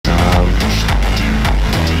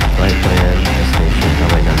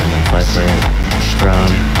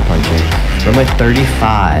Runway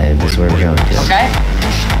 35 is where we're going to. Okay.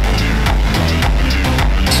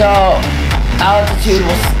 So, altitude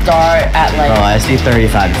will start at like... Oh, I see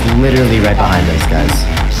 35. It's literally right behind us, guys.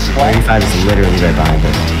 What? 35 is literally right behind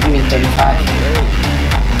us. You mean 35?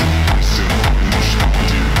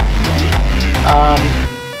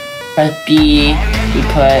 Press B, we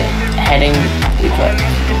put heading, we put...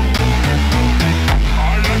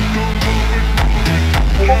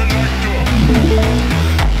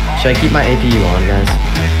 Should I keep my APU on, guys?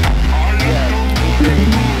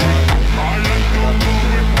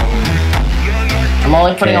 I'm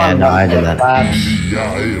only putting on no, I did that.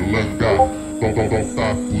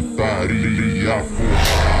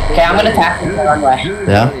 Okay, I'm gonna tack the runway.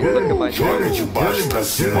 Yeah?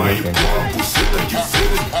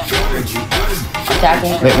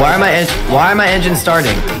 Attacking. Wait, why are my engines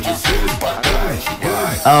starting?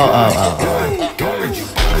 Oh.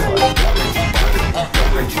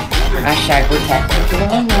 Hashtag we're taxiing to the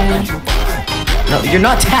runway. No, you're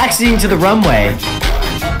not taxiing to the runway.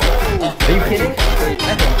 Are you kidding?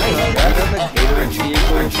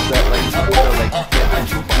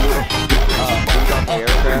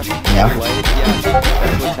 Yeah.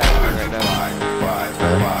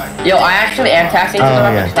 Yo, I actually am taxiing to the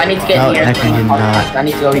runway. Yeah. I need to get No, here. actually you're not. I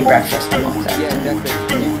need to go eat breakfast.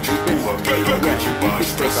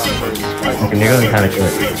 Okay, you're going kind of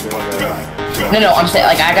quick. No, I'm saying,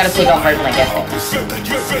 like, I gotta take off right when I get there.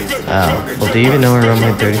 Oh, well, do you even know where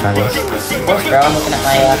runway 35 is? Of course, bro, I'm looking at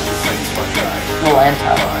my, little land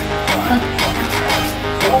tower.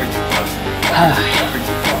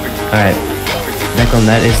 Alright. Declan,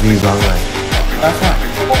 that is the wrong way. That's not.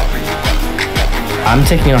 I'm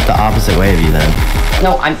taking off the opposite way of you then.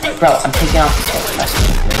 No, I'm taking off the switch.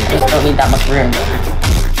 I just don't need that much room.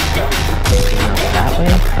 That way?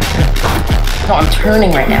 Okay. No, I'm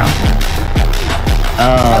turning right now.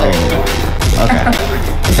 Oh. Okay.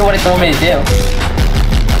 So what it told me to do.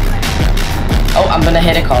 Oh, I'm gonna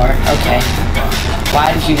hit a car. Okay. Why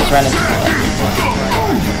did you just run into me?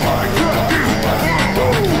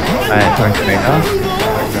 Alright, turn straight off.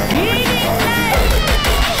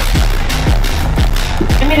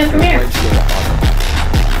 Give me the premiere.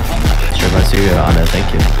 Sure, let's do it on it, thank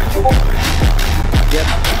you. Yep.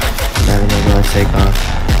 Driving over, let's take off.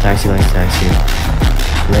 Taxi lights, taxi.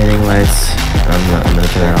 Landing lights. I'm gonna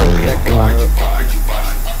put it on again.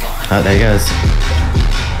 Oh, there he goes.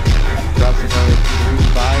 Crossing runway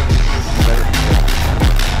 35.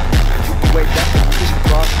 Wait, that you just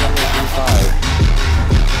crossed runway 35.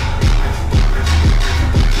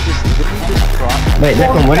 Didn't you just cross? Wait,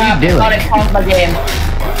 Declan, what are you doing? I thought it paused my game.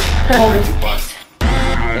 Holy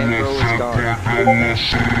Andrew is gone.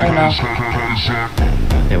 I know.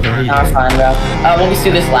 Yeah, what are you No, it's doing? fine, bro. We'll just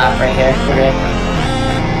do this lap right here. We're good.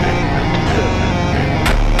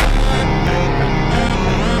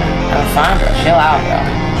 I'm fine, bro. Chill out, bro.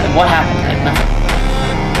 Like, what happened? Like, nothing.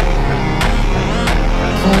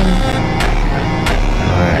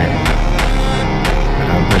 Alright.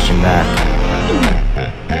 I'm pushing back.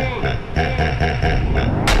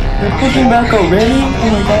 You're pushing back already? Oh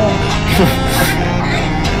my gosh.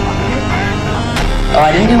 Oh,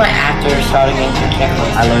 I didn't do my after starting into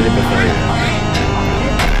checklist. I loaded before you.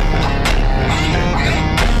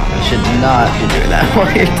 I should not be doing that while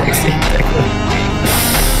you're texting, Declan.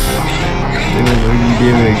 What are you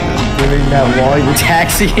doing? Doing that while you're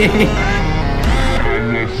taxiing?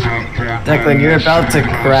 Declan, you're about to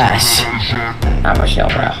crash. Not much chill,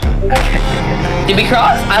 bro. Did we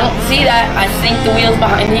cross? I don't see that. I think the wheel's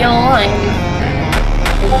behind the yellow line.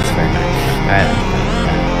 That's fair. Alright.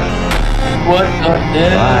 What the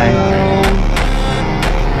hell? Bye.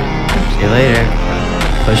 See you later.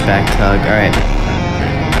 Push back tug. Alright.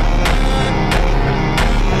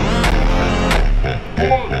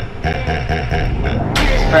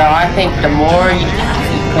 Bro, I think the more you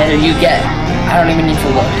taxi, the better you get. I don't even need to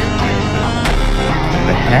look.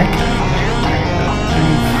 The heck?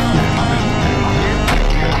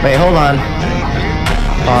 Wait, hold on.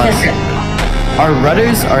 Pause. Our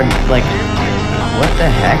rudders are like... What the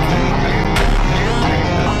heck?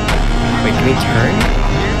 Wait, can we turn?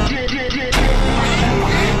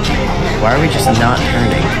 Why are we just not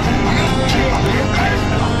turning?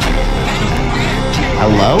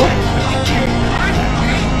 Hello?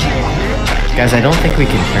 Guys, I don't think we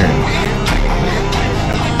can turn.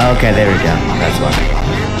 Okay, there we go. That's why.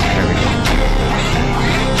 There we go.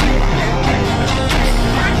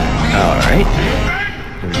 Alright.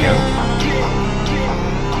 Here we go.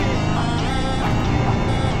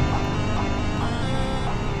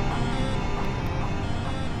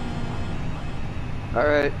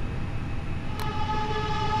 Alright.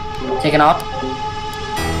 Taking off.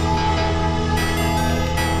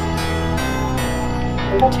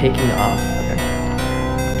 Taking off. Okay.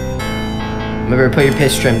 Remember, put your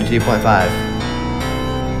pitch trim to 2.5.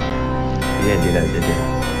 You didn't do that, did you?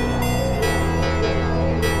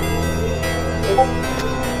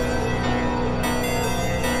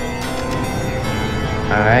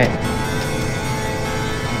 Alright.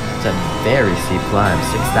 It's a very steep climb.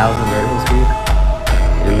 6,000 vertical speed.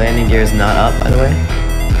 Your landing gear is not up, by the way. Oh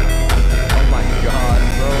my god,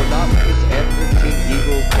 bro, not this F-15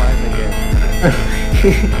 Eagle climb again.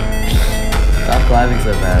 Stop climbing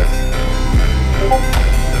so fast.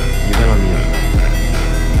 You've been on mute.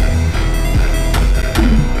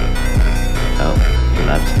 Oh, you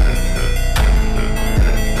left.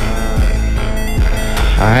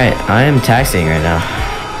 Alright, I am taxiing right now.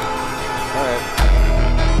 Alright.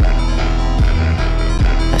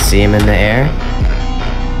 I see him in the air.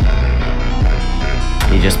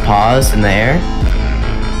 He just paused in the air.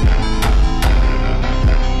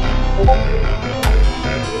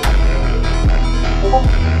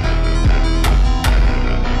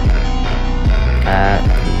 At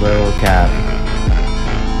little cap.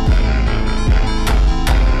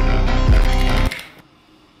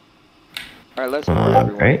 Alright, let's move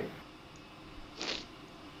everyone. Right.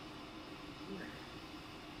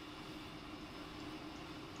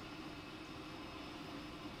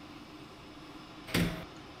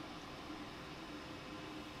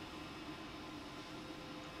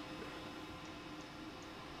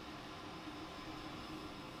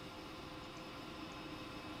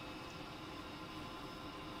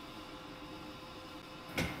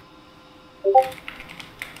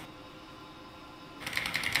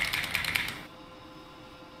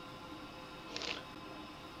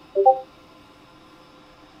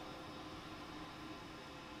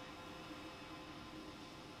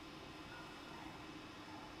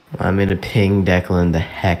 I'm gonna ping Declan the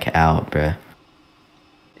heck out, bruh.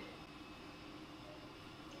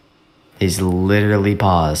 He's literally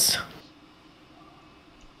paused.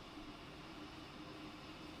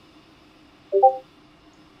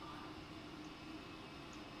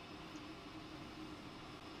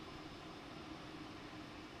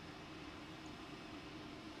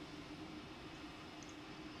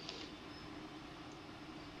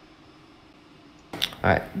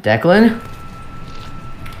 Alright, Declan?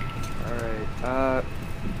 Alright,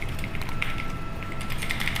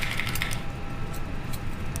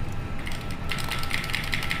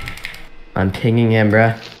 I'm pinging him,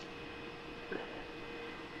 bruh.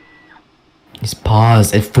 He's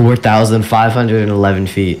paused at 4,511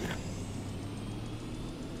 feet.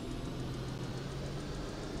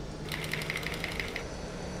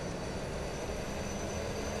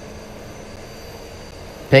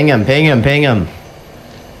 Ping him, ping him, ping him.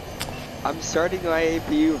 I'm starting my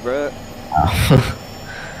APU, bro. Oh.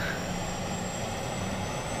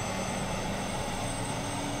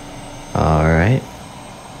 Alright.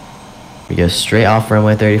 We go straight off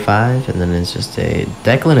runway 35, and then it's just a...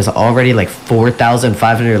 Declan is already like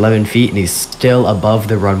 4,511 feet, and he's still above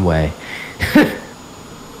the runway.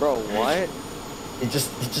 Bro, what? He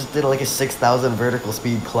just did like a 6,000 vertical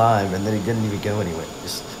speed climb, and then he didn't even go anywhere.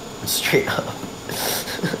 Just went straight up.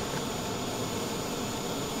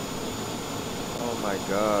 Oh my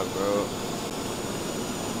god, bro.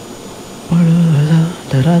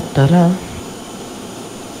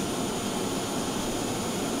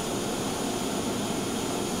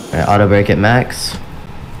 Alright, auto brake at max.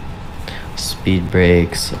 Speed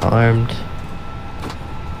brakes armed.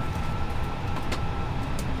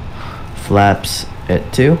 Flaps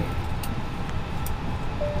at 2.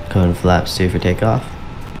 Cone flaps 2 for takeoff.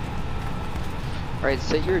 Alright,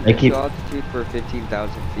 set your I initial keep- altitude for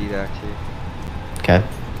 15,000 feet, actually. Okay.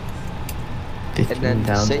 And then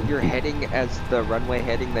 15,000 set your feet. heading as the runway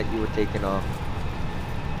heading that you were taking off.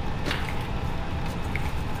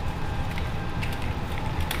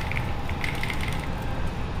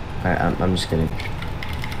 Alright, I'm just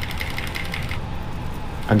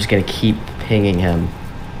gonna keep pinging him.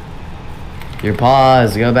 Your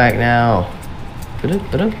pause, go back now.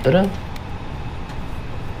 Ba-da.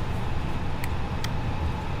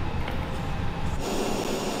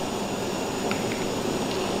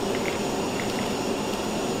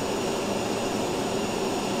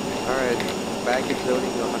 Alright, baggage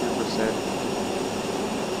loading 100%.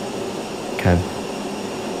 Okay.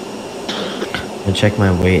 I'm gonna check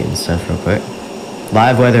my weight and stuff real quick.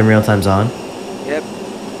 Live weather in real time's on. Yep.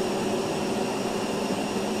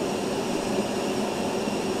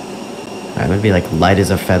 I'm gonna be like light as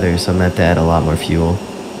a feather, so I'm gonna have to add a lot more fuel.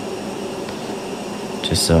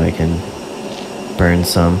 Just so I can burn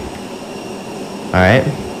some. Alright.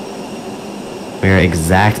 We are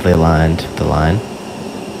exactly aligned with the line.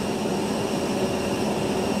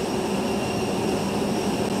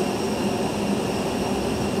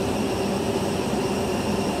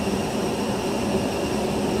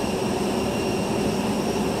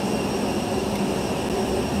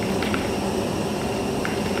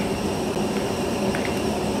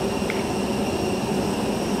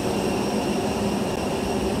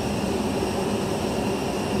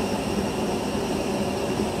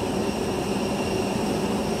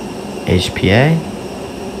 HPA.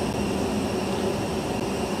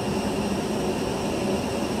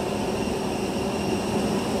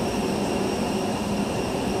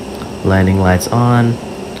 Landing lights on.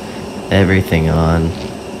 Everything on.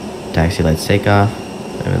 Taxi lights take off.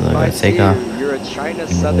 Lights take off. You're a China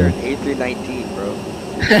Southern A319, bro.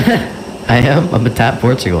 I am. I'm a tap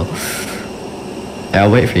Portugal.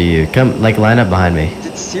 I'll wait for you. Come, like, line up behind me.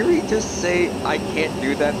 Did Siri just say I can't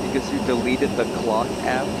do that because you deleted the clock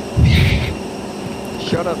app?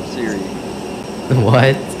 Shut up, Siri.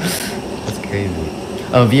 What? That's crazy.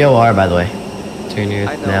 Oh, VOR, by the way. Turn your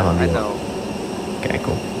nav on VOR. I know. Okay,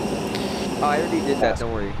 cool. Oh, I already did that,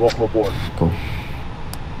 don't worry. Welcome aboard. Cool.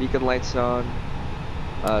 Beacon lights on.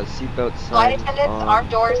 Seatbelt sign Flight attendants, on. armed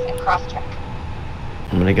doors, and cross-check.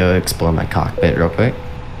 I'm gonna go explore my cockpit real quick.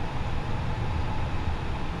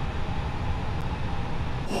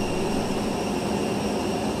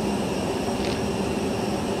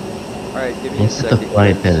 Alright, give me a Look at the second.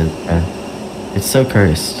 flight attendant, man. It's so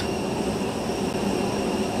cursed.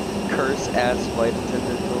 Curse ass flight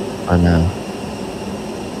attendant, bro. I know.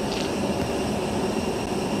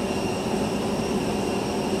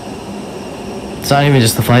 It's not even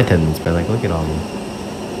just the flight attendants, but like, look at all of them.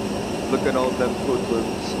 Look at all them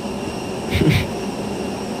hoodlums.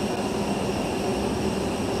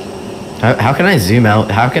 How can I zoom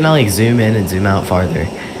out? How can I like zoom in and zoom out farther?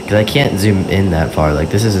 Because I can't zoom in that far. Like,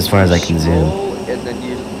 this is as far as I can zoom. And then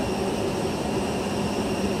you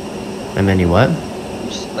And then you what?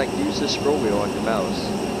 like use the scroll wheel on your mouse.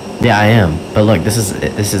 Yeah, I am. But look, this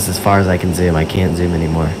is as far as I can zoom. I can't zoom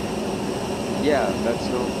anymore. Yeah, that's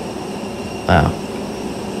no. Wow.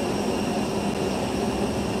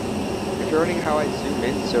 If you're wondering how I zoom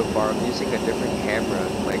in so far, I'm using a different camera,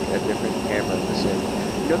 like a different camera to zoom.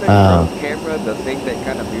 You know that drone camera, the thing that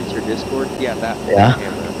kind of mutes your Discord? Yeah, that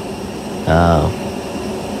camera. Oh.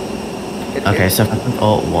 Okay, so if I put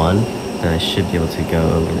Alt 1, then I should be able to go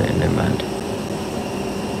over there. Never mind.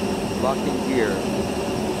 Locking gear.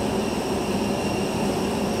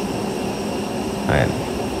 Alright.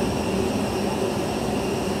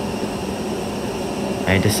 I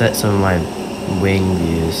had to set some of my wing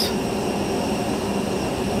views.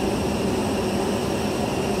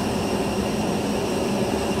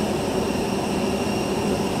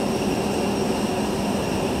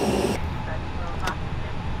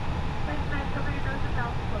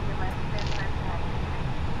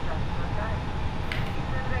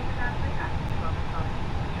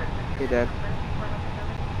 Hey, Dad.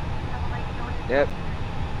 Yep.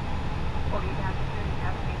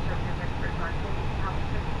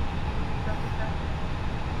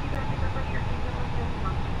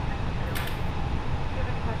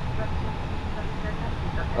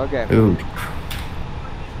 Okay. Ooh.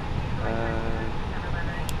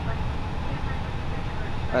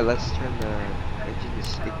 Alright, let's turn the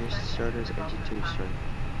ignition starters, engine 2 start.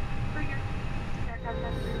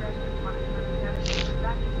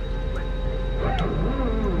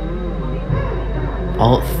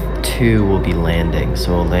 Alt 2 will be landing,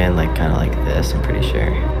 so we'll land like kind of like this, I'm pretty sure.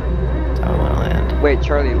 That's how I want to land. Wait,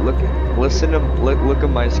 Charlie, look at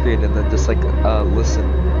my screen and then just like, listen.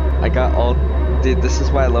 I got all, dude, this is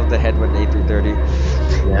why I love the headwind A330.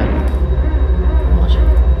 Yeah. I'm watching.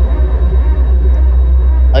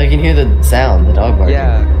 Oh, you can hear the sound, the dog barking.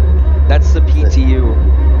 Yeah, that's the PTU.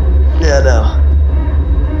 Yeah, no.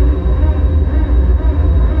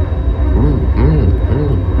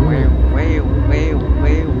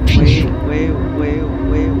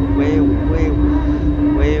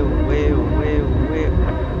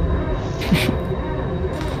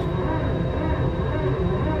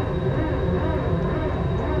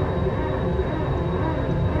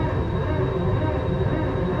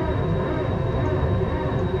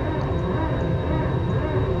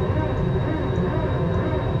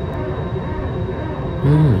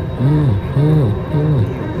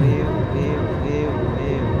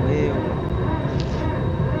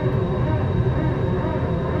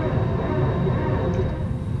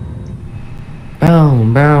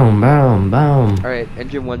 Boom, boom, boom, boom. Alright,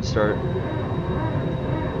 engine 1 start.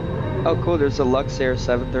 Oh cool, there's a Luxair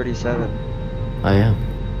 737. Oh yeah.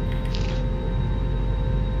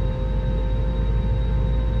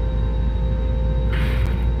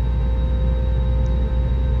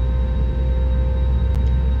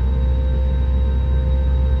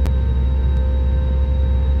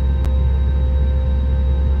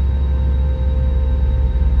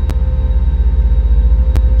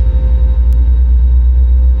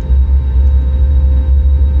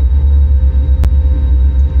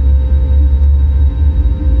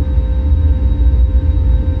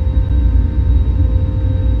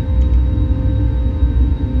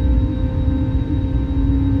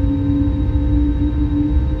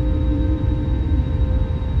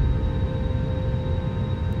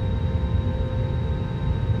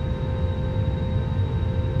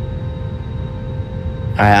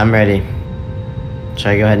 Alright, I'm ready. Should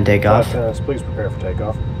I go ahead and take off? Please prepare for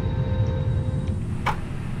takeoff.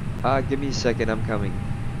 Give me a second, I'm coming.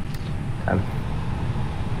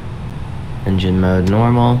 Engine mode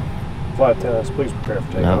normal. Flight attendants, please prepare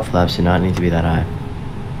for takeoff. No, flaps do not need to be that high.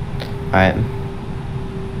 Alright.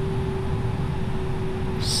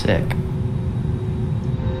 Sick.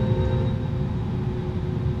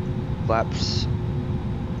 Flaps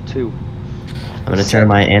 2. I'm gonna turn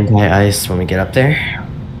my anti-ice when we get up there.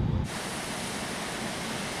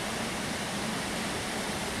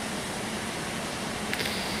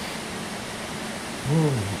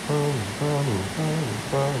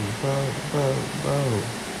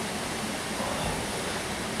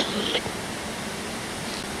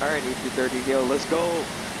 Alright, E230 Neo, let's go!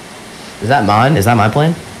 Is that mine? Is that my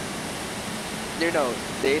plane? No,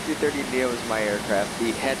 the A230 Neo is my aircraft.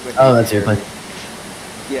 The headwind. Oh, that's your plane.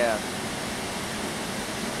 Yeah.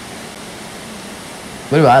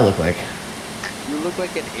 What do I look like? You look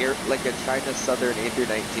like a China Southern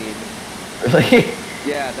A319. Really?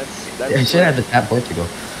 Yeah, that's. You should have to tap Portugal.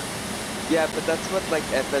 Yeah, but that's what like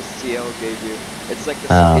FSTL gave you. It's like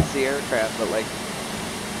it's the aircraft, but like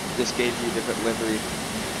just gave you a different livery.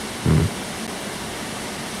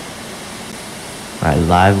 Alright,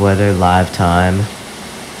 live weather, live time.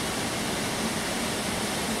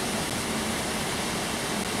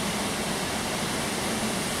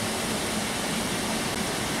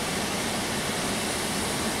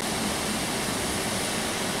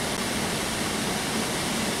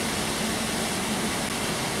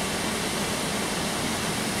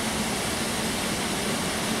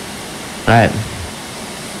 Alright.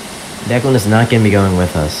 Declan is not going to be going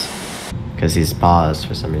with us. Because he's paused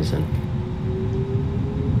for some reason.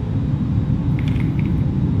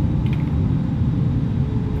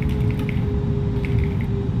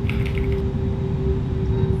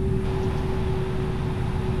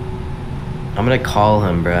 I'm going to call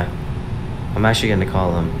him, bruh. I'm actually going to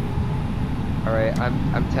call him. Alright,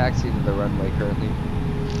 I'm taxiing to the runway currently.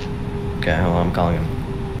 Okay, hold on, I'm calling him.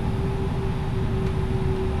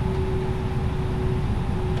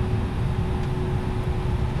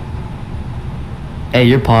 Hey,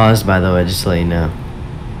 you're paused, by the way, just to let you know.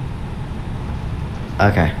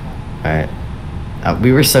 Okay. Alright.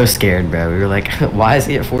 We were so scared, bro. We were like, why is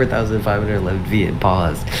he at 4,511 feet and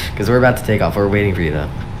paused? Because we're about to take off. We're waiting for you, though.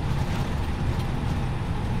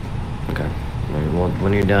 Okay. Well,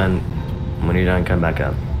 when you're done, come back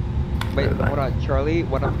up. Wait, Bye-bye. hold on, Charlie.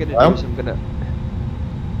 What I'm gonna Hello? do is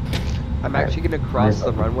I'm actually gonna cross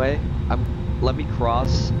the runway. Let me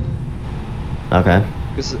cross. Okay.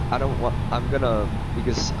 Because I don't want.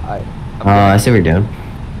 Because I'm I see what you're doing.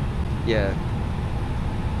 Yeah.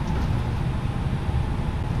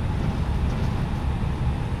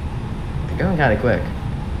 You're going kind of quick.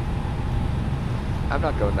 I'm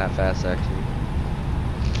not going that fast, actually.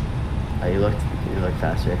 Oh, you look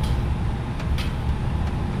faster.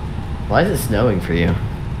 Why is it snowing for you?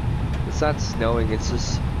 It's not snowing. It's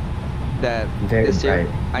just that Very bright.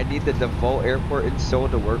 I need the default airport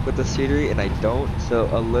installed to work with the scenery, and I don't. So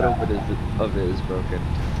a little bit of it is broken.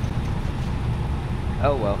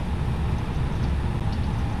 Oh well.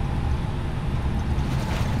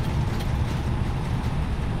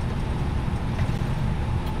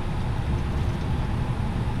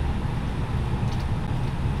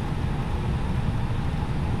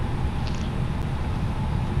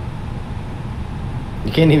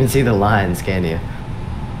 You can't even see the lines, can you?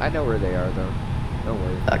 I know where they are, though. Don't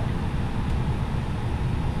worry. Okay.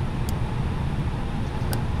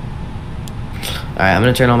 Alright, I'm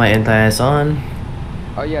gonna turn all my anti-ice on.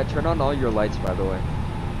 Oh yeah, turn on all your lights, by the way.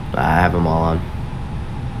 I have them all on.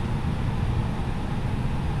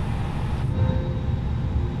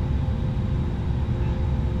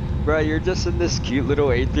 Bro, you're just in this cute little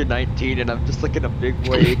A319, and I'm just looking a big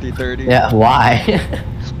boy A330. Yeah, why?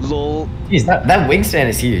 Lol. Jeez, that wingspan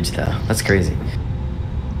is huge, though. That's crazy.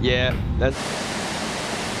 Yeah, that's.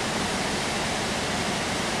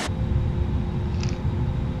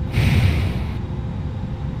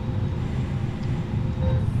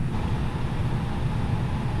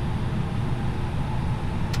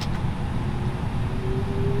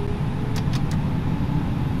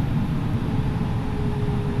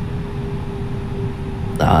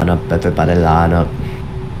 Line up, everybody line up.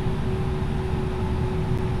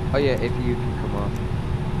 Oh yeah, if you can come off.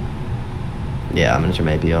 Yeah, I'm gonna turn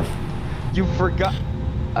my AP off. You forgot.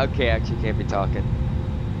 Okay, actually can't be talking.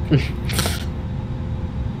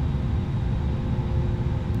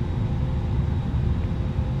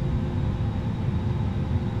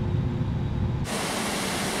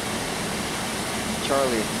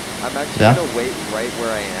 Charlie, I'm actually gonna wait right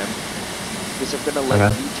where I am. Because I'm gonna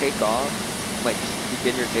let you take off, like just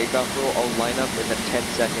begin your takeoff roll. I'll line up in the 10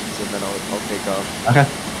 seconds and then I'll take off. Okay.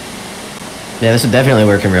 Yeah, this would definitely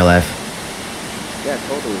work in real life. Yeah,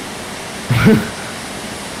 totally.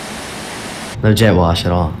 No jet wash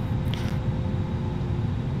at all.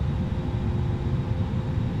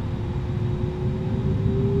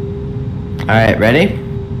 Alright, ready?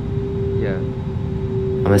 Yeah.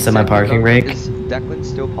 I'm gonna set my parking brake. Is Declan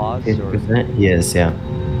still paused? Or? He is, yeah.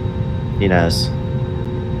 He knows.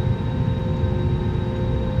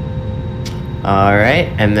 Alright,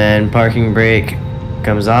 and then parking brake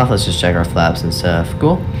comes off. Let's just check our flaps and stuff.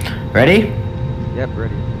 Cool. Ready? Yep,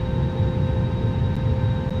 ready.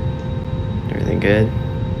 Everything good?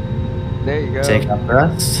 There you go. Take off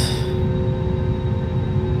thrust.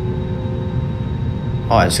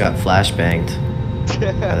 Oh, I just got flashbanged.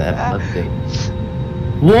 By the epilepsy.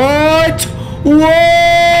 What?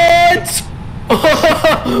 What?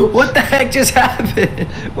 What the heck just happened?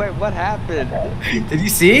 Wait, what happened? Did you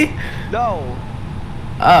see? No.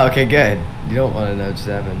 Oh, okay, good. You don't want to know what just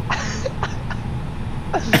happened.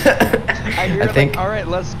 I hear think. Like, all right,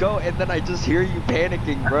 let's go, and then I just hear you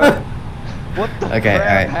panicking, bro. What the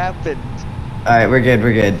crap happened? All right, we're good.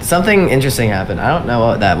 We're good. Something interesting happened. I don't know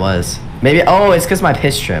what that was. Maybe. Oh, it's because my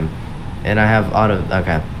pitch trim, and I have auto.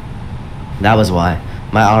 Okay, that was why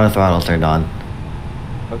my auto throttle turned on.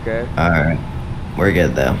 Okay. All right, we're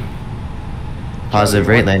good though. Positive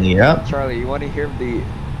rate landing. You're up. Charlie, you want to hear the?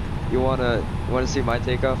 You wanna see my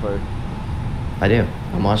takeoff or? I do.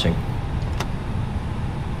 I'm watching.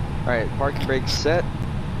 All right, parking brake set.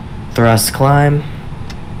 Thrust climb.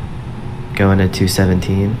 Going to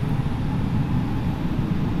 217.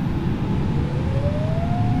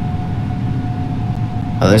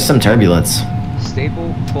 Oh, there's some turbulence.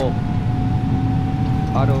 Stable full.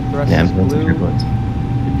 Auto thrust Yeah, is I'm blue. turbulence.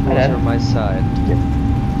 Controls are on my side.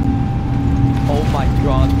 Oh my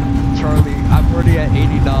god, Charlie, I'm already at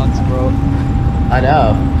 80 knots, bro. I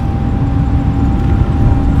know.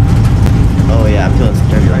 Oh yeah, I'm feeling some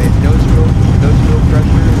turbulence. Right, nose wheel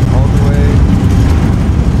pressure all the way.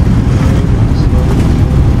 Slowly.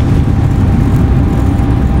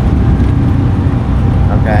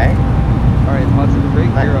 Okay. Alright, positive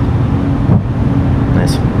brake, Nice. you're up.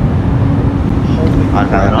 Nice. Holy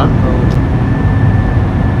Autopilot on? bro.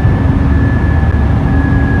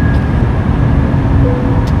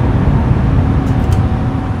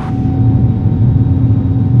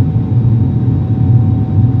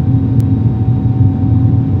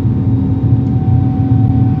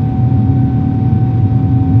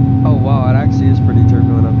 Oh wow, it actually is pretty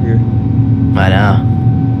turbulent up here. I know.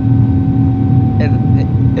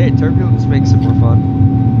 And hey, turbulence makes it more fun.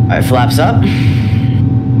 Alright, flaps up.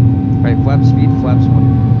 Alright, flap speed, flaps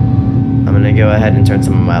 1. I'm gonna go ahead and turn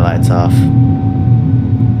some of my lights off.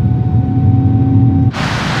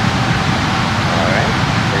 Alright,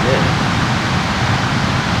 we're good.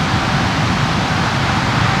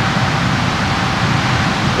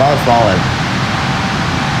 Solid.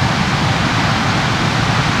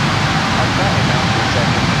 I'm flying now for a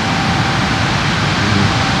second.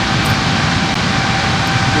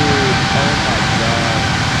 Dude, oh my god.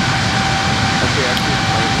 Okay, I just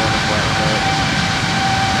might want to flatten that.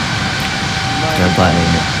 I'm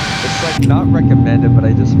flattening it. It's like not recommended, but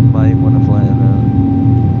I just might want to flatten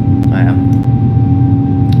that. I am.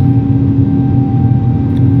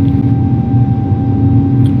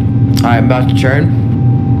 Alright, I'm about to turn.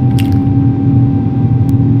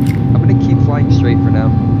 I'm gonna keep flying straight for now.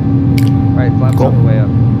 Alright, flaps Cool. on the way up.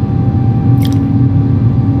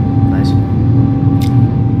 Nice.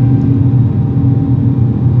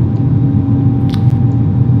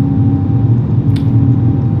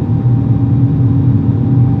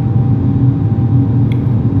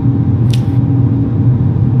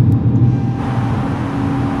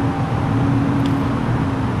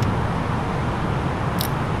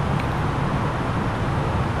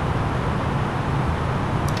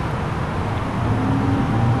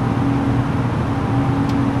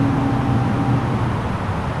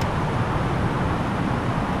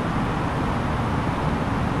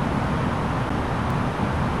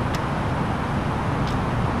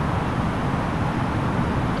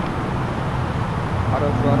 Auto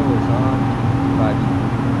throttle is on.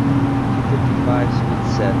 255 speed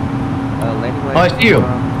set. Landing lights. Oh, it's you.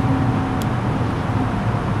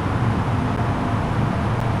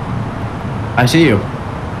 I see you.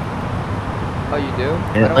 Oh, you do?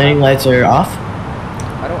 And landing lights are off.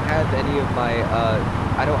 I don't have any of my,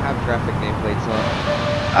 I don't have traffic nameplates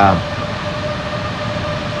on.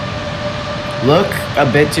 Look a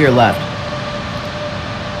bit to your left.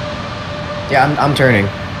 Yeah, I'm turning.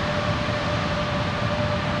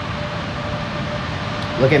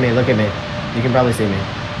 Look at me, look at me. You can probably see me.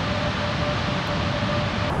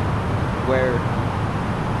 Where?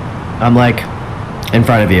 I'm like in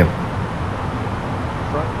front of you.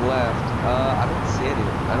 Front left. I don't see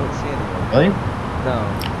anyone. I don't see anyone. Really? No.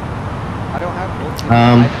 I don't have multiplayer.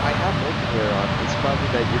 Um, I have multiplayer on. It's probably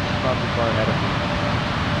that you're just probably far ahead of me.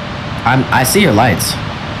 I see your lights.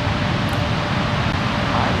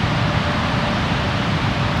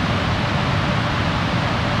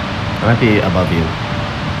 I might be above you.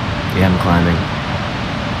 Yeah, I'm climbing.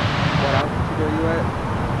 What altitude are you at?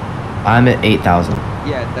 I'm at 8,000.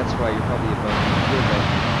 Yeah, that's why you're probably above me. You're above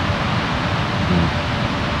me.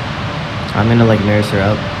 I'm gonna like nurse her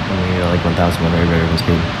up. I'm gonna get like 1,100 variable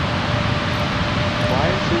speed. Why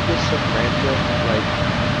is there just some random, like,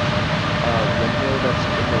 windmill that's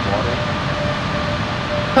in the water?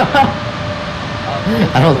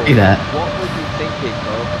 I don't see that. What were you thinking,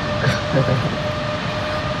 bro?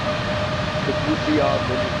 The goofy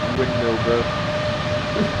windmill, bro.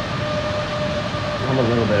 I'm a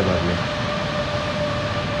little bit above you.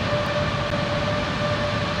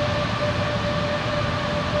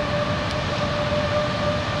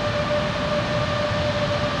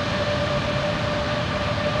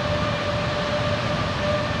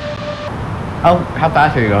 How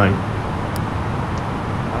fast are you going?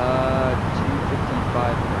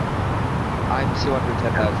 255. I'm still under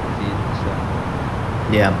 10,000 feet, so.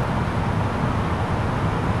 Yeah.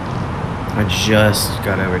 I just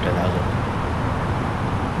got over 10,000.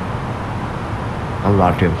 I'm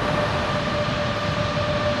about to.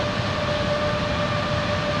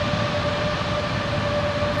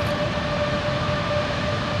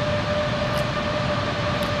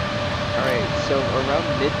 Alright, so around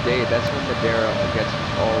midday, that's when Madeira gets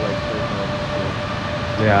all like turned.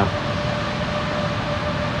 Yeah.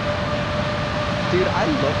 Dude, I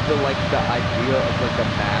love the idea of like a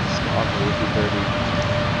mask on the A330.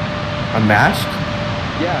 A mask?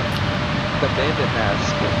 Yeah, the bandit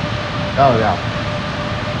mask. Oh yeah.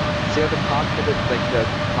 See how the cockpit, like the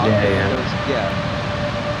cockpit Yeah. windows? Yeah.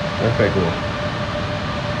 That's pretty cool.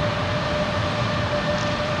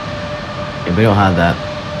 Yeah, we don't have that.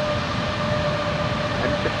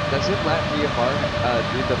 And does it let VFR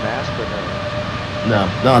do the mask or no? No,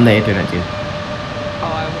 not on the A319.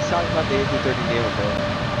 Oh, I was talking about the A330 Neo, bro.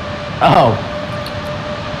 Oh.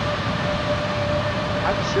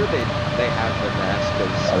 I'm sure they have the mask,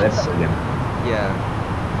 cause Oh, that's probably them. yeah.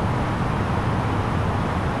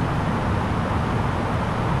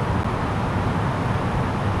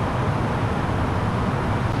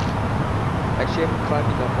 Actually, I'm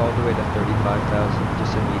climbing up all the way to 35,000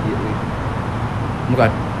 just immediately. Okay.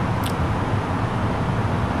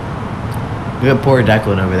 We got poor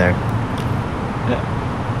Declan over there. Yeah.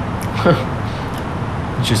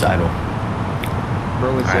 It's just idle.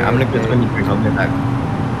 Bro, is Alright, I'm gonna get some drink. I'll get back.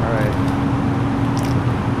 Alright.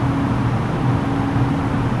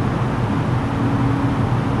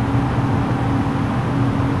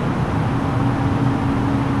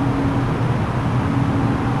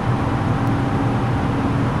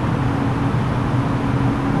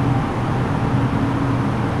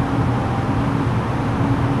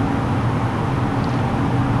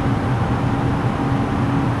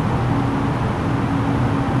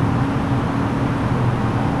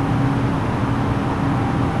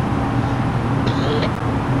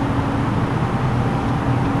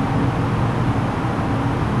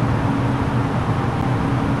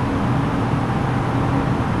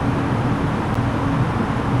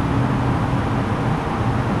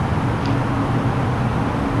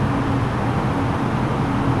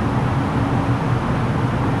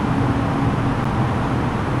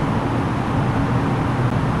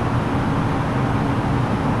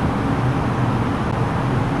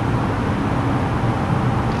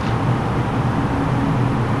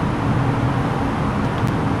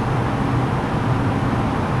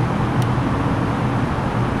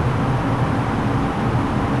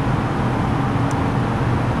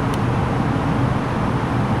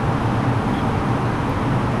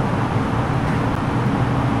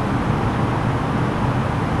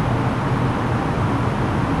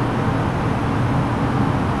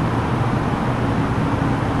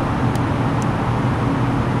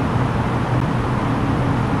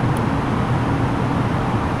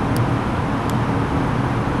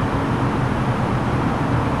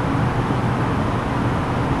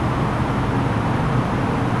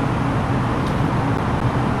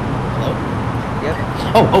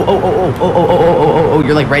 Oh,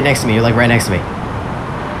 you're like right next to me. You're like right next to me.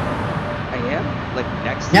 I am? Like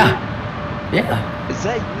next to Yeah. you? Yeah. Is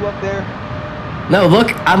that you up there? No,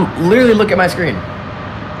 look. I'm literally looking at my screen.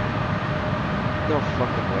 No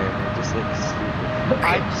fucking way, man. Just like stupid.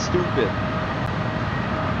 I'm stupid.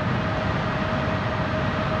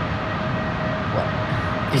 What?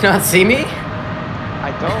 Do you not see me?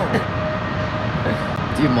 I don't.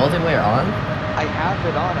 Do you have multiplayer on? I have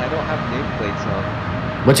it on. I don't have nameplates on.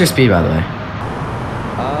 What's your speed, by the way?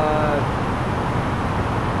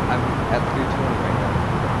 I'm at 320 right now.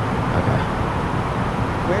 Okay.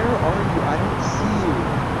 Where are you? I don't see you.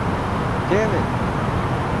 Damn it.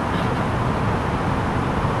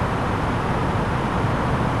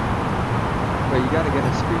 Wait, you gotta get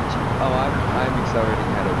a screech. Oh, I'm accelerating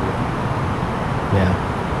ahead of you. Yeah.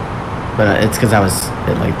 But it's because I was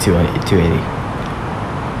at like 280.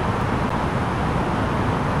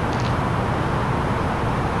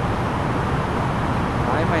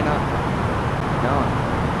 Why am I not? No.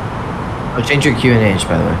 Oh, change your Q and H,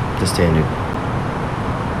 by the way, to standard.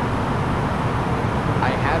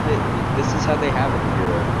 I have it. This is how they have it in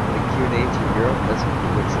Europe. Like Q&A to Europe, that's what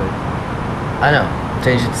it looks like. I know.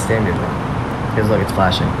 Change it to standard though. Because look, it's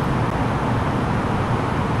flashing.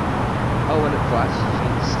 Oh, when it flashes, you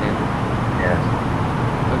change to standard? Yeah.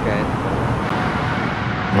 Okay.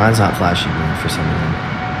 Mine's not flashing for some reason.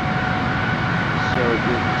 So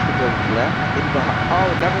you're to the left in the... Oh,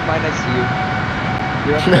 never mind, I see you.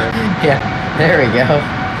 You're up there. Yeah, there we go.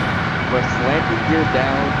 We're slanting gear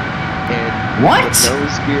down and What? the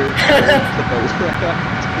nose gear to the left.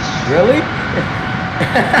 Really?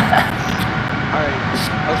 Alright,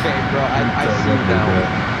 okay, bro, I see you now.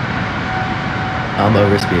 I'm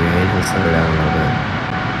overspeeding. I need to slow it down a little bit.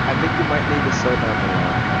 I think you might need to slow down a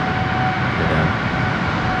lot. Yeah.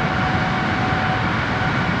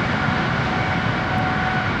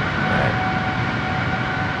 Alright.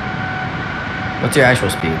 What's your actual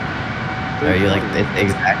speed? Are you like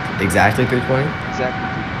exactly 320? Exactly.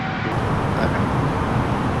 Okay.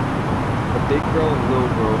 The big bro and little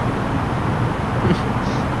bro.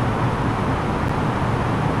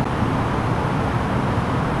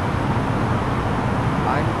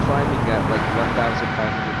 I'm climbing at like 1,500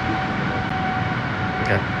 feet per minute.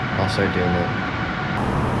 Okay. I'll start doing that.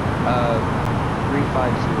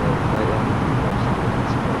 350. Right on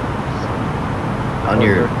 350. On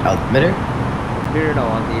your altimeter? No,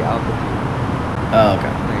 on the altitude. Oh,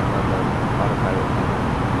 okay. Thing on the autopilot thing.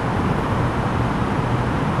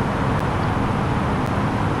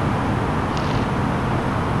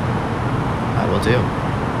 I will do.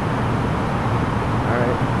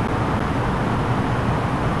 Alright.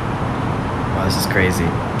 Wow, this is crazy.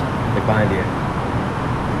 Look behind you.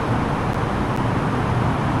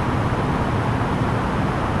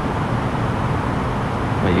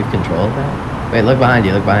 Wait, you've controlled that? Wait, look behind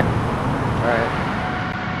you, look behind you. Alright.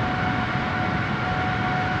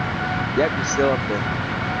 Yep, you're still up there.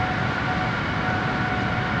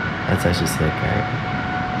 That's actually sick, right?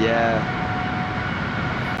 Yeah.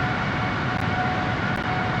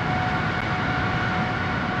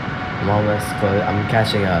 I'm almost close. I'm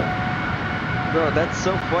catching up. Bro, that's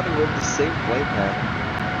so funny. We have the same plane path.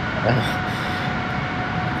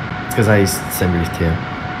 It's because I used Sunbreeze too.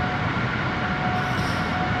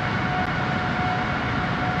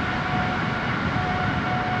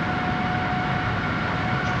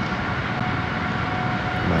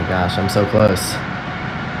 Oh my gosh, I'm so close. I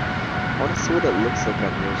want to see what it looks like on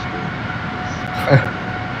your screen.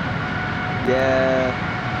 Yeah.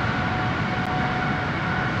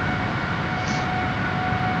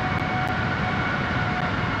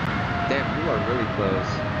 Damn, you are really close.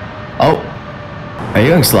 Oh, are you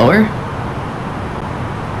going slower?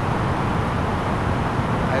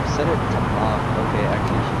 I've set it to off. Okay,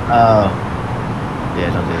 actually, you should. Oh, yeah,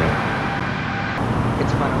 don't do that.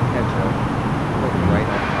 It's fine. I'll catch up. Like right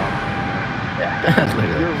on top. Yeah,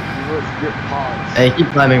 literally. Your paws. Hey, keep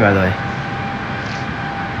climbing, by the way.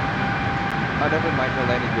 Oh, never mind. The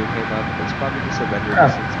landing gear came up. It's probably just a render Oh.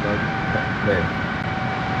 distance bug. Good.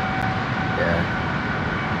 Yeah.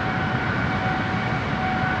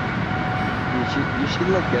 You should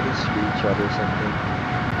like get a screenshot or something.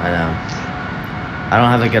 I know. I don't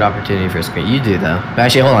have a good opportunity for a screen. You do though. But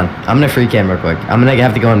actually, hold on. I'm gonna free cam real quick. I'm gonna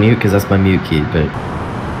have to go on mute because that's my mute key. But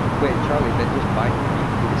Wait, Charlie, then just buy your meat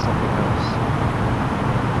to something else.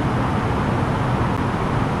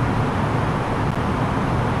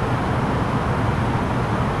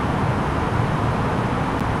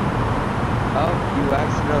 Oh, you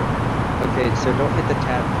accidentally. Okay, so don't hit the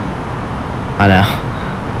tab key. I know.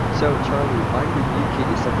 So Charlie, find your mute key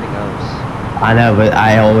to something else. I know, but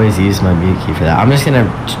I always use my mute key for that. I'm just gonna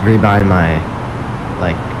rebind my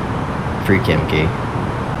like free cam key.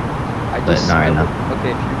 But not right now.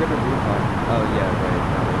 Okay, if you're gonna rebind. Oh yeah, right.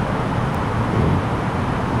 Not right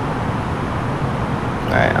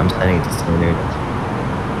now. Alright, I'm setting it to standard.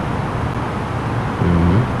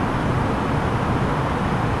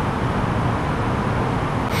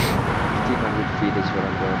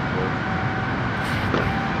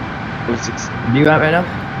 What you got right now?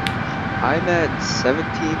 I'm at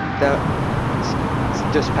 17,000,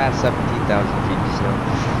 just past 17,000 feet, so.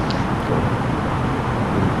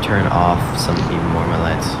 Turn off some even more of my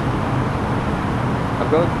lights. I'm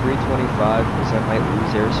going 325 because I might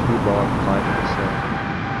lose airspeed while I'm climbing, so.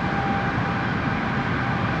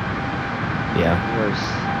 Yeah.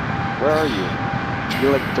 Where are you?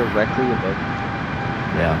 You're like directly above me.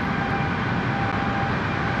 Yeah.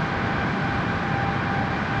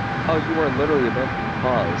 Oh, you are literally above me.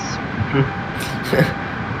 Pause.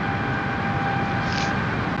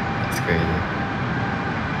 That's crazy.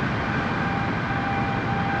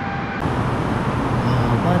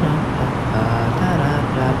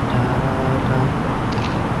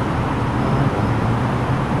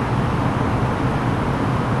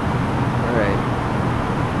 Alright.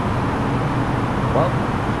 Well,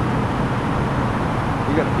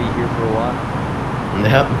 you're gonna be here for a while.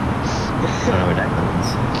 Yep. I don't know where that comes.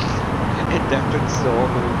 And Declan's still all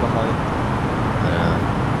the way behind.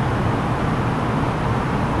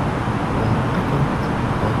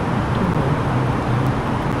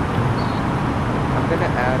 I'm gonna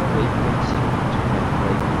add waypoints to my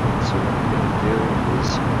waypoints. So what I'm gonna do is,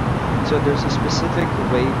 so there's a specific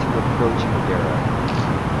way to approach Madeira.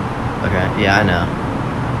 Okay, yeah, I know.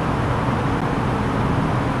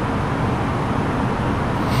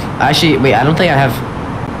 Actually, wait, I don't think I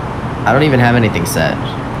don't even have anything set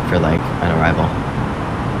for like an arrival.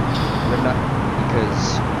 We're not,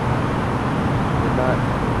 because we're not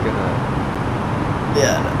gonna.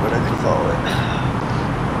 Yeah, no, we're not gonna follow it.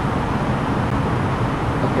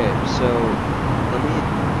 Okay, so let me.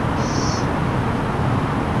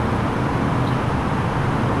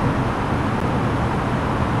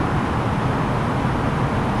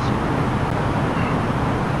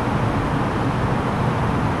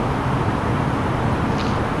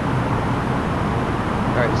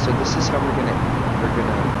 Alright, so this is how we're gonna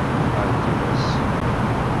do this.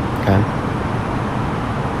 Okay.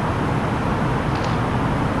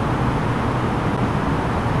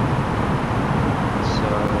 So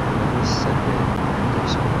let me send it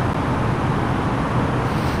this way.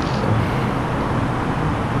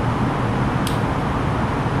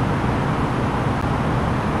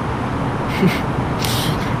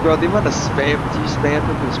 Bro, the amount of spam you spam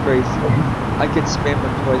them is crazy. I can spam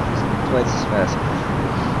them twice as fast.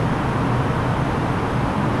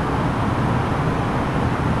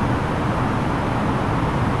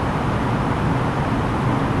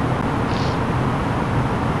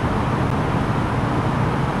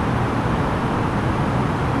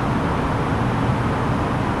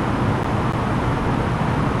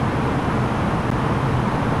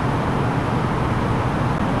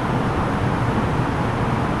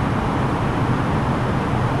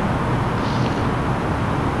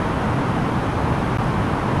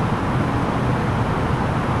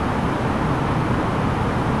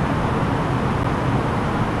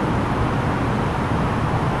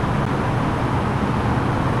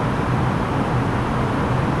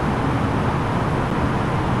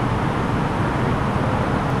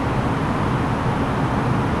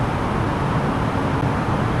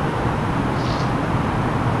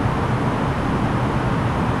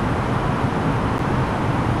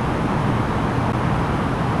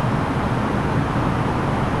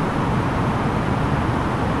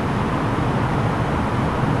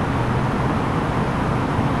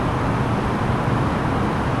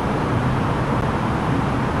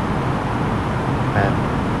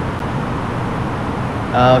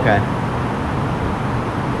 Oh, okay.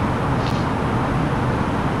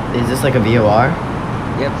 Is this like a VOR?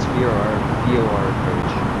 Yep, it's VOR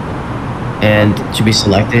approach. And should we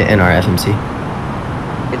select it in our FMC?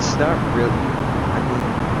 It's not really. I mean,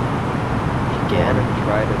 you Again? want to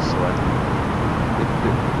try to select it.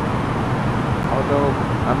 Although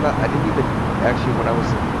I didn't even actually when I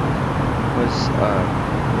was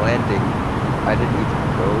landing, I didn't even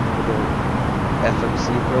go for the FMC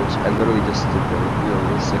approach. I literally just did the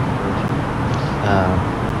realistic approach.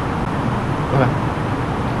 Okay.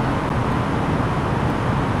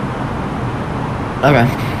 Okay.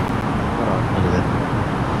 Hold on. I'll do that.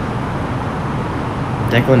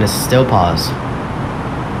 Declan is still paused.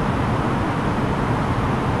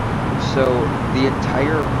 So the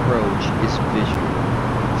entire approach is visual.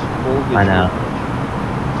 It's full visual. I know.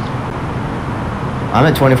 I'm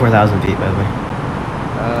at 24,000 feet, by the way.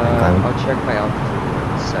 I'll check my altitude in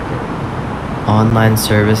a second. Online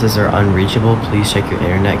services are unreachable. Please check your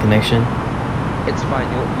internet connection. It's fine.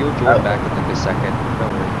 You'll join back in like a second.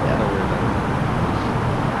 Don't worry. Yeah. Don't worry about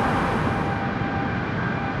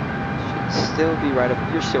it. Should still be right up.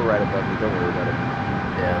 You're still right above me. Don't worry about it.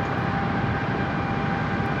 Yeah.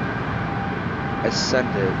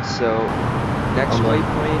 ascended. So next I'm like-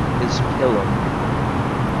 waypoint is Pillow.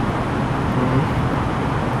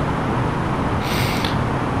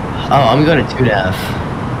 Oh, I'm going to 2F.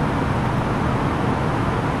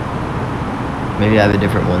 Maybe I have a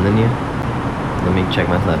different one than you. Let me check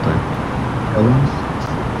my flight plan.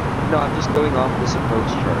 No, I'm just going off this approach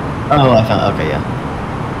chart. Oh, I found. Okay, yeah.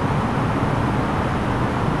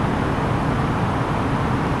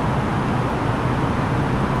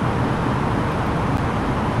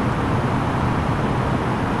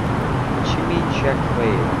 What you mean check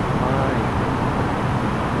wave? Fine.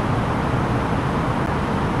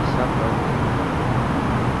 Stop running.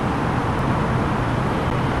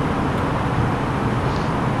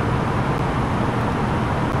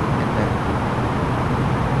 And then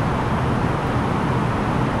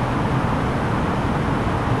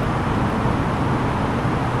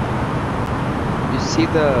you see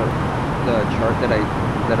the chart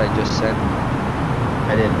that I just sent?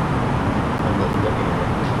 I did. I'm looking at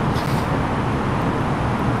it.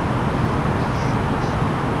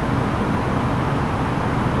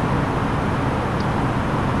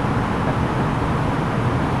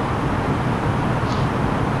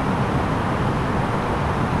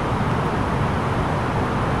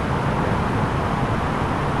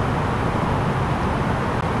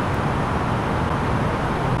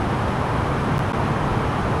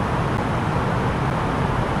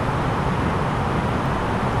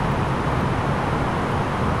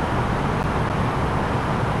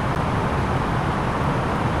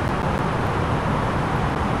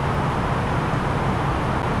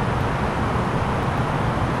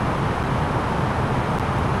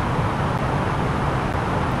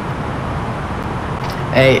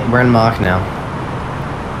 Hey, we're in Mach now.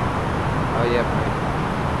 Oh yeah, fine.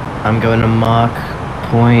 I'm going to Mach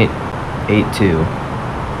 .82.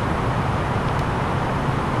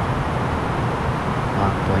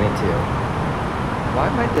 Mach .82. Why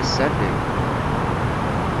am I descending?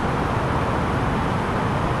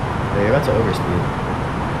 Hey, you're about to overspeed.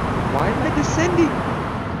 Why am I descending?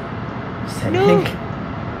 Descending?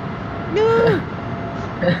 No!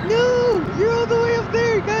 No! You're all the way up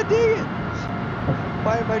there! God dang it!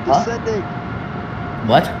 Why am I descending?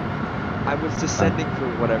 What? I was descending for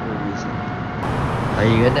whatever reason. Are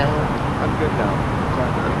you good now? I'm good now.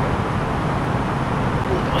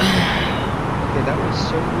 Okay, that was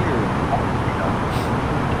so weird.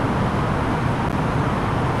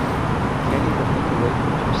 Can't even look away for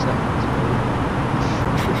 2 seconds, bro.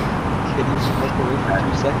 Can't even look away for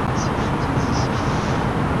 2 seconds. Jesus.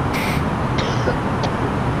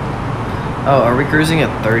 Oh, are we cruising at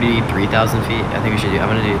 33,000 feet? I think we should do. I'm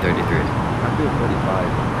gonna do 33. I'm doing 35.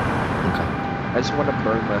 Okay. I just want to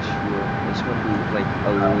burn less fuel. I just want to be like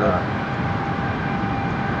a little.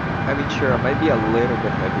 I mean, sure, I might be a little bit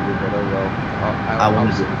heavier, but oh well. I want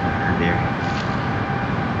to do heavier.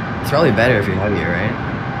 It's probably better if you're heavier, right?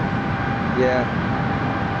 Yeah.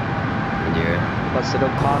 Heavier. Plus, it'll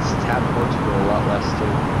cost tap horse for a lot less too.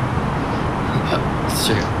 It's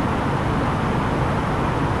true.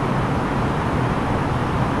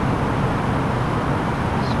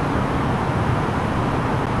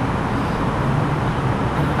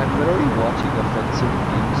 I'm literally watching offensive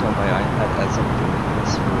memes on my iPad as I'm doing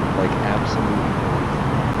this for like absolute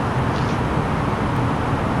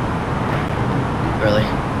Really?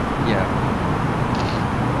 yeah.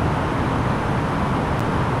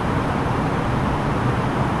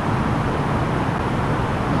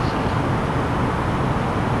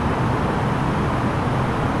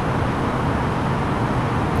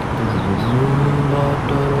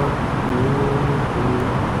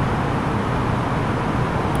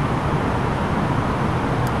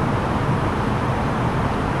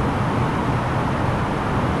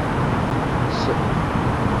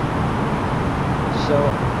 So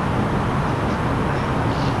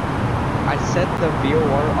I set the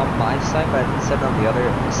VOR on my side, but I didn't set it on the other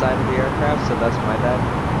side of the aircraft, so that's my bad.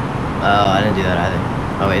 Oh, I didn't do that either.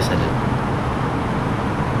 Oh, wait, yes, I did.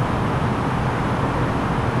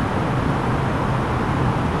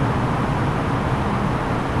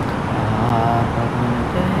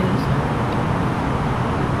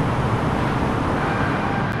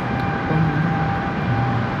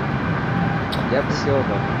 Yep,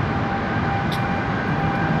 Silva.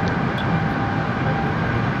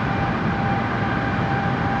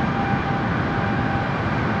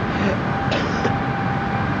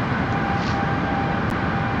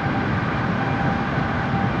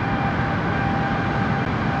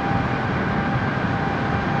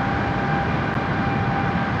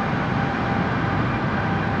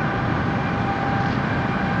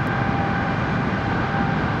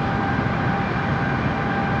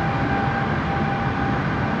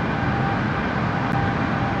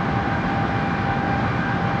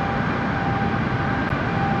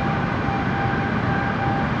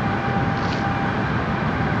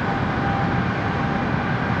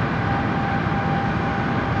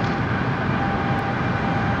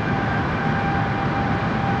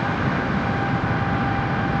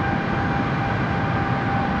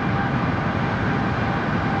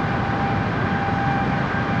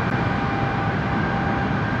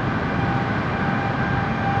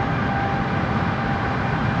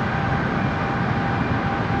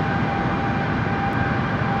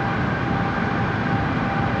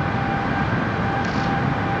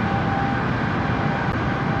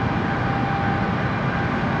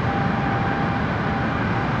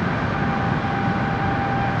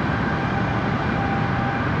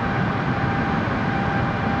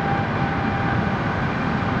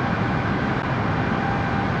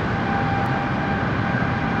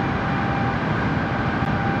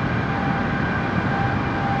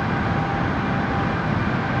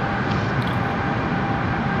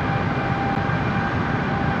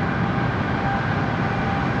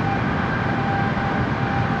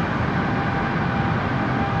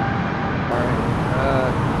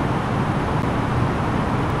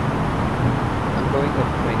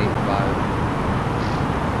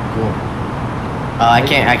 I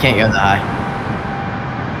can't go that high.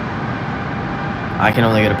 I can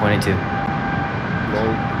only go to 22. Low.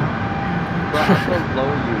 Bro, I'm below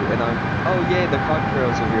you, and I'm. Oh yay, the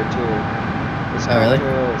contrails are here too. There's Oh, really?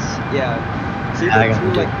 contrails. Yeah. See Yeah, I the got two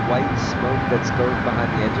them too. like white smoke that's going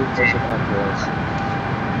behind the engines? Those are contrails.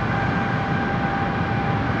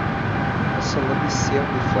 So let me see how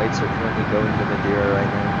many flights are currently going to Madeira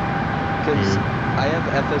right now. Because I have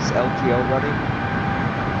FSLTL running,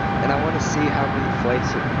 and I want to see how many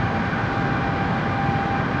flights are.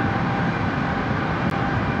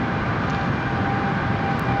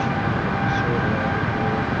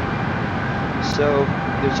 So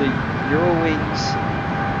there's a Eurowings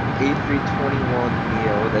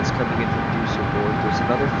A321neo that's coming into Dusseldorf. There's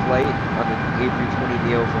another flight on an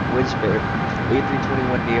A320neo from Wisbear,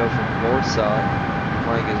 A321neo from Warsaw,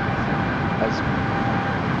 flying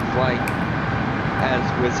as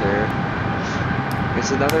Wizz Air.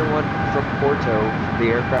 There's another one from Porto, the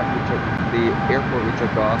airport we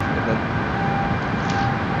took off, and then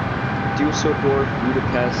Dusseldorf,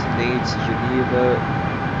 Budapest, Nantes, Geneva,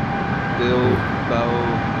 Bilbao,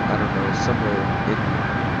 I don't know, somewhere in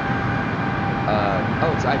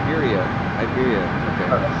oh, it's Iberia.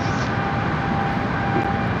 Okay.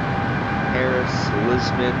 Paris,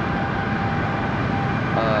 Lisbon,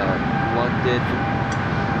 London,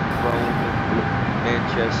 Rome,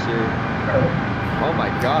 Manchester. Oh my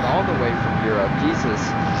god, all the way from Europe. Jesus.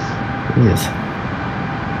 Yes.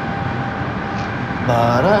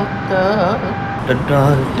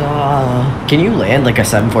 Can you land like a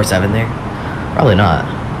 747 there? Probably not.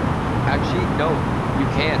 Actually, no, you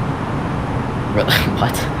can't. Really?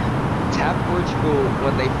 What? TAP Portugal,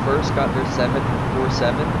 when they first got their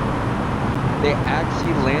 747, they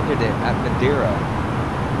actually landed it at Madeira.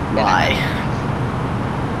 Why?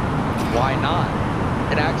 Why not?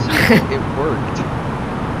 And actually, it worked.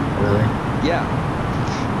 Really? Yeah.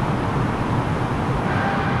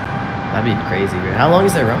 That'd be crazy, dude. How long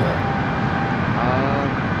is their runway?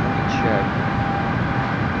 Let me check.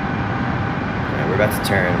 Yeah, we're about to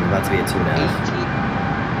turn. We're about to be at 2.5.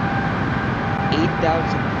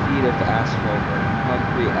 8,000 feet of asphalt,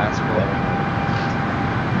 concrete asphalt.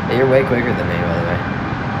 Hey, you're way quicker than me, by the way.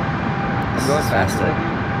 I'm going faster than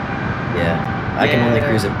you? Yeah. I can only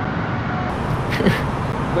cruise it.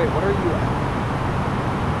 Wait, what are you at?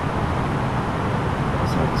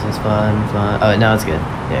 This is fun. Oh, no, it's good.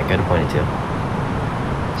 Yeah, go to 22.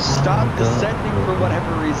 Stop descending for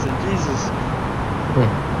whatever reason. Jesus.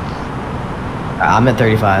 I'm at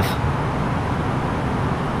 35.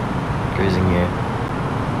 Cruising here.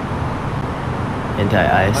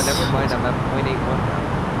 Anti-ice. Oh, never mind. I'm at 0.81 now.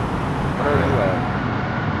 What are you at?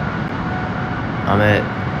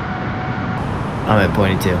 I'm at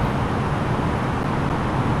 0.2.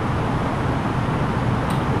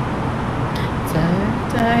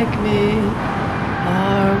 Take me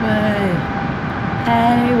far away,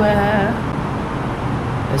 anywhere.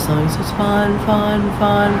 As long as it's fun, I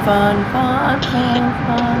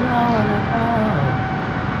wanna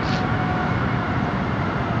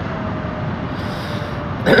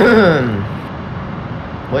go.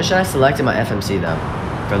 What should I select in my FMC though,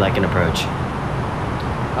 for like an approach?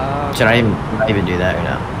 Should I even do that or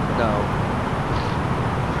no? No.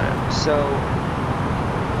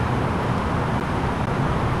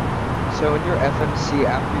 So in your FMC,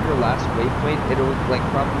 after your last waypoint, it'll like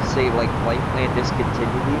probably say like flight plan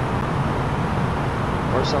discontinuity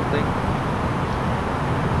or something.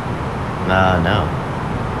 No.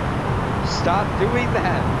 Stop doing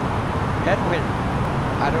that. Headwind.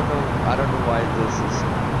 I don't know why this is.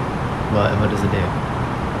 What does it do?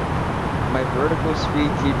 My vertical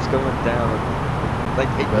speed keeps going down. Like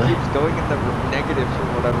it Really? keeps going in the negative for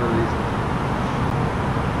whatever reason.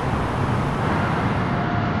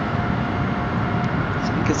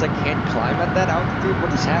 Because I can't climb at that altitude?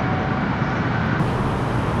 What is happening?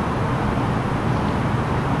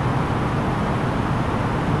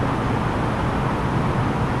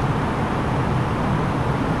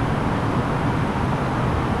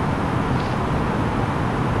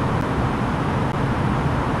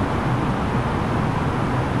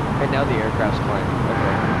 And now the aircraft's climbing.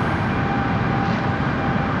 Okay.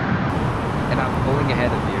 And I'm pulling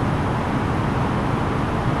ahead of you.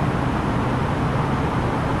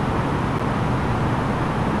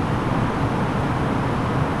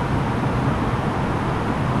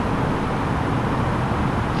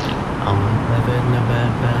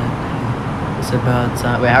 It's about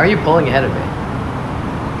time. Wait, how are you pulling ahead of me?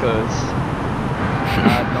 Because,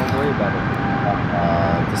 don't worry about it.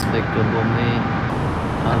 Despicable me.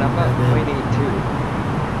 And I'm at 0.82.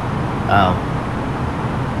 Oh.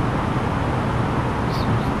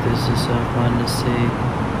 This is so fun to see.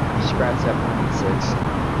 Scratch that 186.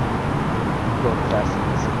 Going fast and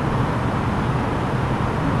easy.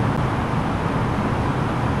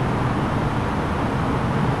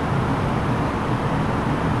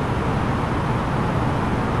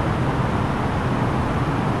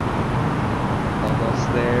 Almost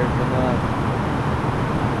there, come on.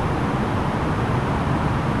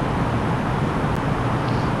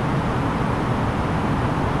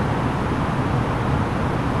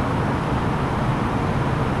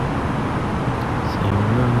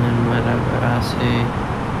 Whatever I see.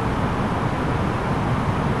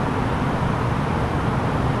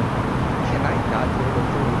 Can I not go to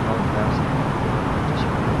 35,000?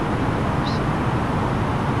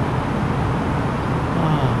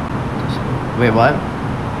 Wait, what?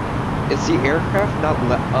 Is the aircraft not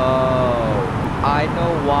oh, I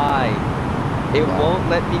know why. It won't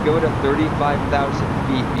let me go to 35,000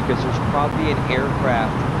 feet because there's probably an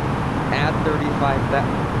aircraft at 35,000.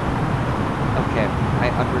 Okay,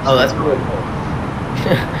 I understand. Oh, that's really cool.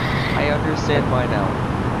 I understand why now.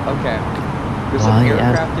 Okay. There's Well, an yeah.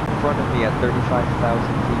 aircraft in front of me at 35,000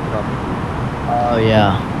 feet probably. Oh,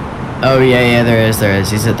 yeah. Oh, yeah, there is.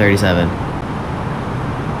 He's at 37.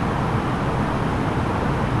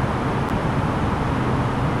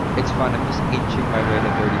 It's fine, I'm just inching my way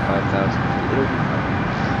to 35,000 feet. It'll be fine.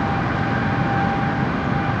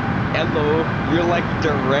 Hello, you're like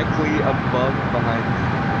directly above and behind me.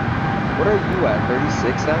 What are you at?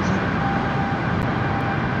 36,000?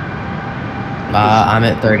 I'm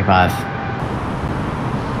at 35.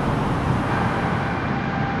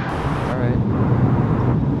 Alright.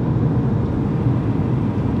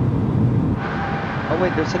 Oh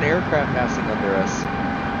wait, there's an aircraft passing under us.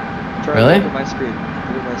 Try Really? to look at my screen.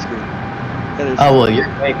 Look at my screen. Yeah, there's, Oh, well, you're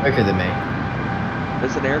way quicker than me.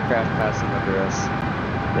 there's an aircraft passing under us.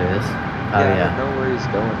 There is? Oh, I yeah. don't know where he's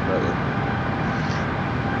going, but...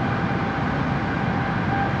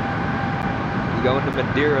 You going to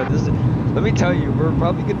Madeira? This is... Let me tell you, we're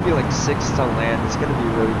probably gonna be like 6 to land. It's gonna be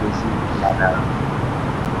really busy.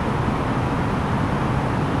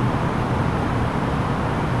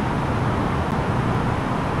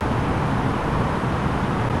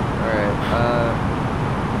 Alright,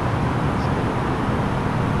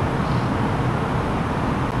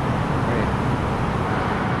 Alright.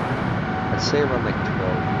 I'd say around like 12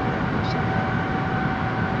 or something.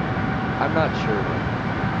 I'm not sure when.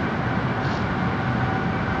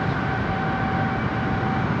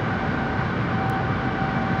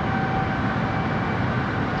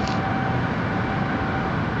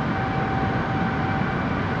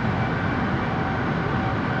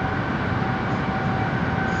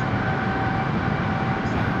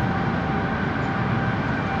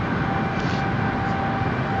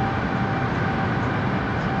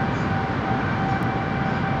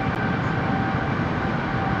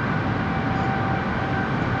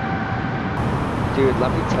 Dude,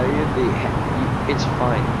 let me tell you, it's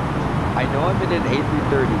fine. I know I'm in an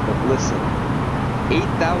A330, but listen,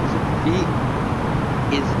 8,000 feet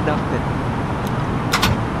is nothing.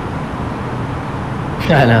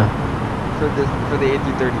 I know. For the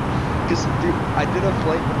A330. Because, dude, I did a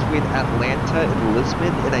flight between Atlanta and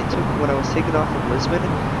Lisbon, and when I was taking off from Lisbon,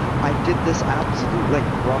 I did this absolute, like,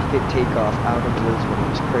 rocket takeoff out of Lisbon. It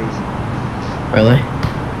was crazy. Really?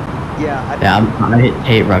 Yeah, I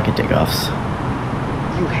hate rocket takeoffs.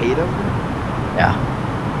 You hate them? Yeah.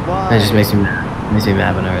 Why? It just makes me mad. Makes me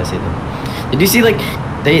mad whenever I see them. Did you see, like,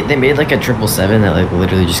 they made, like, a 777 that, like,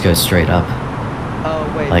 literally just goes straight up? Oh,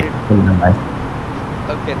 wait. Like,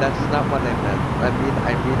 Okay, that's not what I meant. I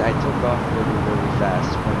mean, I took off really, really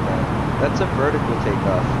fast from that. That's a vertical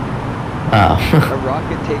takeoff. Oh. A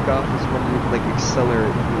rocket takeoff is when you, like,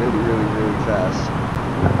 accelerate really, really, really fast.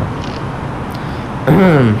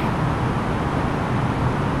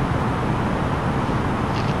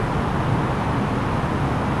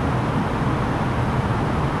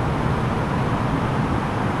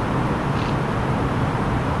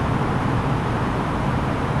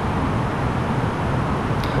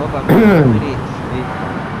 Well, I'm really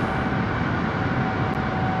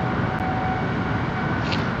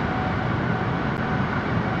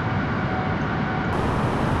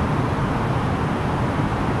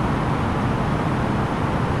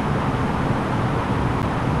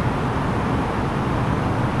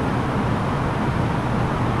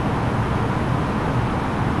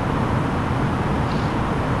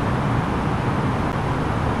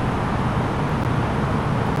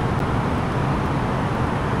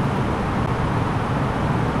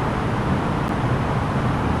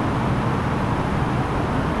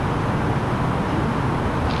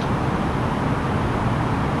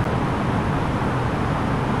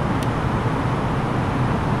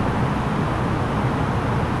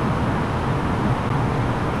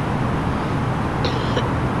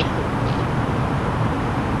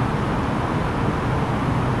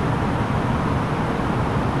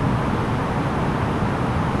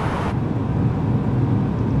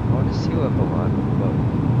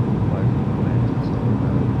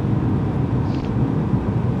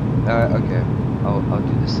Okay. I'll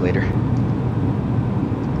do this later.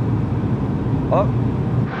 Oh!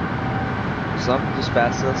 Some just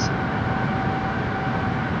passed us.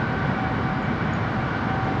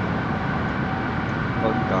 Oh,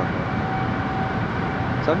 you gone though.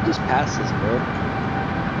 Some just passed us, bro.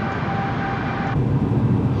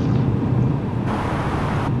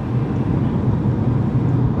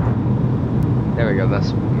 There we go,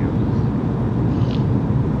 that's you.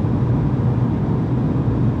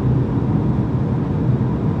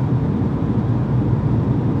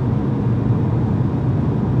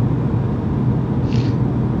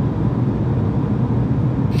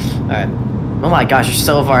 Alright. Oh my gosh, you're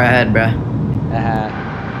so far ahead, bruh.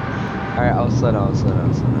 Alright, I'll slow down, I'll slow down,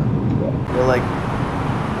 I'll slow down. You're like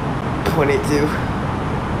 22.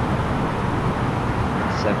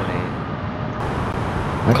 7, 8.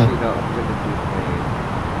 Okay. Actually, no, I'm gonna do 28.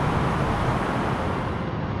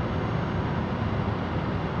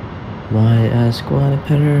 Why ask what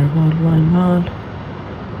better, what why not?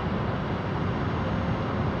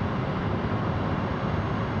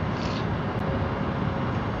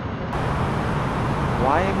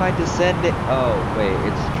 Why am I descending? Oh, wait,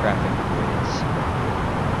 it's traffic avoidance.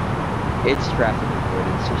 It's traffic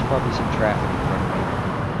avoidance. There's probably some traffic in front of me.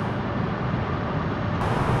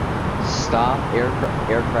 Stop,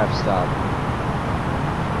 aircraft stop.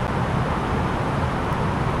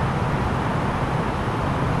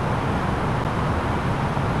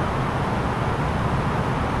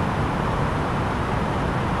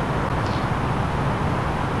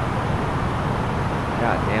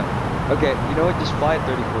 God damn. Okay, you know what? Just fly at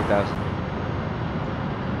 34,000.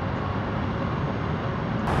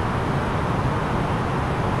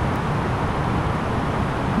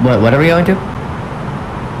 What are we going to?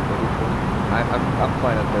 I'm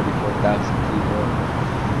flying at 34,000 feet, bro.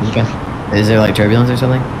 Okay. Is there like turbulence or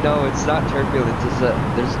something? No, it's not turbulence. It's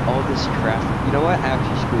there's all this traffic. You know what?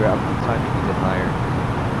 Actually, screw it. I'm climbing even higher.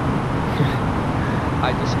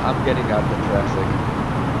 I'm getting out of the traffic.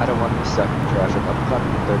 I don't want to be stuck in traffic. I'm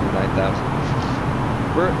climbing to 39,000.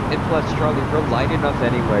 And plus, Charlie, we're light enough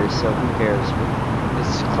anyway, so who cares?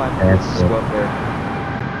 Let's climb. Let's just go up there.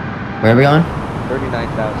 Where are we going?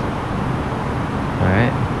 39,000.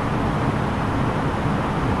 Alright.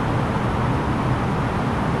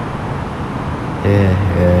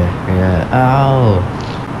 Yeah. Ow!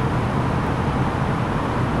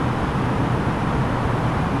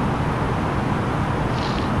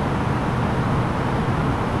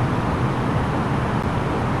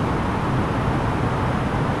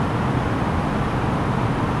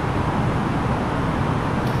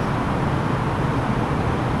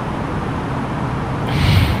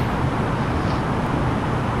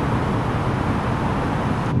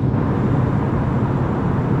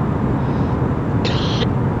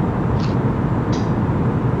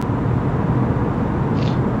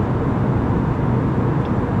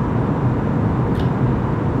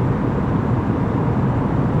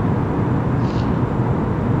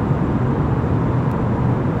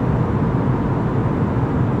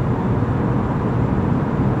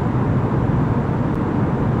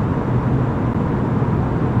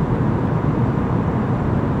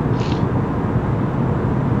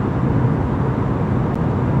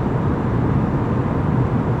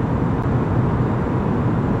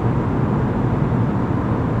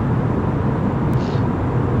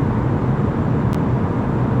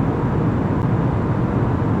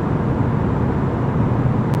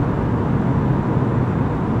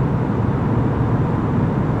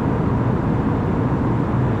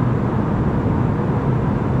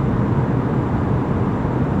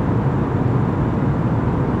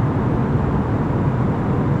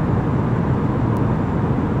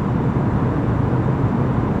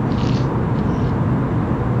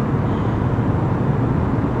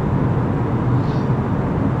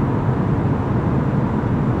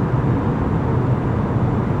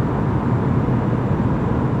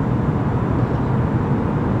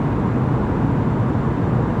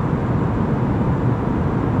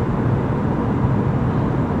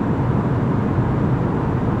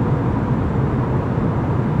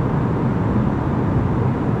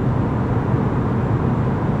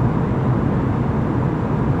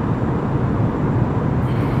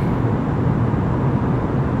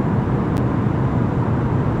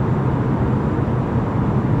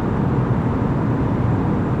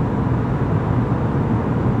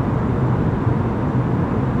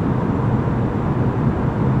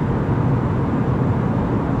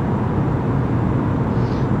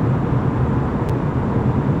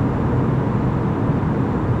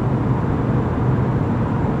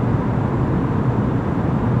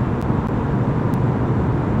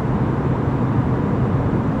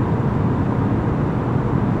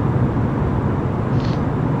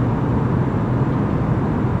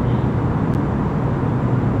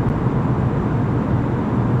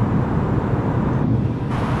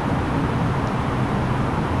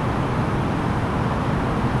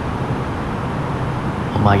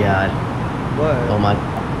 my god. What? Oh my.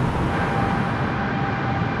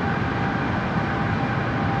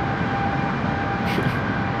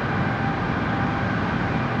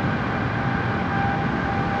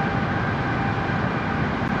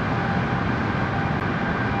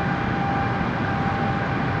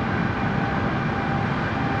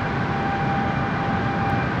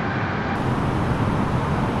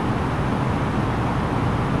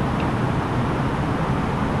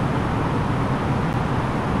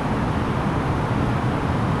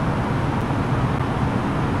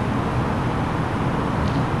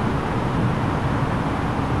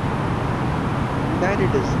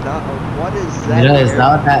 United is not. What is that? You know, it's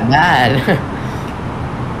not that bad.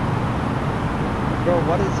 Bro,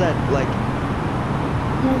 what is that? Like,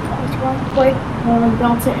 It's one quick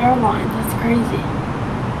Delta Airlines. That's crazy.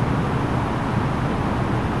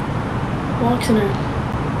 Accident.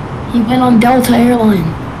 He went on Delta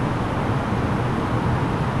Airlines.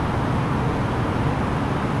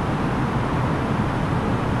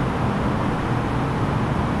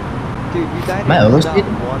 dude, United Am I is not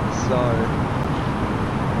overspeeding? 1 star.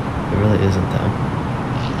 It really isn't though.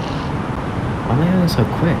 Why am I going so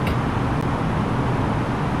quick?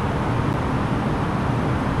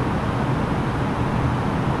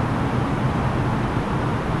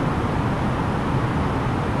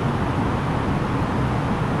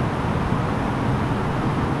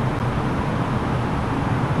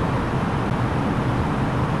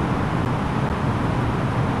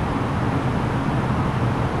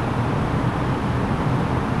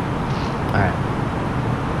 Alright.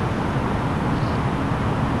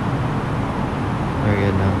 We're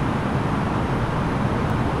good now.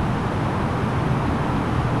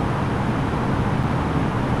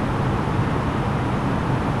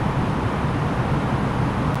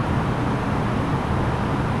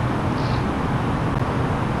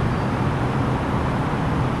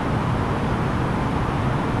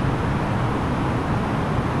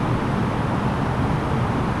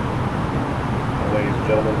 Ladies and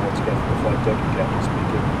gentlemen, once again from the flight deck, your captain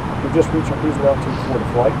speaking. We've just reached our cruising altitude for the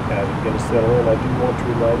flight. As we begin to settle in, I do want to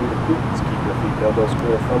remind you to please keep your seat elbows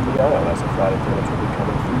clear from the aisle as the flight attendants will be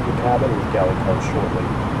coming through the cabin with galley cars shortly.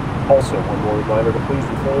 Also, one more reminder to please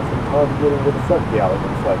refrain from congregating with the front galley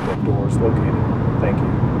when the flight deck door is located. Thank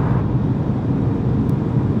you.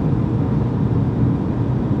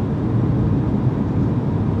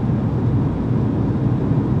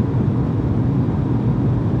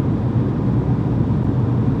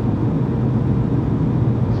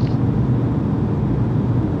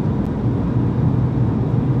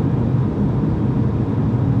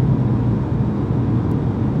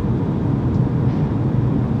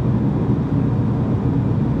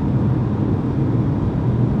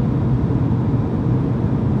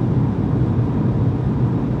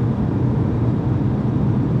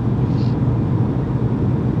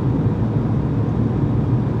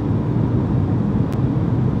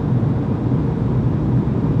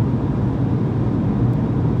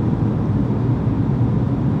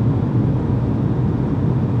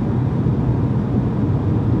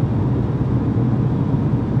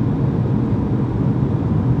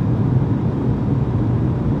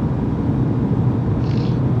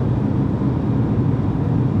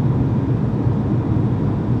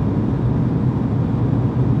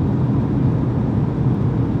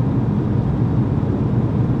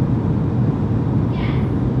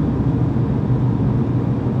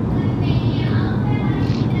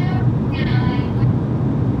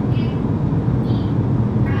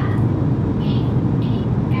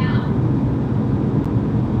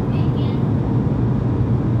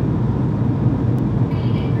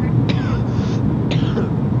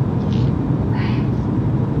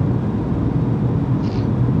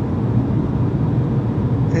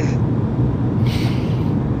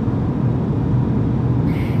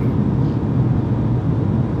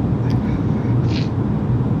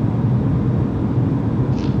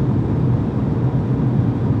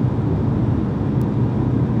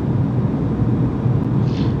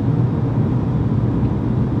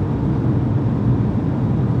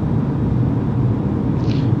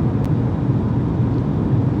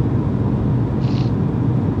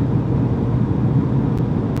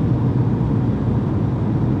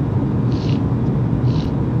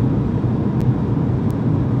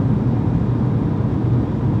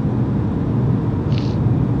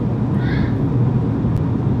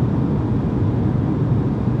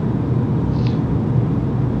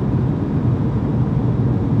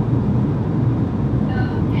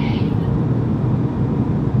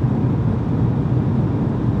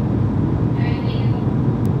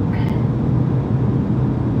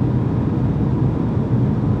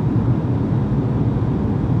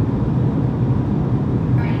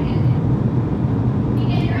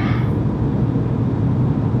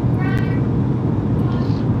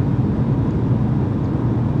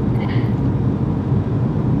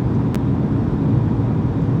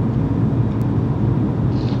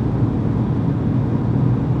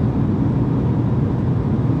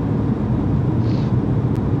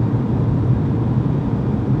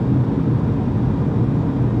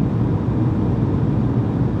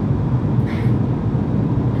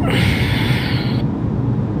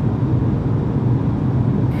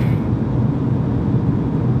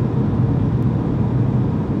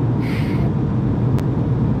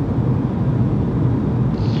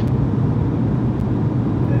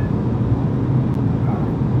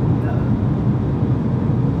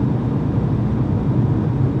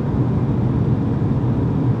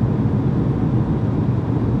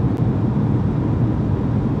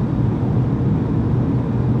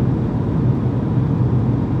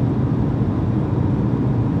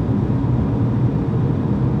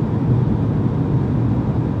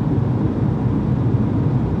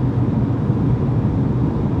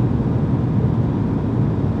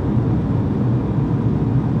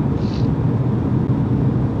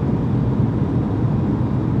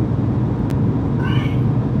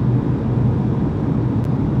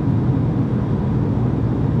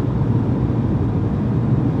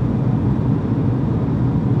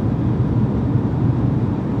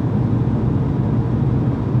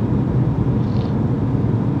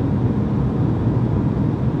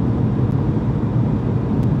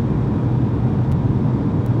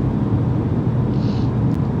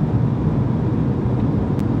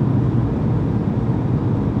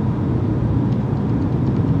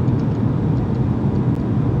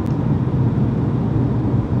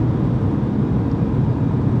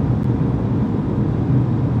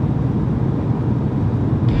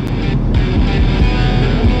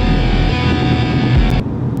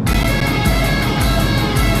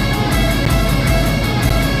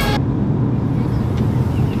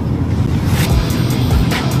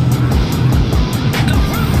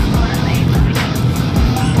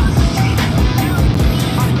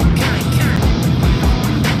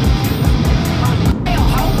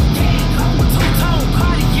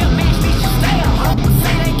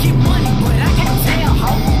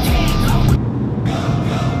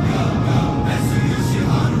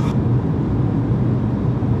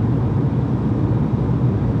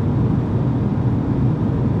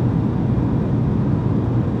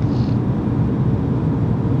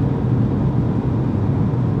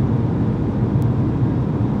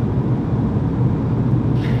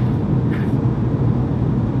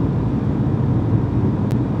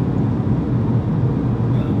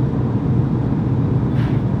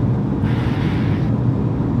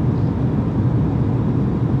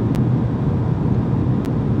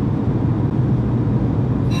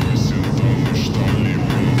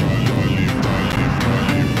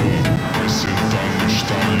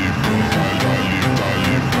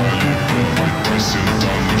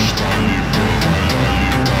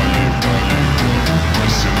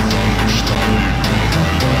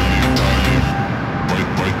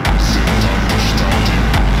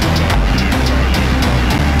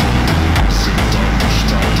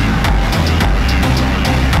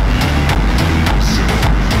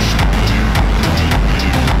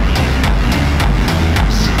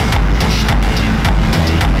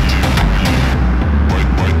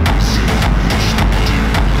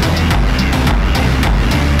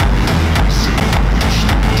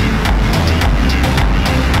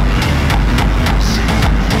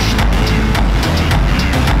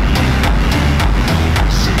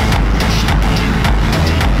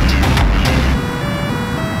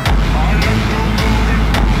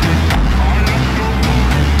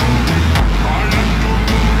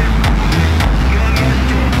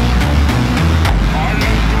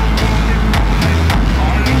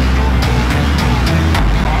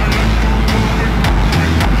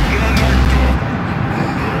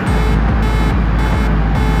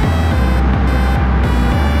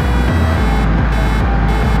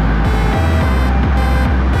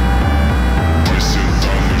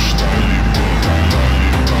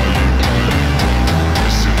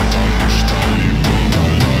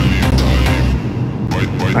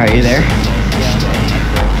 Are you there?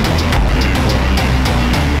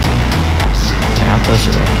 How close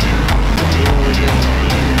are they?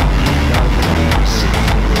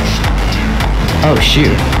 Oh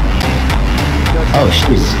shoot. Oh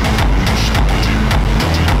shoot.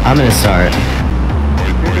 I'm gonna start.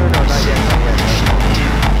 No, not yet.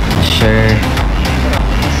 Sure.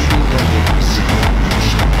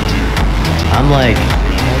 I'm like,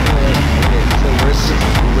 Okay, so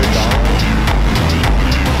where's Donald?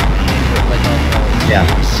 Like yeah.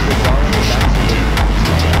 Donald,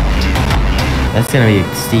 That's gonna be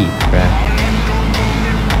steep, bruh.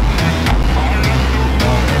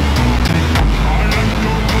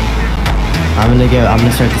 I'm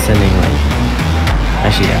gonna start descending like,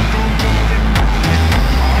 actually yeah.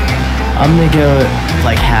 I'm gonna go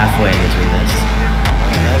like halfway between this.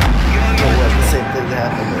 The same thing that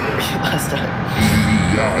happened last time.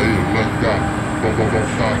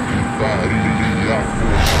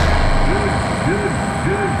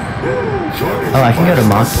 Oh, I can go to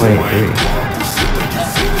Mach 23.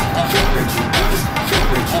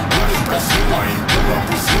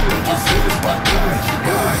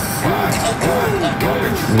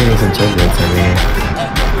 I'm getting some turbulence over here.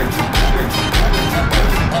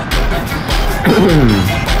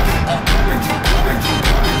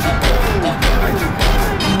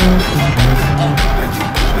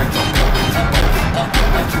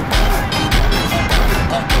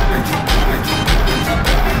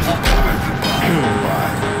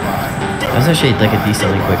 That's actually like a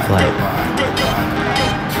decently quick flight.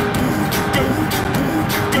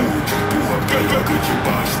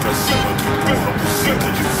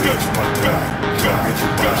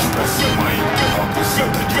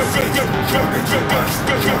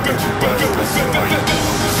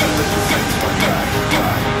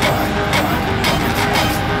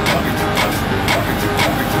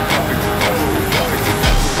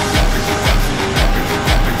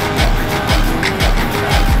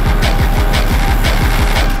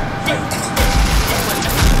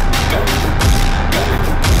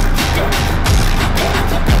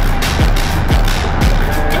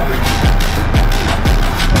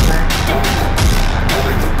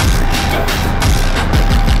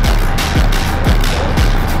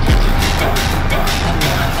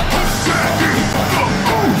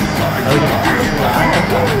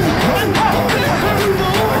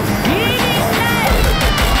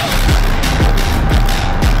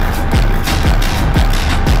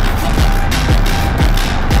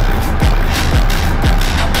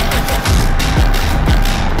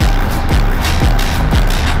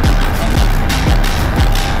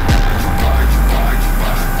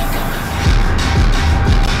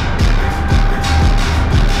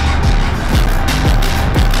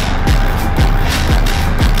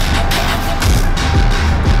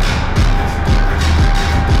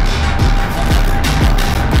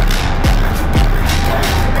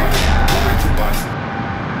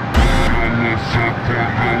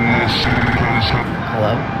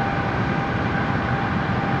 Hello?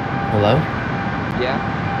 Hello? Yeah,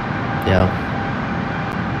 Yeah.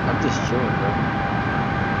 I'm just chilling, bro.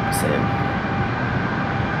 Same.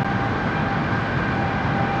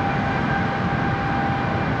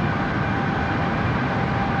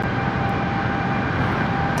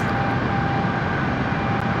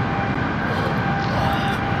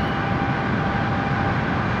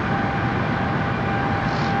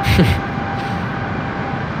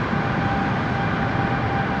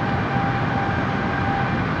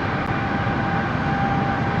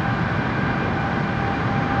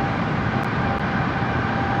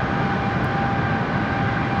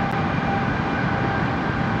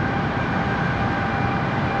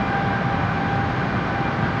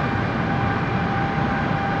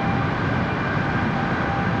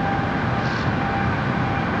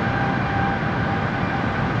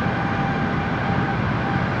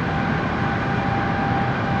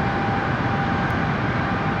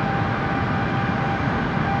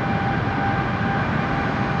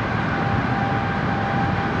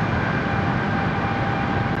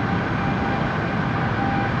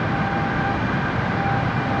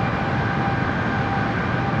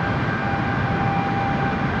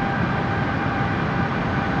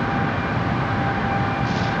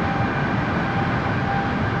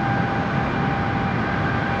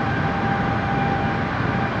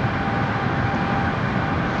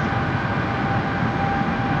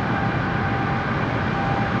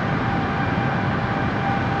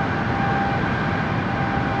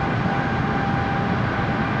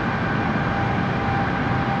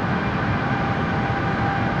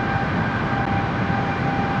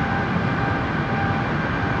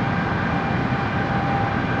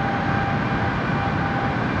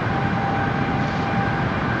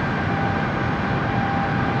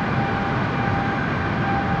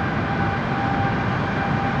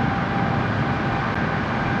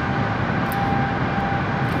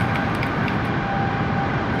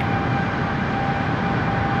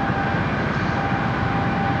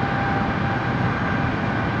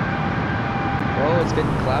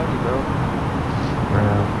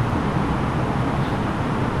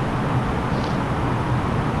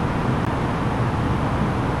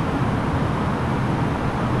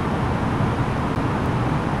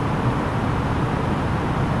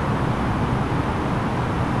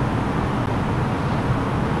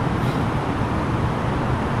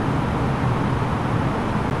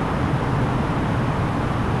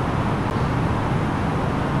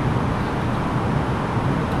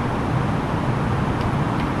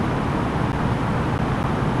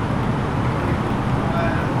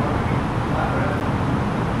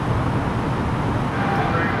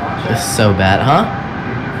 so bad, huh?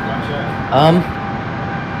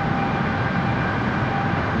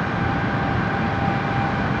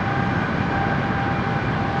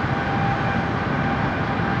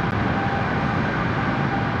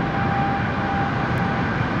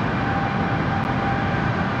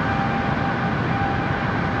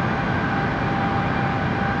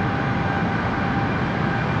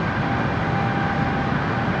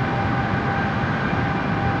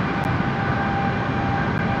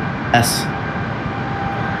 Yes.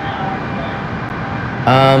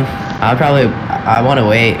 I want to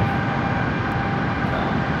wait.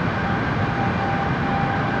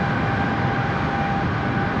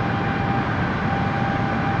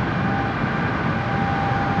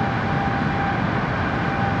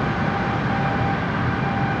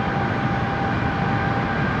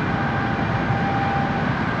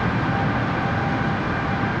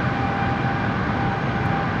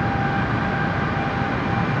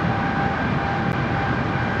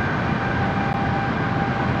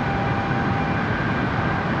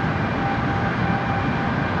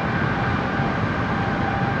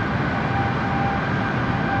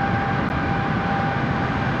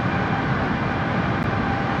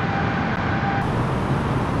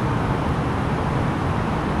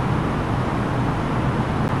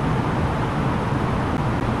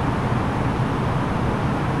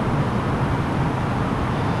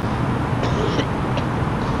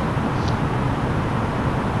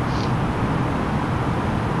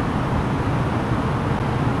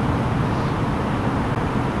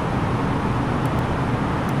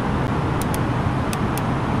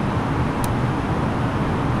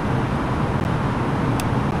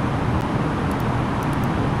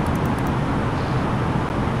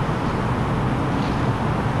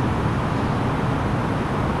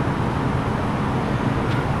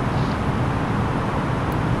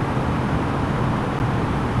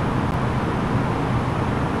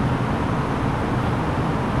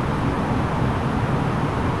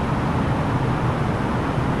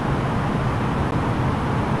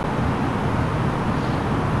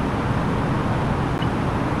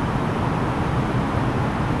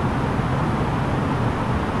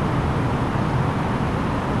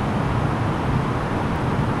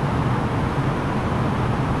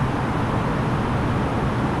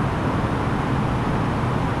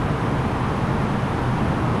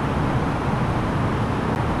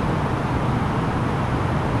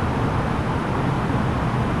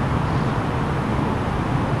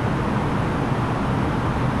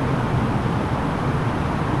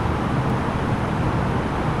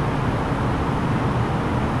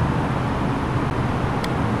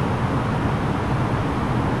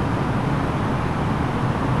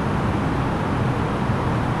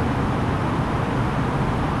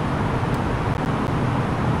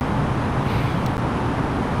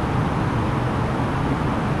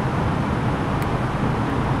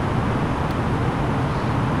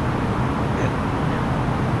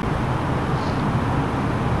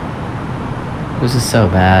 This is so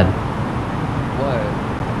bad. What?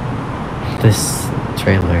 This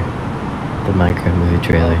trailer. The Minecraft movie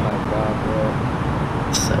trailer. Oh my god, bro.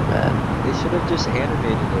 It's so bad. They should have just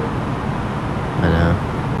animated it. I know.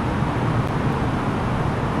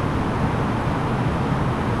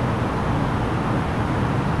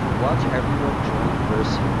 Watch everyone join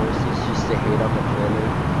versus just to hate on the trailer.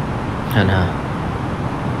 I know.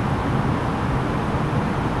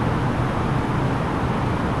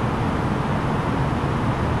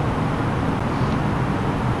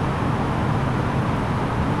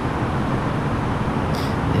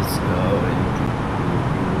 It's going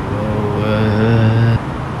forward.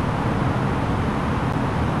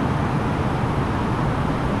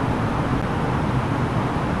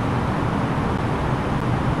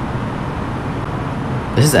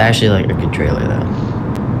 This is actually like a good trailer though.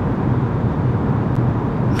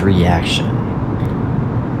 Reaction.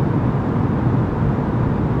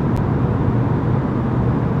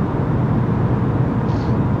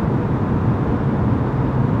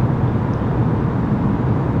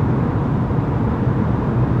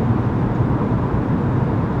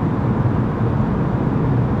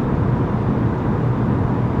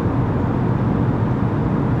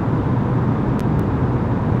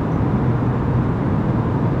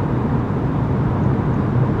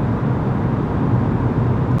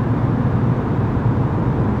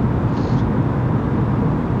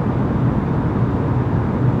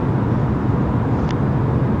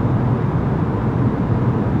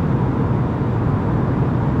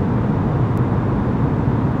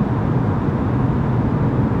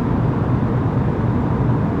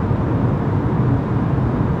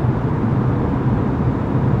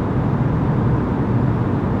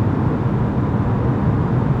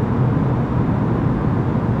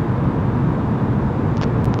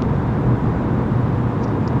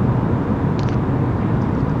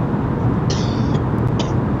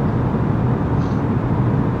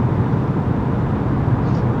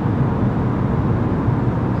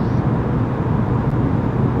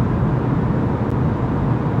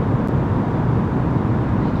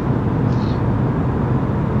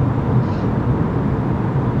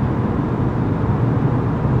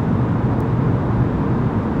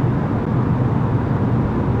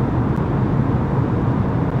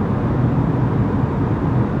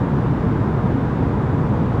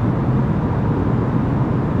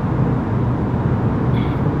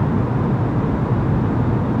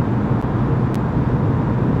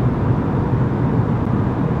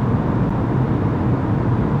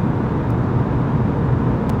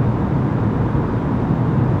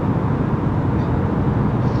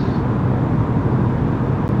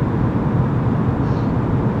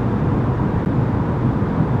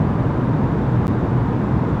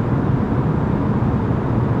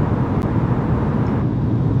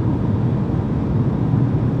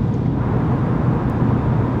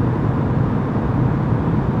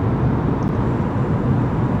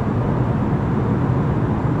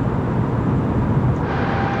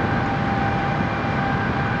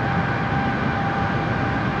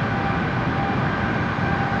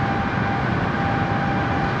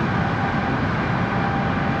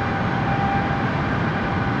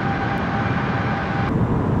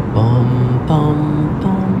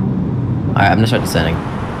 Alright, I'm gonna start descending.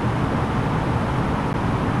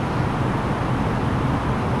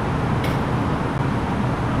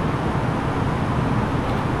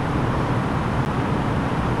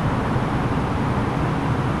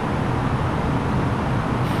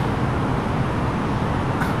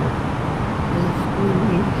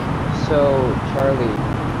 So, Charlie,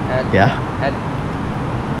 Yeah?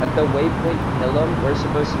 at the waypoint Killam, we're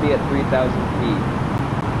supposed to be at 3,000 feet.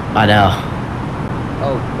 I know.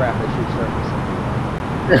 Oh crap, I should start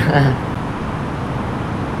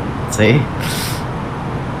this. See?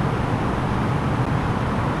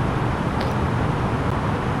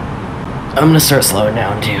 I'm gonna start slowing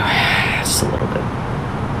down too. Just a little bit.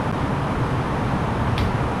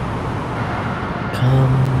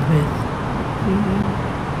 Come with me.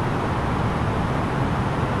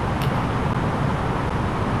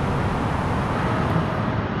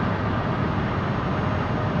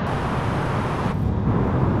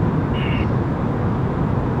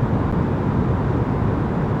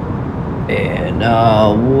 In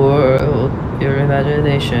a world, your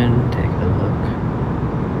imagination, take a look.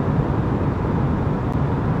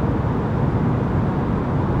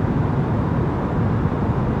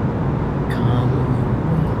 Come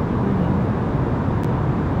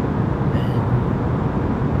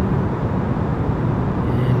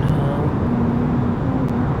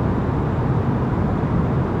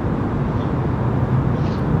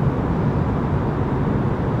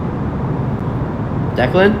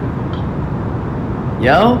Declan?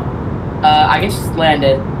 Yo? I just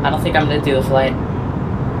landed. I don't think I'm gonna do the flight.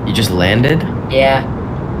 You just landed? Yeah.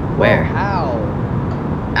 Where? How?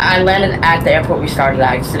 I landed at the airport we started at.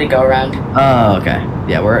 I just did a go around. Oh, okay.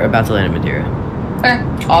 Yeah, we're about to land in Madeira.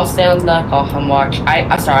 I'll stay on the call and watch.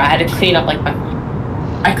 I'm sorry, I had to clean up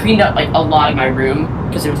I cleaned up like a lot of my room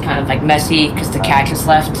because it was kind of like messy because the cat just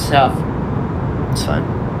left. So It's fine.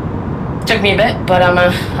 took me a bit, but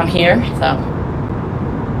I'm here. So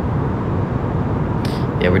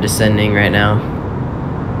Yeah, we're descending right now.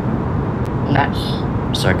 nice.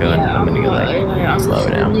 Start going. I'm gonna go I'm slow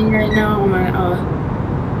it down. descending right now. I'm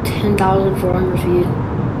at 10,400 feet.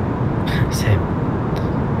 Same.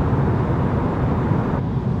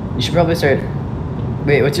 You should probably start.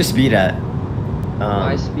 Wait, what's your speed at?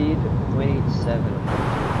 My speed, 0.87.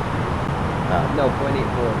 No,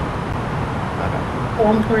 0.84. Okay.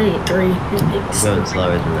 1.83. I'm going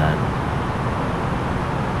slower than that.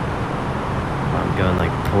 I'm going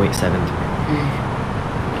like 0.73.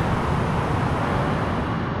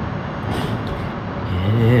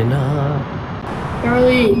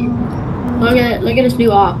 Charlie, look at this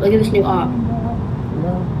new op. Look at this new op.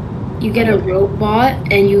 You get a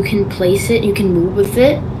robot and you can place it. You can move with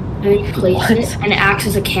it, and then you place it, and it acts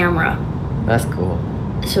as a camera. That's cool.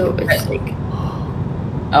 So it's like,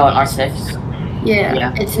 Oh, an R6.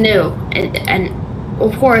 yeah, it's new, and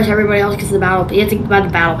of course everybody else gets the battle. But you have to buy the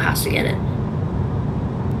battle pass to get it.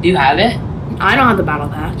 Do you have it? I don't have the battle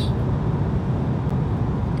pass.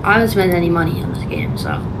 I haven't spent any money on this game, so.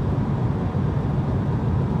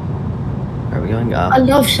 Are we going up? I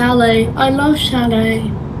love Chalet. I love Chalet.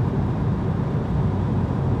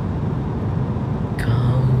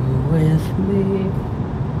 Come with me,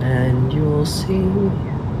 and you'll see.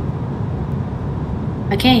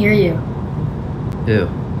 I can't hear you. Who?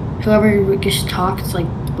 Whoever just talked, it's like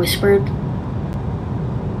whispered.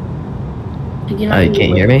 Like, Oh, you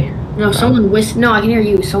can't hear me? No, someone No, I can hear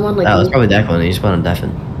you. Someone like. Oh, it's probably Declan. You just went on deafen.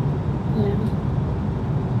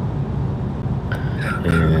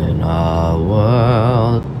 In a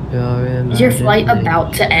world, your Is your flight imagination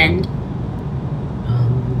about to end?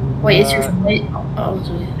 Wait, is your flight? Oh,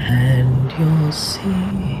 sorry. and you'll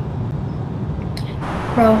see.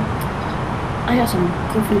 Bro, I got some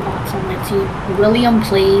goofy bots on my team. William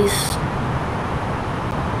plays.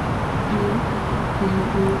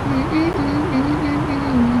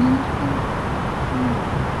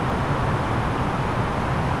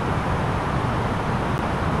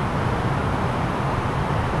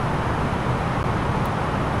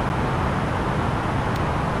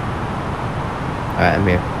 Alright, I'm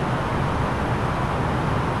here.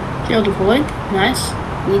 Shield deployed. Nice.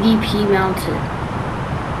 EDP mounted.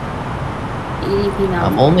 EDP mounted.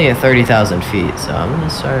 I'm only at 30,000 feet, so I'm gonna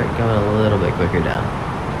start going a little bit quicker down.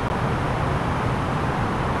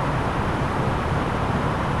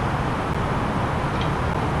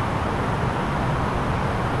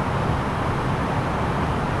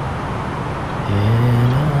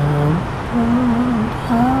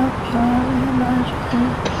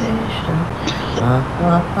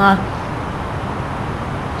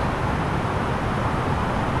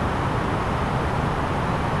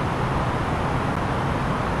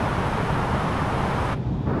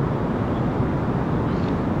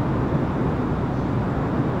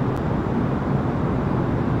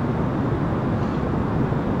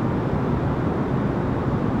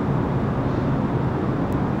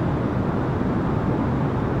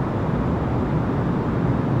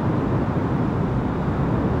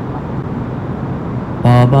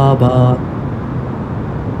 ba ba ba.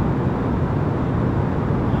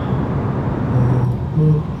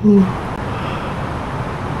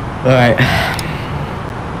 Alright.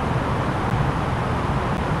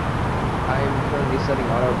 I'm currently setting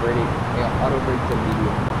auto brake to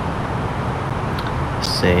medium.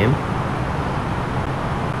 Same.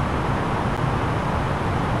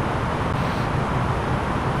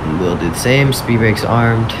 We'll do the same. Speed brakes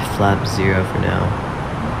armed. Flap 0 for now.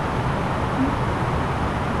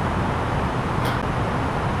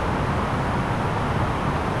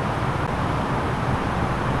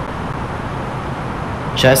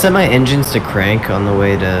 Should I set my engines to crank on the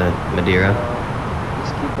way to Madeira?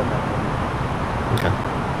 Just keep them at home. Okay.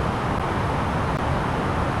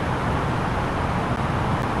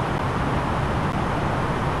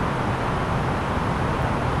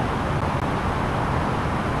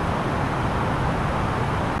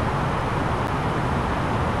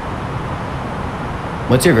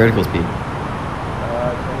 What's your vertical speed?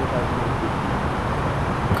 25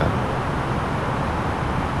 Okay.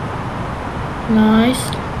 Nice.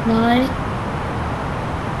 Nice.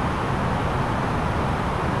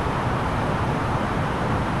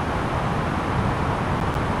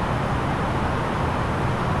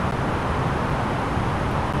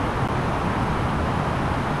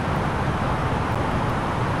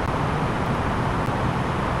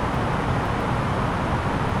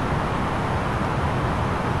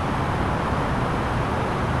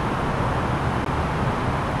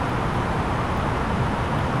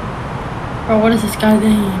 Bro, what is this guy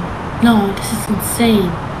doing? No, this is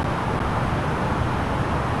insane.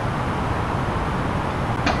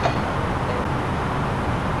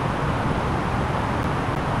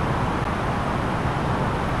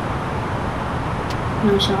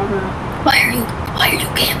 No shot, bro. Why are you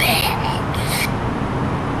camping?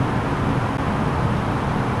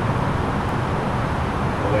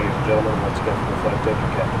 Well, ladies and gentlemen, once again from the flight deck,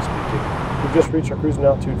 your captain speaking. We've just reached our cruising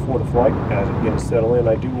altitude for the flight. As it begins to settle in,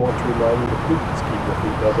 I do want to remind you to please keep your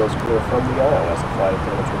seat elbows clear from the aisle as the flight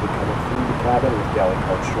attendants will be coming through the cabin with galley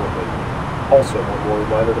carts shortly. Also, one more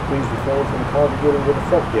reminder to please refrain from congregating with the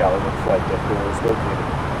front galley where the flight deck door is located.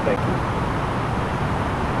 Thank you.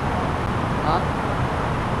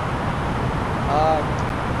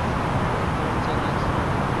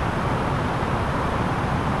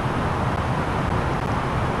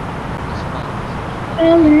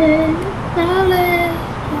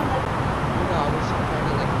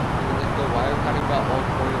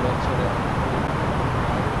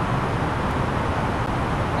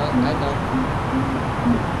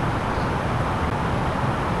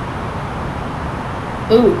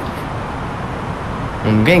 Ooh,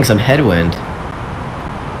 I'm getting some headwind.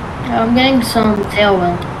 I'm getting some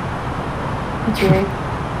tailwind. That's weird.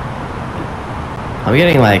 I'm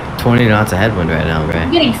getting like 20 knots of headwind right now, I'm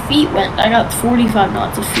Ray. getting feet wind. I got 45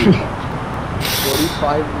 knots of feet.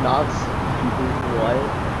 45 knots? What?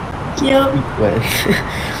 Yep. What?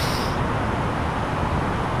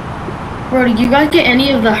 Bro, did you guys get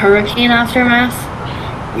any of the hurricane aftermath?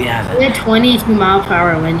 We We haven't. had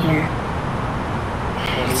 22-mile-per-hour wind here.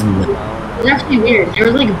 It's It's actually weird. There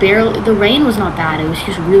was like barely. The rain was not bad. It was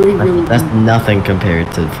just really, really. That's windy. nothing compared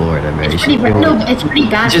to Florida, Ray. It's pretty bad. No, but it's pretty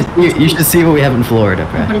bad. You should see what we have in Florida,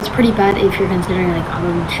 But Ray. it's pretty bad if you're considering like other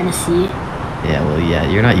than Tennessee. Yeah, well, yeah,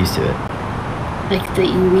 you're not used to it. Like that,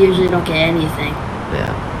 you usually don't get anything.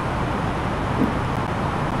 Yeah.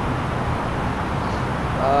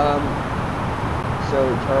 So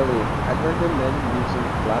Charlie, I'd recommend using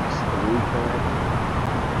flaps 3 current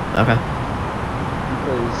Okay.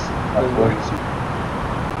 because the ones.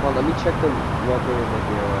 Well, let me check the weather in the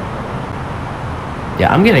area. Yeah,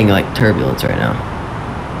 I'm getting like turbulence right now.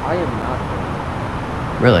 I am not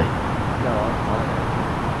going. Really. No, I'm fine.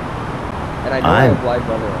 And I know I have live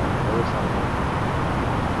weather on. There was something.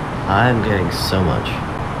 I'm getting so much.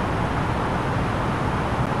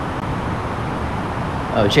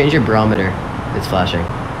 Oh, change your barometer. It's flashing.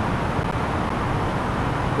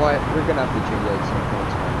 Well, we're gonna have to change that at some point.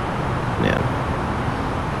 It's fine. Yeah.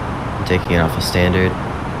 I'm taking it off of standard,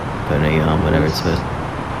 putting it on whenever it's supposed.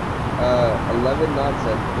 11 knots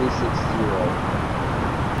at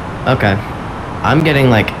 360. Okay. I'm getting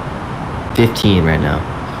like 15 right now.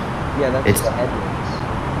 Yeah, that's It's- just headwinds.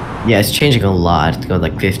 Yeah, it's changing a lot. It's going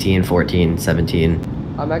like 15, 14, 17.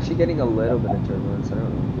 I'm actually getting a little bit of turbulence. I don't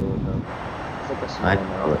really feel it though. It's like a small I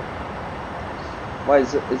amount. Why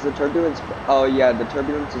is the turbulence? Oh yeah, the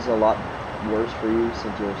turbulence is a lot worse for you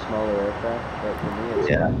since you're a smaller aircraft. But for me, it's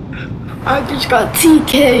Yeah. I just got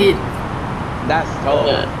TK'd, That's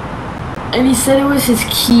total. and he said it was his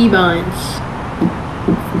keybinds.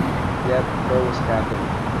 Yep, bro was capping.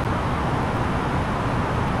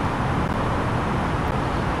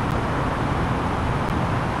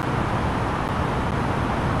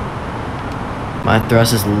 My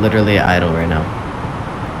thrust is literally idle right now.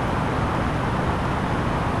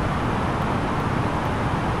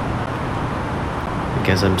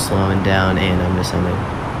 Because I'm slowing down and I'm descending.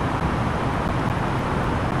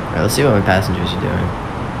 Alright, let's see what my passengers are doing.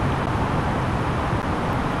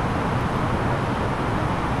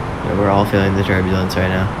 Yeah, we're all feeling the turbulence right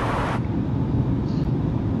now.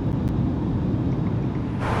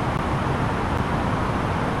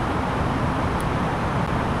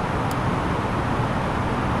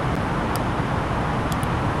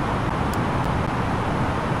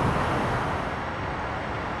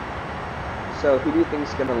 So, who do you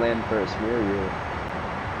think's gonna land first, me or you?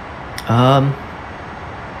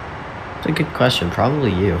 It's a good question.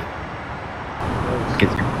 Probably you.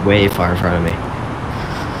 Because you're way far in front of me.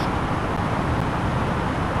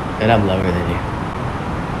 And I'm lower than you.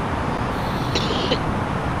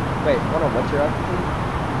 Wait, hold on, what's your altitude?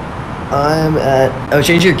 I'm at... Oh,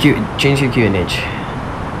 change your Q and H.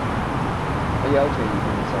 Oh yeah, I'll change it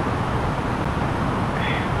in a second.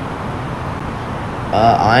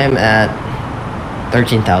 I'm at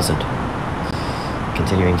 13,000.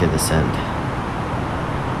 Continuing to descend.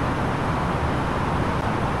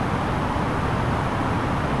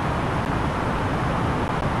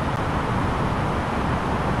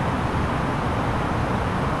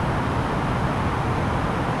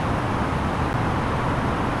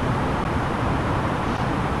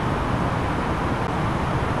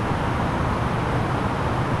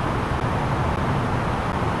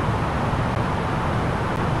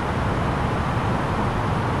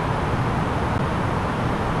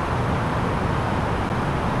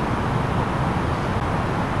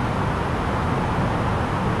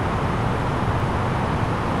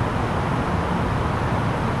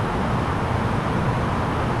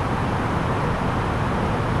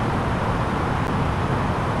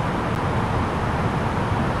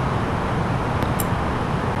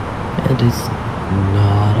 It is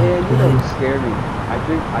not Man, a you plane. don't scare me. I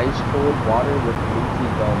drink ice cold water with minty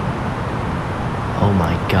gum. Oh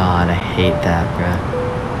my god, I hate that, bruh.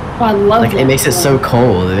 Oh, I love Like, that. it makes it so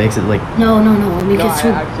cold. It makes it like... No. It makes No, it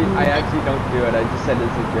so. I actually don't do it. I just said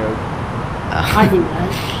it's a joke. I do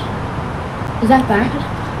that. Is that bad?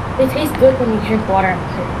 It tastes good when you drink water.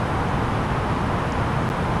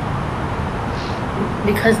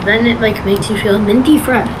 Because then it like makes you feel minty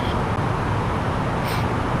fresh.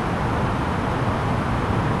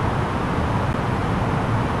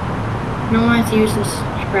 No, I have to use this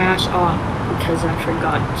trash off because I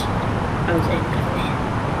forgot I was in it.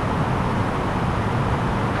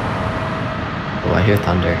 Oh, I hear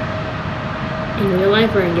thunder. In real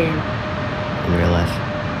life or in game? In real life.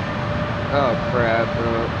 Oh crap,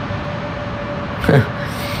 bro.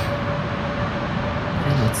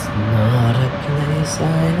 And it's not a place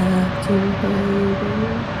I have to go.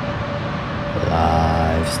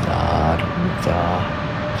 Life's not over.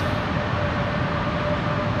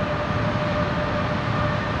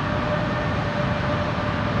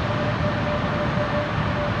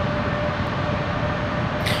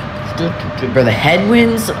 Bro, the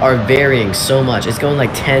headwinds are varying so much. It's going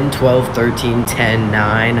like 10, 12, 13, 10,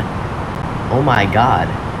 9. Oh my god.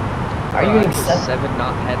 Are you getting 7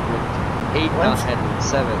 knot headwind? 8 knot headwind.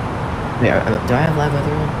 7. Yeah, do I have live weather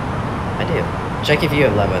on? I do. Check if you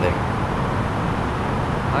have live weather.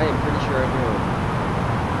 I am pretty sure I do.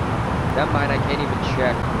 That mine I can't even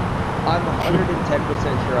check. I'm 110%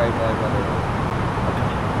 sure I have live weather.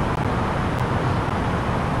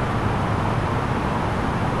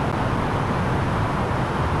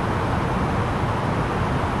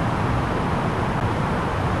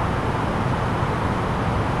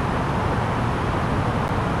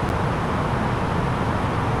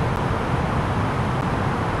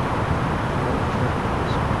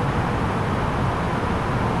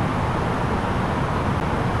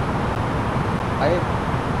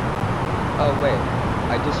 Oh wait,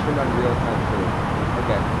 I just turned on real time too.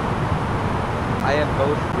 Okay. I have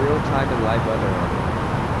both real time and live weather on.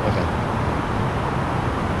 Okay.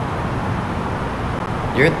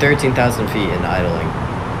 You're at 13,000 feet and idling.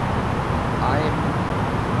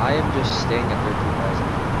 I am just staying at 13,000.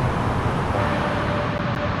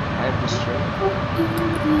 I am just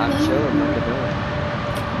chilling. I'm chilling, what am I doing?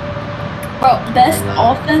 Bro, best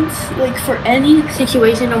offense, like for any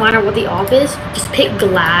situation, no matter what the off is, just pick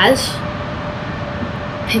glass,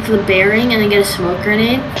 pick the bearing, and then get a smoke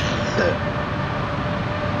grenade.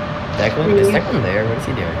 Declan? Is Declan there? What is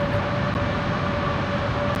he doing?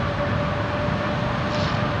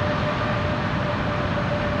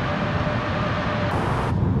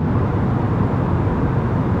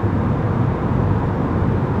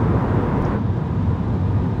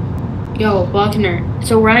 Yo, Buckner.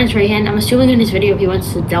 So Ryan's right hand. I'm assuming in his video he went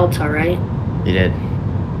to Delta, right? You did.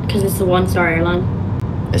 Because it's the 1-star airline.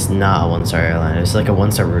 It's not a 1-star airline. It's like a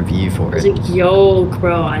 1-star review for He's it. like, yo,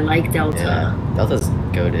 bro, I like Delta. Yeah, Delta's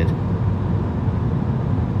goated.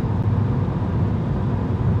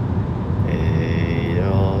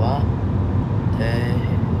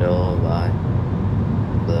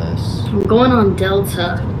 I'm going on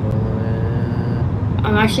Delta.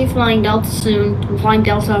 I'm actually flying Delta soon. I'm flying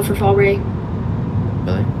Delta for fall break.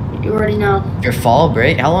 Really? You already know. Your fall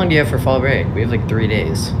break? How long do you have for fall break? We have like 3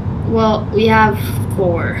 days. Well, we have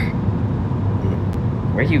 4.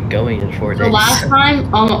 Where are you going in 4 days? So last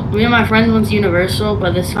time, me and my friends went to Universal,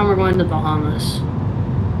 but this time we're going to Bahamas.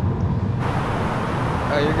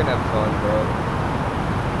 Oh, you're gonna have fun, bro.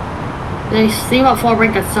 The thing about fall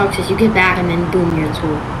break that sucks is you get back and then boom, you're in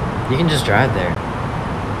school. You can just drive there.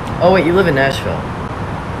 Oh wait, you live in Nashville.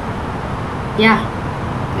 Yeah.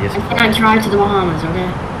 You just I cannot drive to the Bahamas, okay?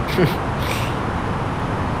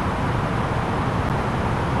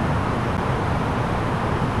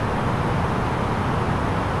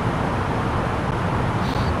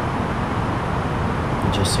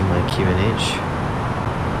 Adjusting my QNH.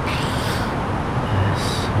 Yes,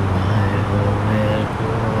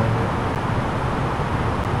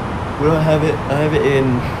 we don't have it. I have it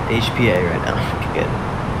in HPA right now. Good.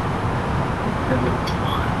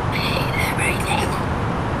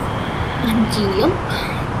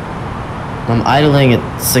 I'm idling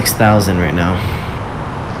at 6,000 right now.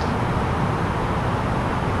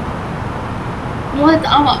 What?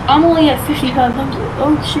 I'm only at 5,500.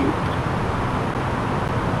 Oh shoot.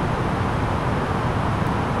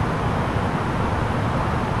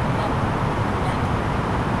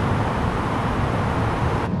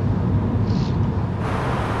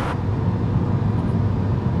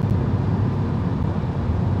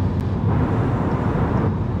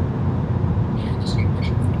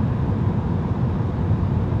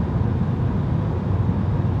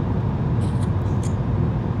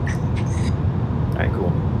 Alright,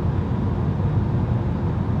 cool.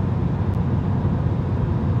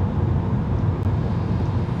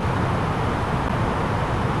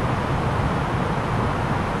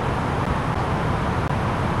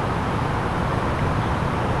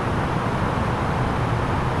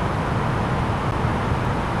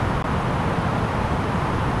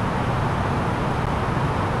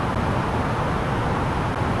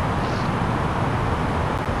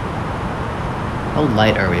 How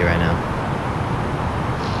light are we right now?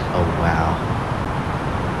 Oh, wow.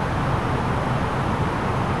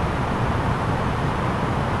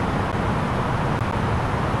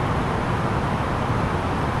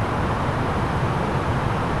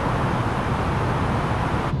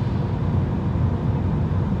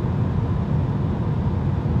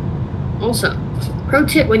 Also, pro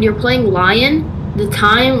tip, when you're playing Lion, the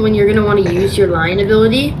time when you're going to want to use your Lion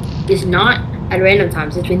ability is not at random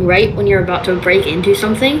times. It's right when you're about to break into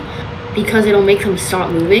something, because it'll make them stop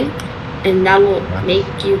moving, and that will make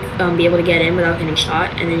you be able to get in without getting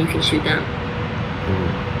shot, and then you can shoot them.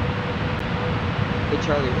 Hey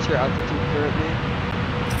Charlie, what's your altitude currently?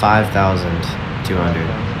 5,200.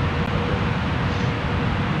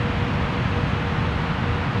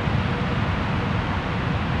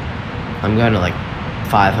 I'm going to like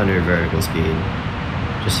 500 vertical speed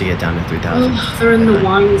just to get down to 3,000. They're in the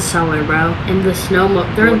wine cellar, bro. In the snow.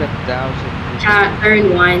 They're in 1,000. chat. They're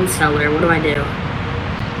in wine cellar. What do I do?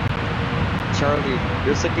 Charlie,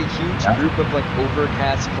 there's like a huge group of like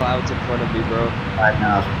overcast clouds in front of me, bro. I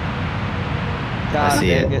know. God I see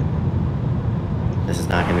dang it. This is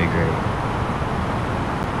not going to be great.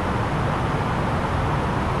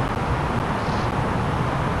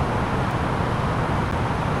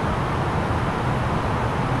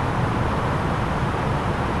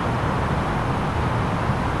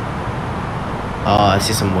 Oh, I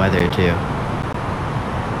see some weather too.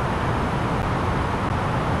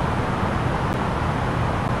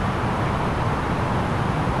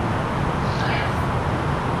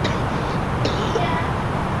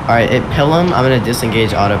 Alright, at Pilum, I'm gonna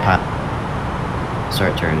disengage autopilot.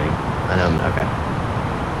 Start turning. I know, okay.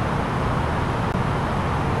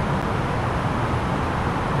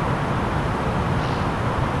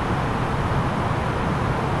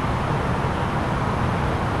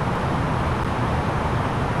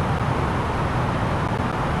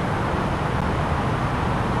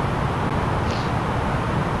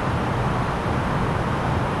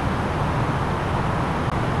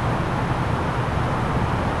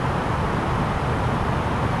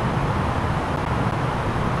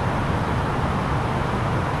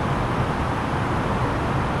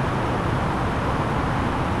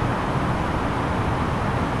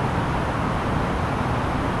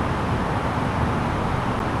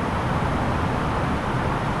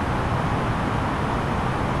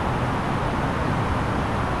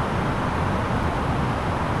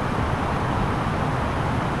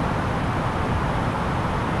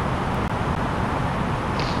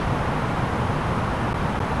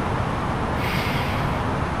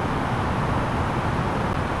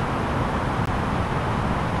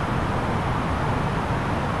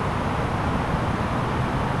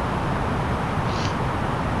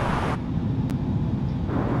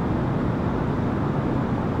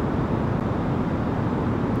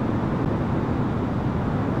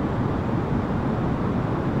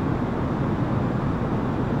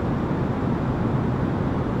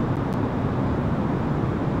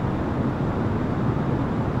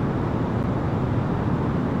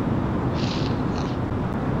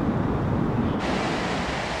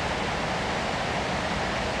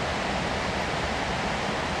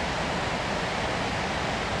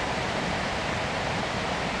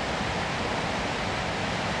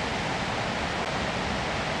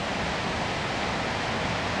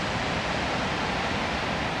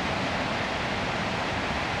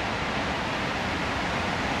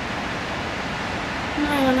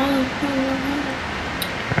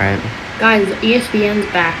 Alright. Guys,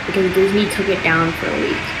 ESPN's back because Disney took it down for a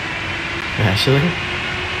week. Actually?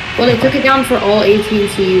 Well, they took it down for all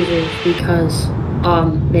AT&T users because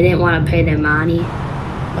they didn't want to pay their money.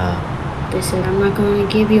 They said, I'm not going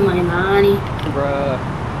to give you my money. Bruh.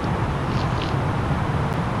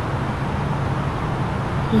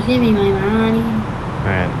 Just give me my money.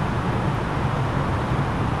 Alright.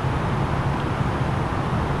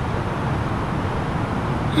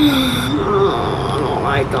 I don't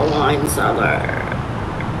like the line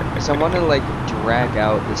suburb. So I want to like drag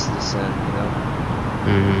out this descent, you know?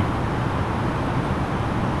 Mm-hmm.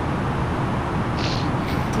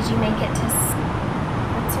 Did you make it to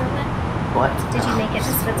Switzerland? What? Did you make it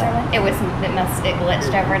to Switzerland? It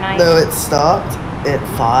glitched overnight. No, it stopped at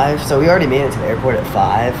 5. So we already made it to the airport at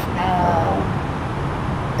 5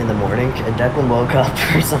 in the morning. And Declan woke up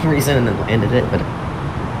for some reason and then landed it, but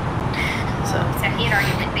So he had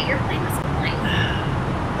already went, but your plane was flying.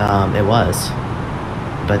 it was.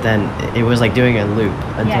 But then it was like doing a loop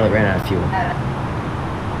until it ran out of fuel.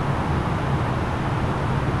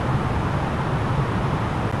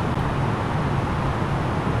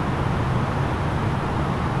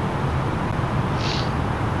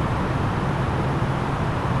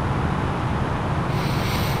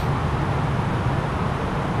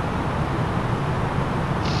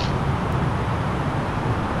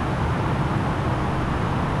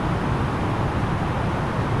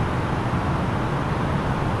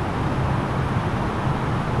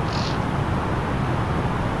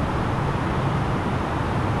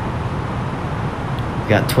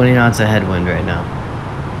 Got 20 knots of headwind right now.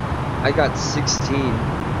 I got 16.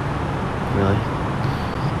 Really?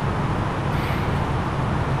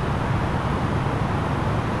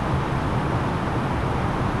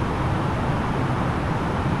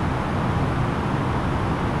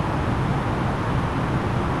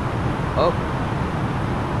 Oh.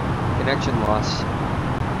 Connection loss.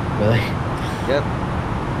 Really? Yep.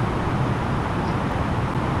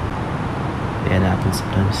 Yeah, it happens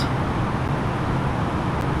sometimes.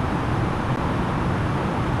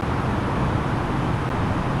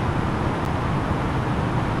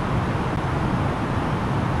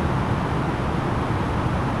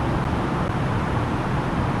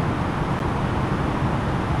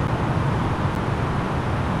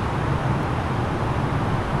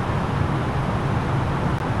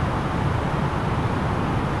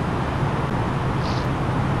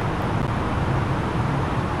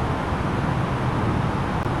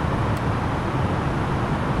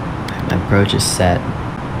 My approach is set.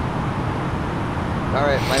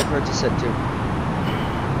 Alright, my approach is set too.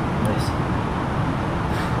 Nice.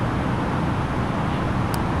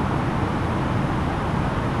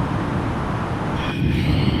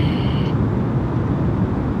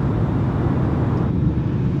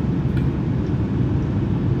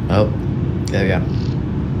 Oh, there we go.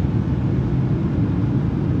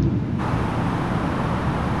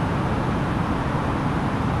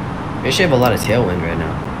 We actually have a lot of tailwind right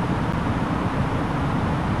now.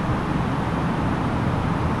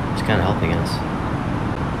 It's kind of helping us.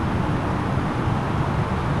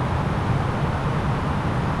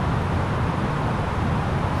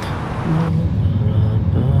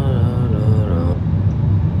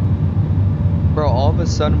 Bro, all of a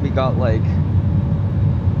sudden we got like,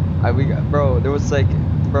 bro,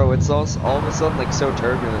 it's all of a sudden like so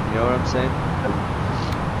turbulent, you know what I'm saying?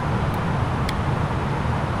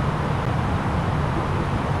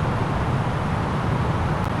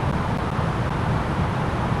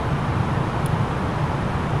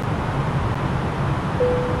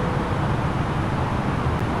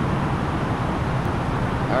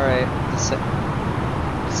 Alright,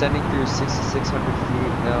 descending through 6,600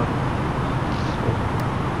 feet now.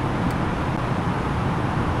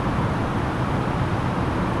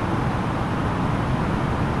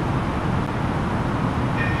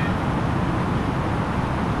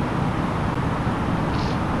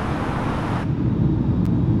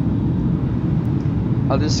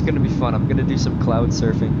 Oh, this is gonna be fun. I'm gonna do some cloud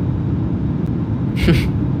surfing.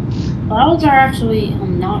 Clouds are actually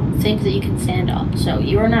not things that you can stand up, so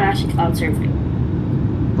you are not actually cloud surfing.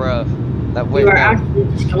 Bruh, that way. You are actually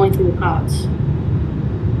just going through the clouds.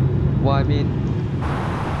 Well, I mean,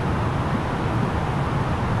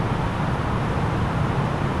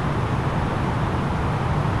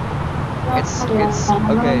 it's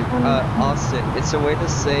okay. Austin, it's a way to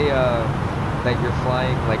say that you're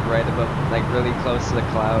flying like right above, like really close to the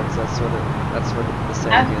clouds. That's what the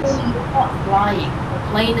saying Actually, is. you're not flying. The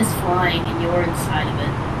plane is flying and you're inside of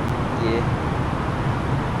it. Yeah.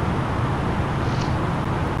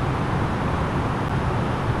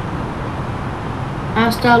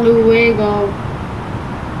 Hasta luego.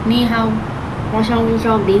 Ni hao. What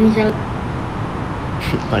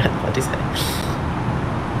did he say?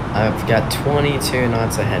 I've got 22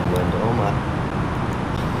 knots of headwind. Oh my.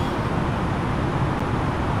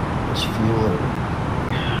 It's fueling.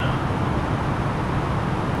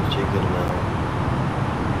 Which a good amount.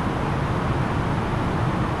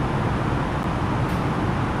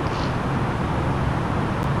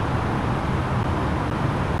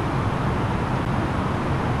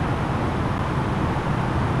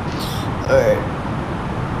 Alright.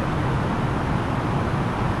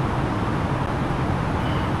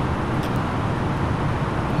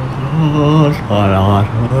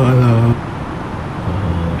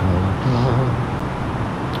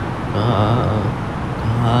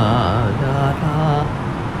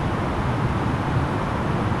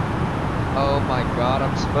 Oh my god,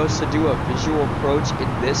 I'm supposed to do a visual approach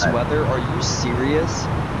in this weather? Are you serious?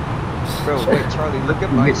 Bro, wait, Charlie, look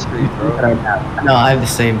at my screen, bro. No, I have the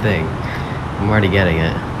same thing. I'm already getting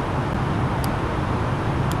it.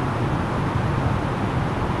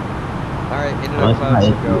 Alright, into the clouds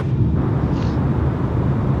you go.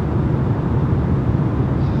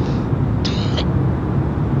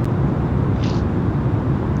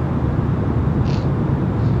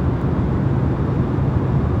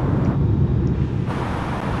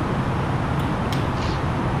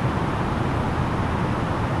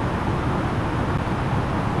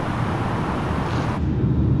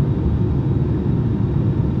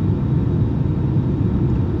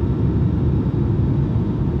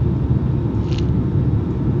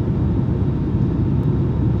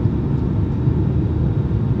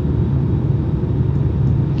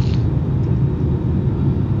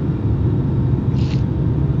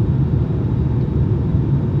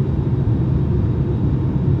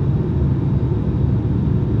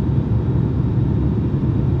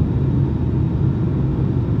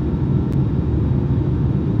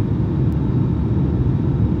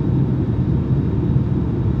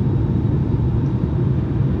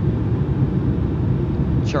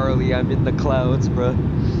 Charlie, I'm in the clouds, bruh.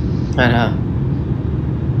 I know.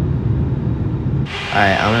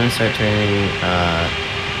 Alright, I'm gonna start turning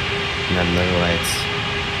another lights.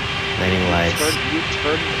 Landing lights. You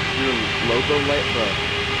turn your logo light, bro.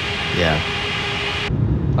 Yeah.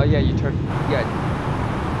 Oh yeah, you turn. Yeah.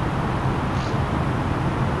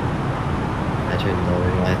 I turned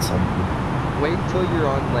lower lights on. Wait till you're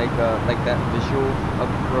on like that visual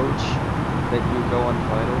approach that you go on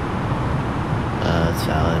final. That's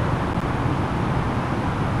valid.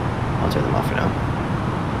 I'll turn them off for now.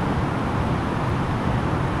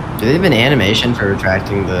 Do they have an animation for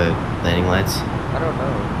retracting the landing lights? I don't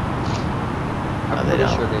know. I'm they pretty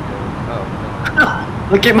don't. sure they do. Oh. No.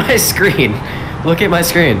 Look at my screen. Look at my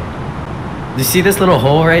screen. Do you see this little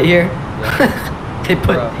hole right here?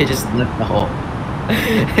 Yeah. They just left the hole.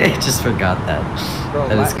 They just forgot that. Bro,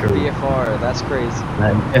 that is Latin crazy. VFR, that's crazy.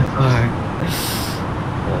 Latin VFR.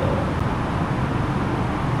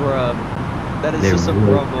 Bruh, that is They just a really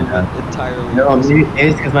bro moment entirely. No, maybe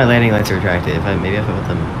it's because my landing lights are retracted. Maybe if I put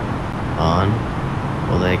them on,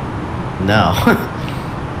 well, like, no.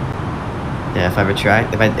 Yeah, if I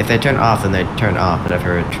retract, if they turn off, then they turn off. But if I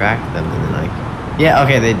retract them, then they're like, yeah,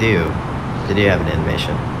 okay, they do. They do have an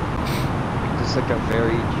animation. Just like a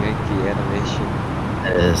very janky animation.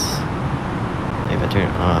 It is. If I turn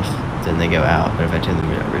it off, then they go out. But if I turn them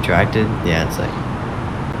retracted, yeah, it's like,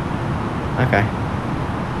 okay,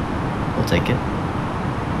 we'll take it.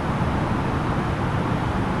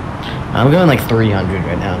 I'm going like 300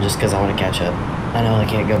 right now, just because I want to catch up. I know I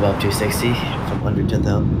can't go above 260 if I'm under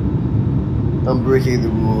 10,000. I'm breaking the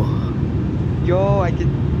rule. Yo, I can.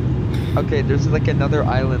 Okay, there's like another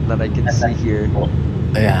island that I can see here.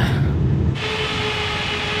 Yeah.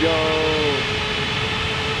 Yo.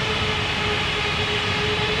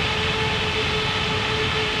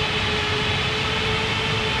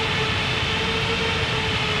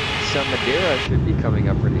 So Madeira should be coming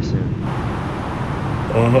up pretty soon.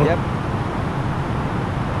 Yep.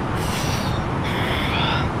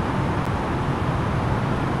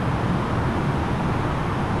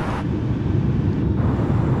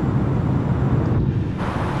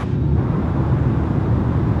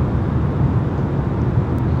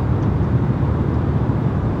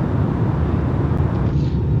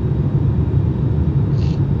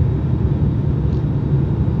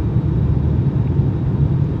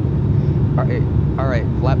 Alright,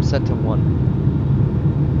 flap set to 1.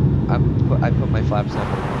 I put my flap set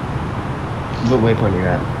to 1. What waypoint are you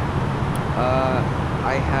at?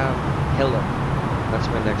 I have Hiller. That's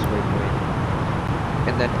my next waypoint.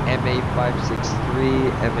 And then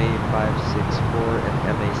MA563, MA564, and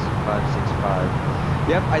MA565.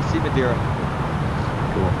 Yep, I see Madeira.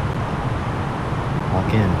 Cool.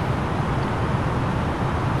 Walk in.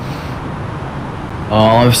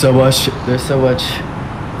 Oh, there's so much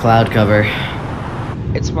cloud cover.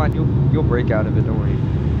 It's fine. You'll break out of it. Don't worry.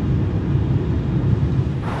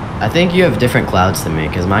 I think you have different clouds than me,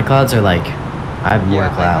 because my clouds are like, I have more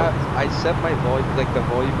clouds. I set my volume, like the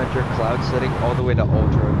volumetric cloud setting, all the way to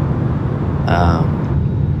ultra.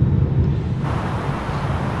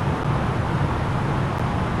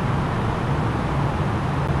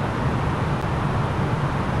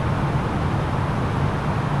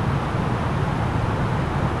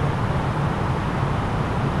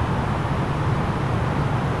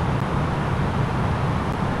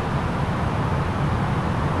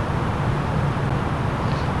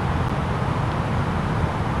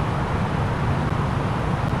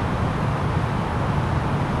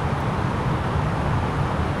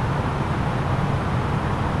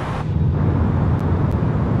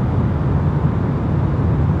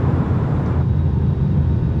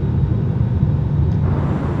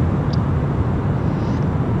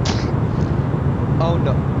 Oh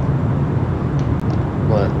no.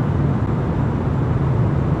 What?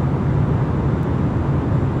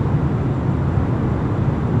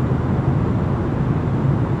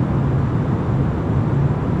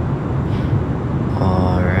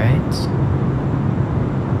 All right.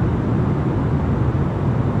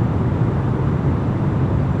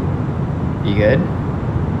 You good?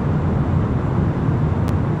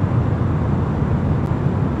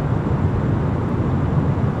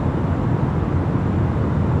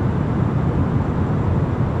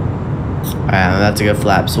 Alright, I'm about to go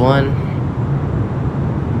flaps 1.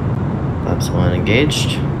 Flaps 1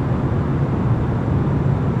 engaged.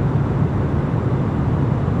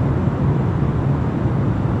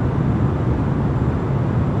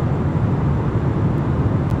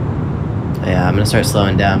 Yeah, I'm gonna start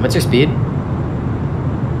slowing down. What's your speed?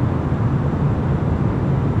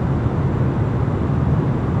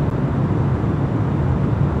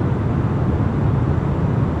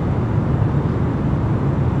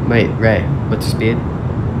 Wait, Ray, what's your speed?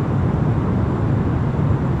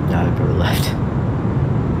 No, I probably left.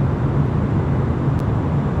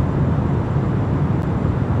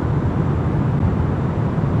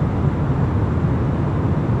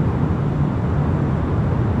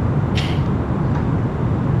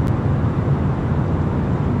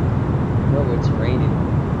 Bro, it's raining.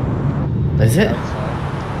 Is it? Outside.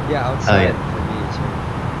 Yeah, outside. Oh, yeah. For me, it's raining.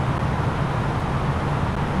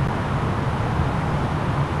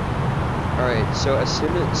 Alright, so as soon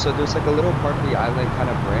as, so there's like a little part of the island kind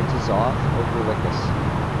of branches off over like this,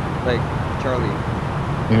 like, Charlie,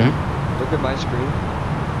 look at my screen.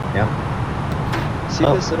 Yep. See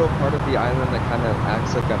Oh. this little part of the island that kind of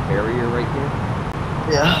acts like a barrier right here?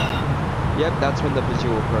 Yeah. Yep, that's when the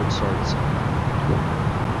visual approach starts.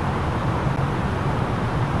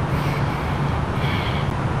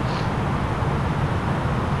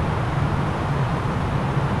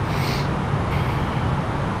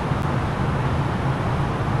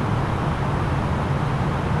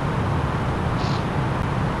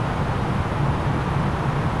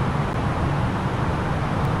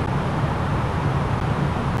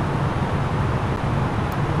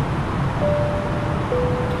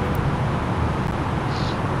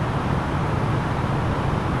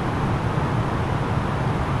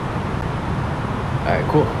 Alright,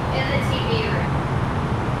 cool. In the TV room.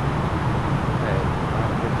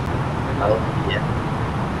 Oh, yeah.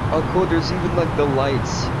 Oh, cool. There's even like the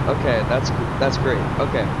lights. Okay, that's great.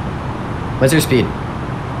 Okay, What's your speed?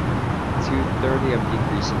 230. I'm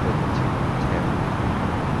decreasing it to 210.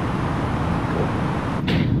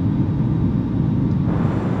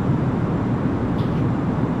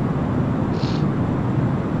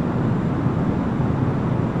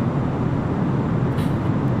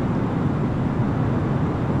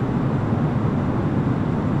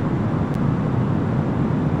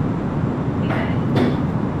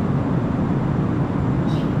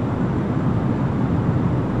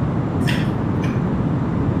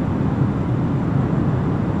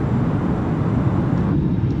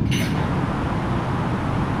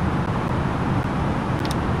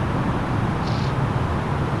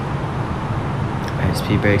 Alright,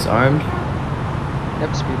 speed brakes armed.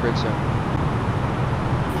 Yep, speed brakes are.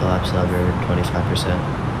 Flaps lever 25%.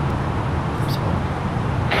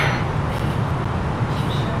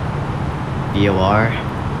 BOR.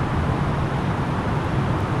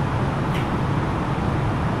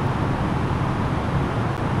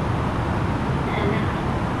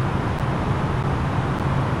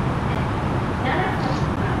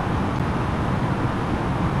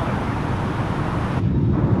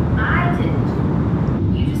 I did.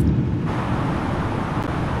 You just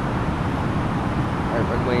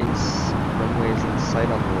runway's in sight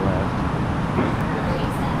on the left.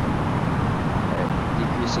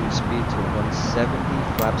 Decreasing speed to 170,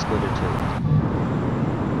 flaps go to 2.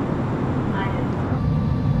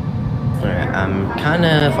 Alright, I'm kind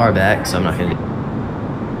of far back, so I'm not gonna.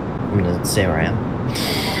 I'm gonna stay where I am.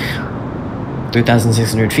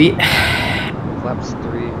 3,600 feet. Flaps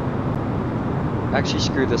 3. Actually,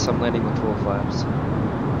 screw this. I'm landing with full flaps.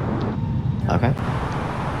 Okay.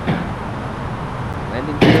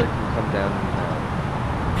 Landing gear can come down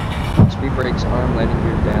now. Speed brakes on, landing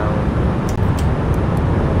gear down.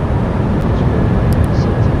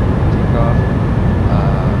 Take off.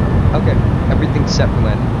 Okay, everything's set for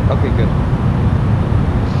landing. Okay, good.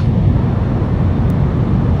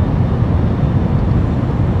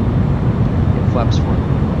 Flaps 4.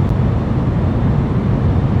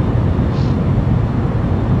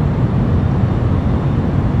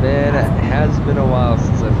 Man, it has been a while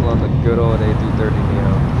since I've flown the good old A330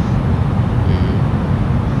 Neo.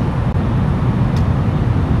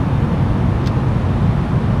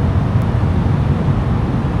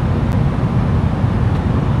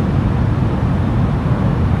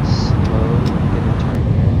 Slow, get a turn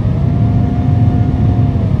here.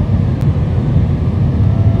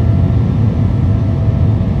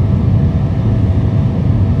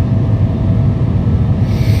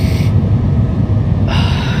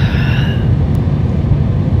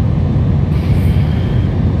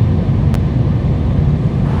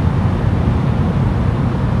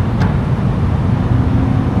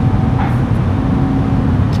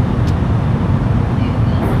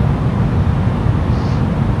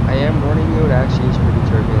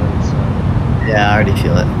 Yeah, I already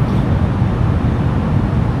feel it.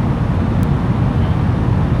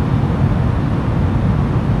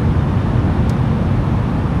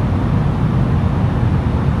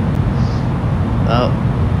 Oh.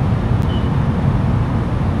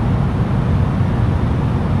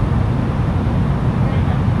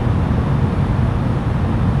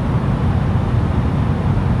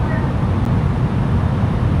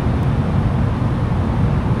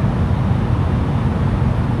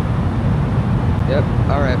 Yep,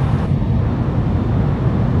 alright.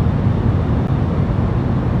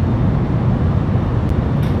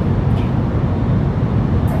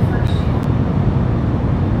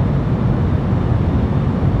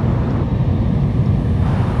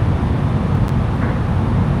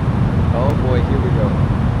 Oh boy, here we go.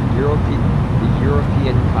 The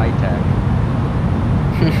European Kitec.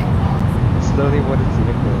 Slowly what it's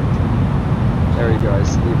equivalent. There we go, I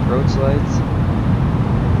see the approach lights.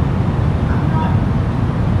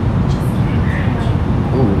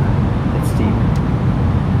 Ooh, it's steep.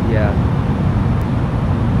 Yeah.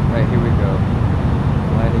 Right, here we go.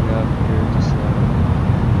 Lining up here just now.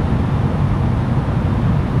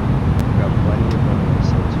 Got plenty of runway,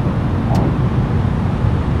 so it's fine.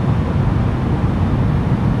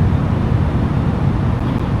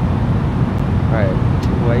 Alright, 2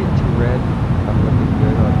 white, 2 red. I'm looking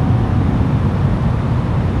good on.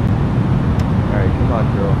 Alright, come on,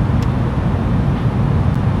 girl.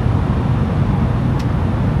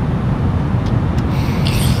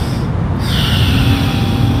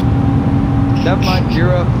 Never mind,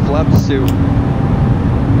 you're a flap suit.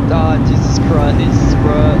 Ah, Jesus Christ,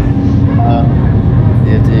 bruh.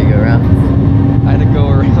 You have to go around. I had to go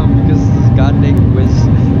around because this goddamn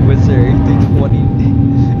Whizzer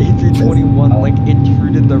A321 like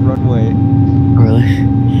intruded the runway. Really?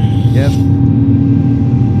 Yep.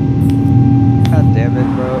 God damn it,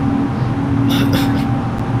 bro.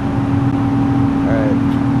 Alright.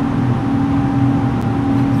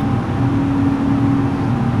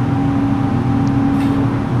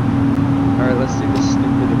 Alright, let's do this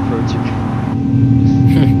stupid approach again.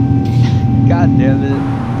 God damn it.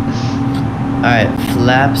 Alright,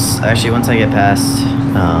 flaps. Actually, once I get past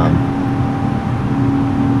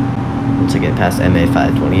MA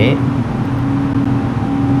 528.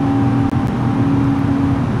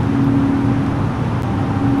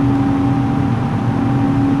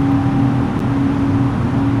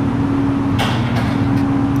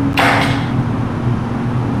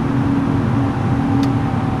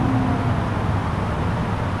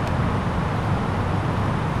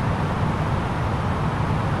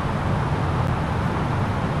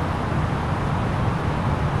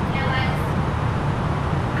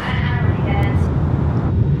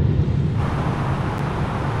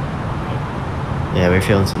 Yeah, we're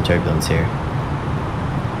feeling some turbulence here.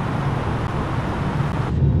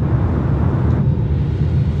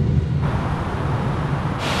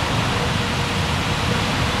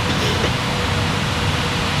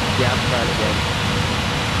 Yeah, I'm trying again.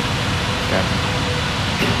 Okay.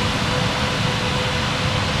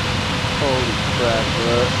 aircraft,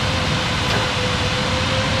 bro.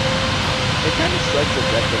 It kind of sucks that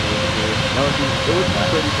Declan wasn't here. It would be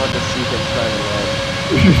pretty fun to see him try to land.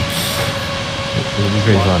 It would be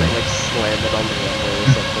pretty funny. Like slam it on the runway or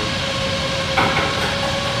something.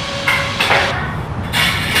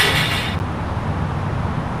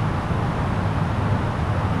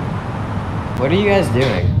 What are you guys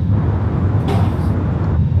doing?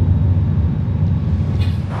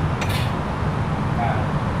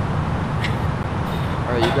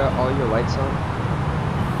 Alright, you got all your lights on?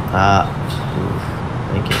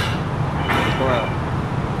 Thank you. Wow.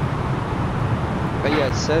 But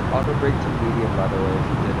yeah, set auto brake to medium, by the way, if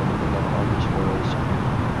you did anything on these roads.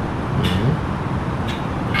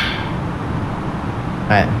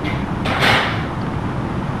 Alright.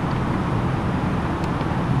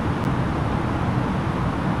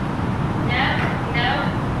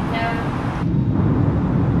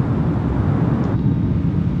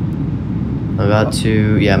 I'm about to,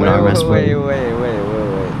 yeah, I'm gonna rest. Wait.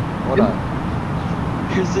 Hold on.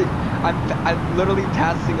 Here's it. I'm literally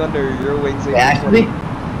passing under your wings. Actually?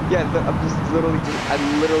 Yeah, I literally just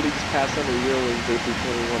passed under your wings,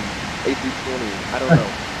 A321, A320. I don't know.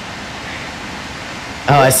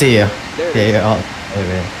 Oh, I see you. There it Yeah, is. you're all. Wait,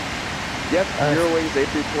 wait. Yep, your wings,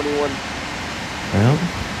 A321. Well,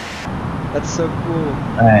 That's so cool.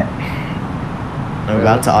 alright. I'm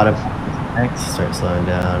about to auto X, start slowing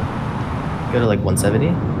down. Go to like 170.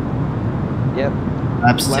 Yep.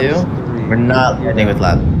 Flaps 2. 3. We're not landing with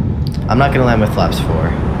lap. I'm not gonna land with flaps 4.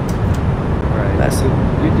 Alright. That's it.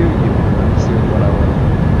 You do you. I'm just doing what I want.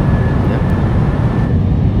 Yep.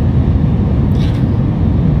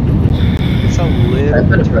 It's a little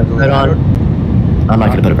bit turbulent. I'm not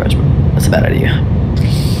gonna put a bridge. That's a bad idea.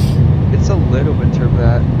 It's a little bit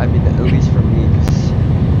turbulent. I mean, at least for me, because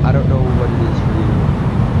I don't know what it is for you.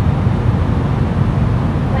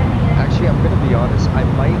 Actually, I'm gonna be honest. I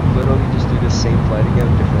might literally just do the same flight again,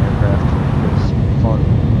 different aircraft. It's fun.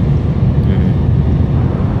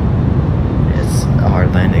 It's a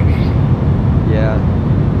hard landing. Yeah.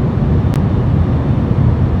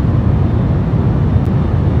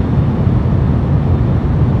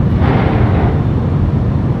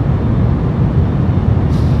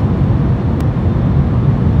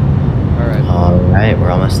 Alright,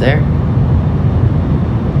 we're almost there.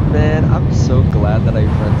 Man, I'm so glad that I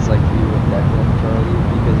have friends like you and Declan, Charlie,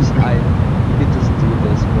 because you could just do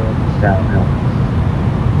this, bro. Yeah, no.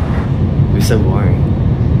 We're so boring.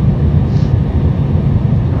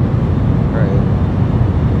 Alright.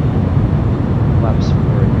 Laps 4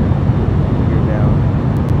 here. You're down.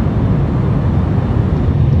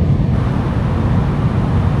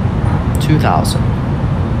 2,000.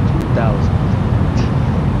 2,000.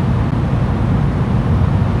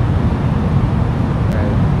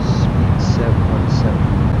 Alright, speed set 170.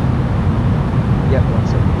 Yep,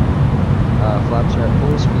 170. Flaps are at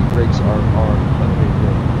full, speed brakes are on. Okay,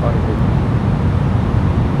 good. On good.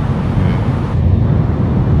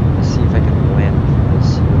 Let's see if I can land for this.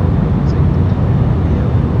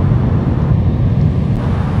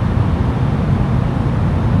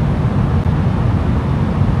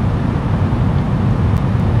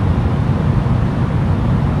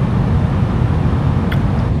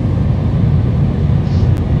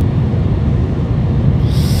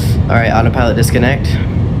 Alright, autopilot disconnect.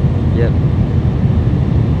 Yep.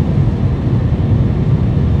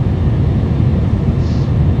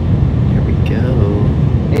 Here we go.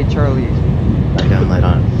 Hey Charlie, Light down, light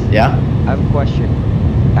on. Yeah? I have a question.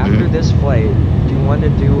 After this flight, do you want to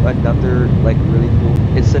do another, like, really cool...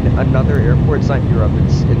 It's another airport, it's not Europe,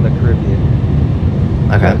 it's in the Caribbean.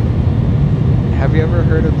 Okay. Have you ever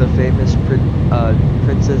heard of the famous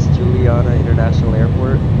Princess Juliana International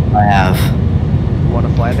Airport? I have. You want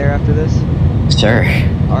to fly there after this? Sure.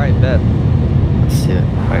 Alright, bet. Let's do it.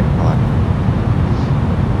 Alright, hold on.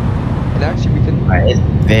 And actually we can... Alright, it's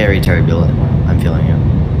very turbulent. I'm feeling it.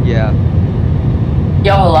 Yeah.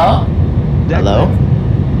 Yo, hello? Declan. Hello?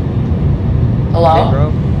 Hello? Hey, bro.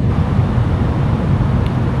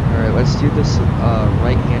 Alright, let's do this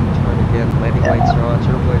right-hand turn again. Landing lights are on,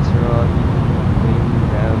 turbo lights are on. Wing,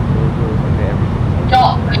 nav, logo, okay,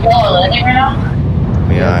 everything. Y'all landing right now?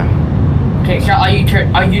 We are. Okay,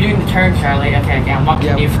 are you doing the turn, Charlie? Okay, I'm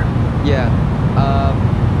watching you for... Yeah.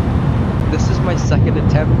 This is my second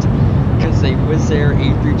attempt because a Wizz Air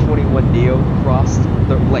A321neo crossed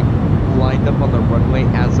the lined up on the runway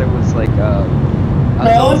as I was like on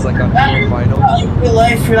final. Your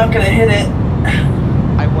life, you're not gonna hit it.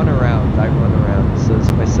 I run around, so this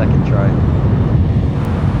is my second try.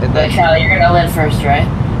 And then Charlie, you're gonna land first, right?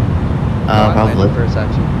 I'm Probably. landing first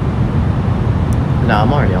actually. No,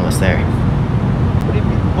 I'm already almost there. What do you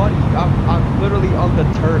mean, buddy? I'm literally Charlie on the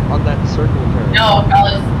turn, on that circle turn. No,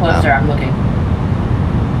 Charlie's closer. No. I'm looking.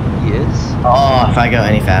 He is? Oh, if I go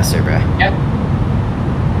any faster, bro. Yep.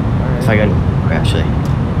 If I go, actually.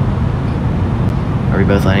 Are we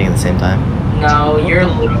both landing at the same time? No, you're a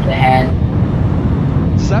little bit ahead.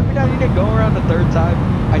 Does that mean I need to go around a third time?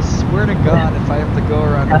 I swear to God, if I have to go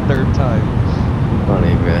around a third time.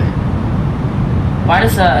 Funny, bro. Why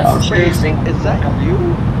does Wait, Sirius think? is that you?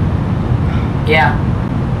 Yeah.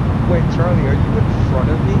 Wait, Charlie, are you in front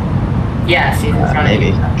of me? Yes, he's in front of Maybe.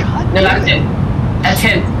 you. God No, that's damn him. That's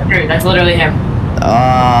him. Dude, that's literally him.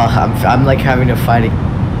 Oh, I'm like having to fight it,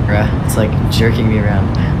 bruh. It's like jerking me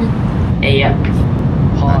around. Hey, yeah.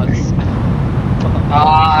 Pause.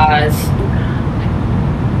 Pause.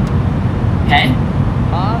 Okay.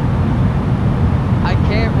 Huh? I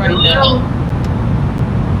can't right Little. now.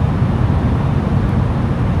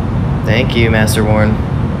 Thank you, Master Warren.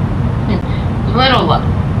 Little.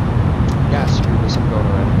 Yeah, screw this, I'm going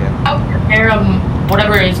around again. Out prepare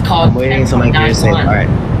whatever it's called. I'm waiting until my gears say, 10.91. alright.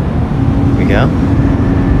 Here we go.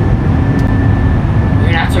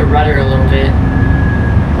 You're gonna have to rudder a little bit.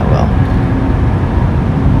 Oh well.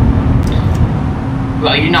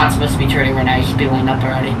 Well, you're not supposed to be turning right now. You should be lined up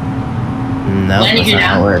already. No, Landing that's gear not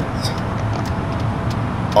how down. it works.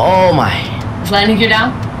 Oh my. Is landing gear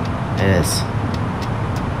down? It is.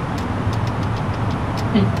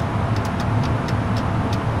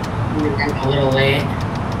 You're a little late.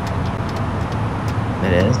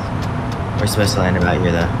 It is. We're supposed to land about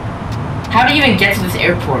here though. How do you even get to this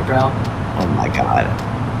airport, bro? Oh my god.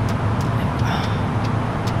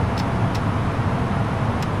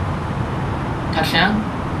 Touchdown?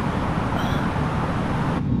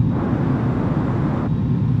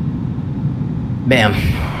 Bam.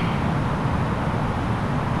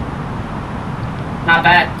 Not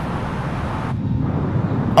bad.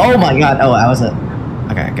 Oh my god. Oh, I was a.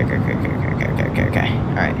 Okay.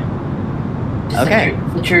 Alright. Just Okay.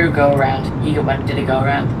 The true go around. When did it go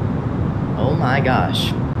around? Oh my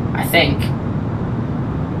gosh. I think.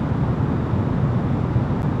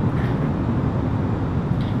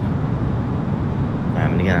 Alright,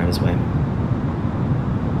 I'm gonna get out of his way.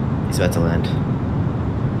 He's about to land.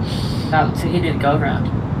 No, so he did go around.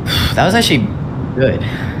 That was actually good.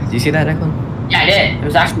 Do you see that, Declan? Yeah, I did. It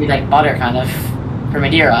was actually like butter, kind of. For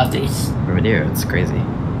Madeira, at least. For Madeira, it's crazy.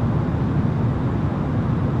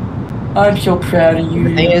 I'm so proud of you.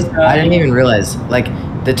 The thing is, I didn't even realize, like,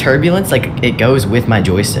 the turbulence, like, it goes with my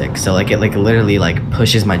joystick. So, like, it, like, literally, like,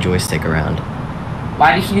 pushes my joystick around.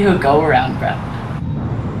 Why did you do a go around, bro?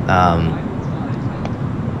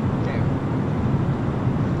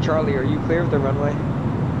 Charlie, are you clear of the runway?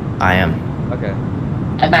 I am. Okay.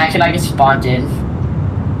 Imagine I get spawned in.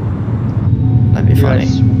 That'd be Dude, funny.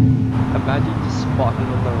 Imagine just spawning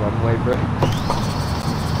on the runway, bro.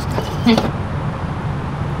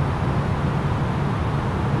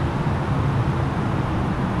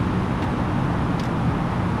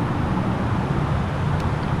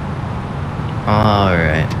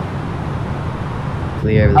 Alright.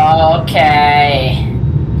 Clear. Okay.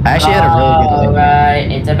 I actually had a really good landing.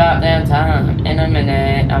 Alright, it's about damn time. In a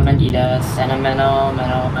minute, I'm gonna eat a sentimental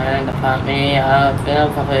man to pump me up. Feel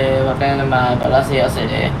coffee within my velocity. I'm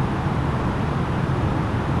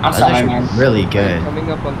That's sorry, actually man. really good. Coming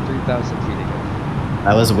up on 3,000 feet again.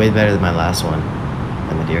 That was way better than my last one.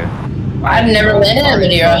 The Madeira. I've never landed in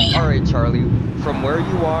Madeira. Alright, Charlie. From where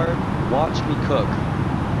you are, watch me cook.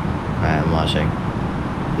 Alright, I'm watching.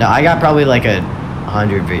 No, I got probably like a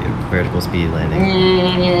 100 vertical speed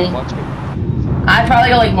landing. Watch me. I'd probably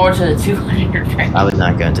go like more to the 200 range. I would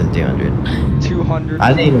not go into the 200. 200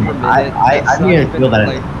 I feet didn't per even- minute. I That's didn't not even feel that-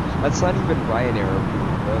 Like, that's not even Ryanair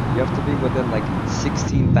approved, bro. You have to be within like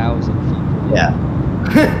 16,000 feet. Yeah.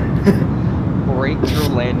 Break your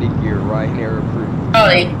landing gear, Ryanair approved. Oh,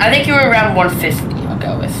 I think you were around 150. I'll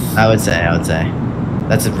go with. I would say.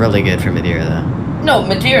 That's really good for Madeira though. No,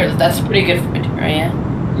 Madeira. That's pretty good for Madeira, yeah.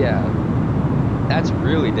 Yeah. That's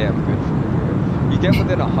really damn good for Madeira. You get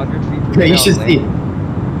within 100 feet per You should see.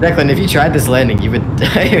 landing. Declan, if you tried this landing, you would.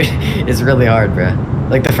 It's really hard, bro.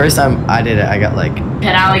 Like the first time I did it, I got like.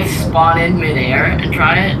 Can I like spawn in midair and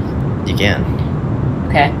try it? You can.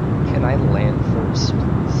 Okay. Can I land first,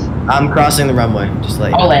 please? I'm crossing the runway. Just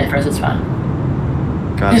like I'll land first, it's fine.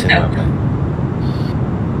 crossing the runway.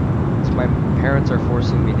 So my parents are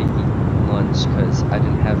forcing me to eat lunch because I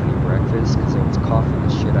didn't have any breakfast because I was coughing the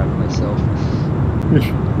shit out of myself.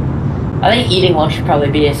 I think eating lunch should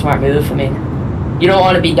probably be a smart move. I mean, you don't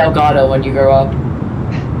want to be Delgado when you grow up.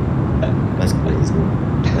 That's crazy.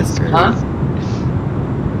 That's crazy. Huh?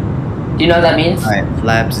 Do you know what that means? Alright,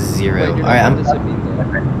 flaps 0. Wait, Alright, what I'm. does it mean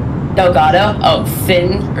though? Delgado? Oh,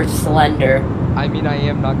 thin or slender. I mean, I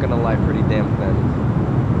am not gonna lie, pretty damn thin.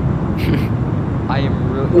 I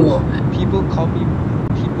am really. People call me.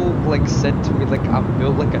 People like said to me like I'm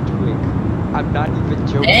built like a twig. I'm not even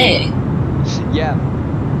joking. Hey, Yeah.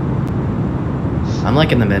 I'm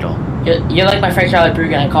like in the middle. you're like my friend Charlie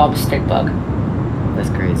Bruggen. I call him a stick bug. That's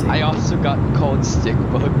crazy. I also got called stick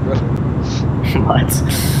bug, bro. What?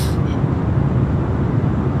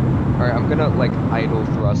 Alright, I'm gonna like idle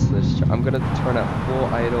thrust this. I'm gonna turn at full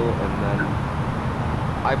idle and then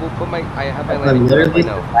I will put my. I have my landing gear right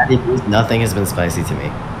now. Nothing has been spicy to me.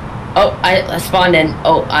 Oh, I spawned in.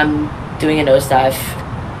 Oh, I'm doing a nosedive.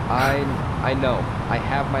 I know. I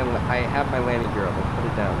have my landing gear up. I'll put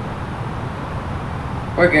it down.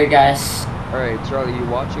 We're good, guys. Alright, Charlie, you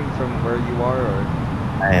watching from where you are or?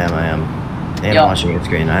 I am. I am Yo. watching your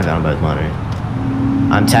screen. I have it on both monitors.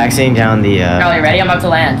 I'm taxiing down the. Charlie, ready? I'm about to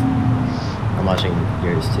land. I'm watching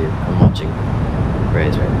yours too. I'm watching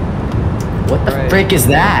Ray's right now. What the Right. frick is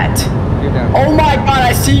that? You're down. Oh my god,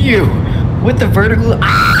 I see you! With the vertical.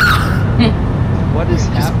 Ah! What is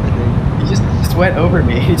happening? He just went over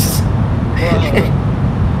me. He just.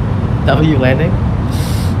 Whoa. W landing?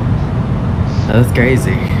 That's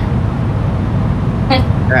crazy.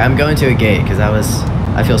 Alright, I'm going to a gate because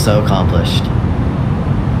I feel so accomplished.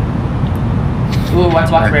 Ooh,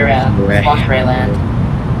 let's watch Ray land. Let's watch Ray land.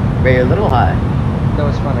 Ray, you're a little high. No,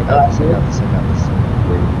 it's fine. I got this. I got this. I got this.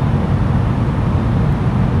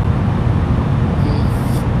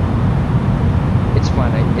 It's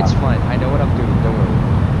fine. It's fine. I know what I'm doing. Don't worry.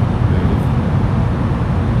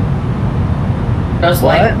 Those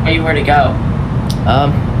lights tell you where to go.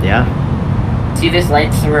 Yeah. See this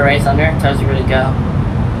light where Ray's under? It tells you where to go.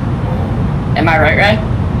 Am I right, Ray?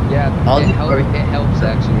 Yeah, it helps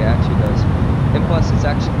actually. It actually does. And plus, it's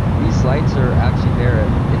actually these lights are actually there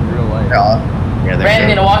in real life. Yeah, Ray, I'm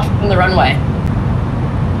gonna watch from the runway.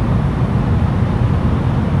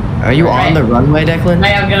 Are you on the runway, Declan?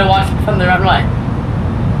 Ray, I'm gonna watch from the runway.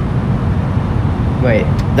 Wait,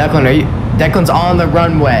 Declan, Declan's on the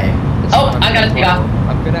runway. Oh, I gotta take off.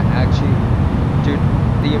 I'm gonna actually, dude.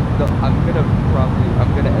 I'm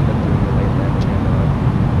gonna end up doing the late landing.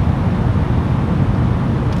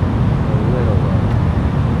 A little low.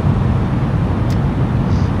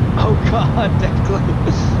 Oh God, Declan.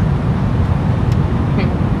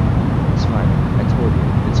 It's fine. I told you.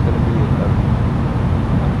 It's gonna be a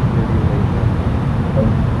pretty late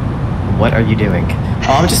landing. What are you doing?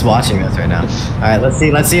 Oh, I'm just watching this right now. Alright, let's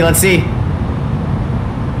see. I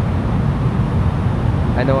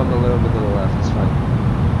know I'm a little bit to the left. It's fine.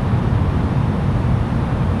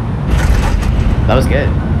 That was good.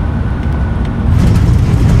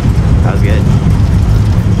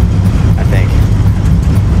 I think.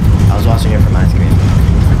 I was watching it from my screen.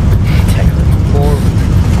 Full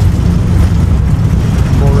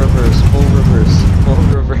reverse.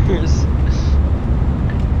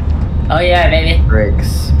 Oh yeah, baby.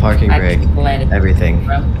 Brakes, parking brake, landed. everything.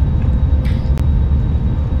 Bro.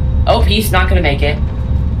 Oh, he's not gonna make it. I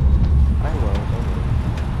will.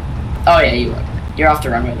 Oh yeah, you will. You're off the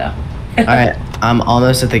runway though. Alright, I'm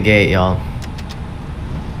almost at the gate, y'all.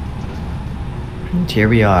 And here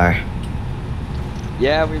we are.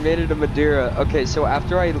 Yeah, we made it to Madeira. Okay, so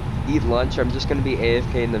after I eat lunch, I'm just gonna be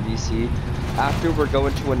AFK in the VC. After, we're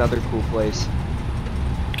going to another cool place.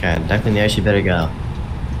 Okay, Declan, yeah, you better go.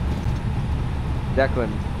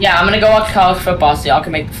 Declan. Yeah, I'm gonna go watch college football so y'all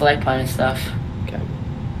can make the flag plan and stuff. Okay.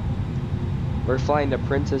 We're flying to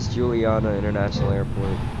Princess Juliana International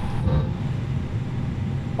Airport.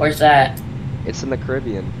 Where's that? It's in the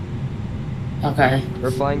Caribbean. Okay.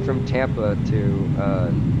 We're flying from Tampa to,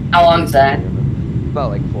 How long is that? About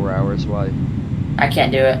like 4 hours. Why? I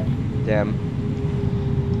can't do it. Damn.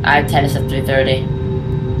 I have tennis at 3:30.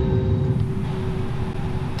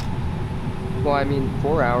 Well, I mean,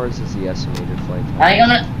 4 hours is the estimated flight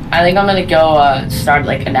time. I think I'm gonna go start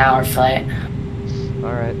like an hour flight.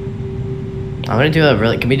 Alright. I'm gonna do a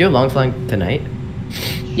really. Can we do a long flight tonight?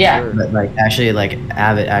 Yeah. Sure. But like actually, like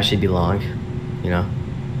have it actually be long, you know?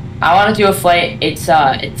 I want to do a flight. It's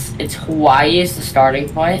Hawaii is the starting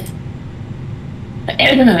point,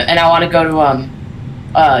 and I want to go to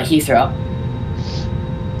Heathrow.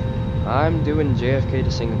 I'm doing JFK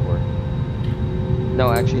to Singapore.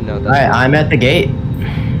 No, actually, no. That's Alright, I'm at the gate.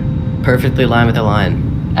 Perfectly lined with the line.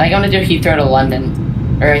 I think I'm gonna do Heathrow to London,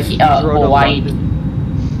 or Heathrow to Hawaii. London.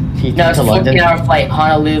 Heathrow No, it's a to London. 14-hour flight,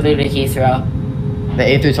 Honolulu to Heathrow. The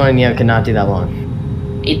A320 Neo cannot do that long.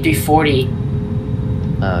 A340.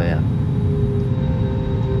 Oh yeah.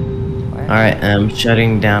 Alright, I'm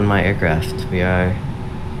shutting down my aircraft. We are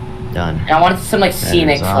done. And I wanted some like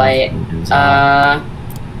scenic That is flight. awesome.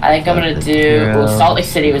 I think I'm gonna do. Well, Salt Lake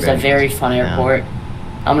City was a very fun airport.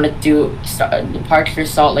 I'm gonna do park for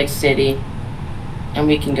Salt Lake City, and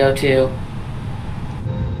we can go to.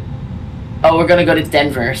 Oh, we're gonna go to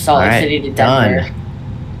Denver, Salt Lake City to Denver. Done.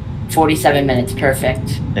 47 minutes,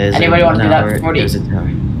 perfect. Is Anybody it want to do an that hour? for 40? Is it an hour?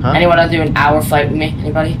 Huh? Anyone want to do an hour flight with me?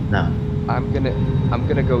 Anybody? No. I'm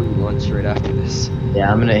gonna go eat lunch right after this. Yeah,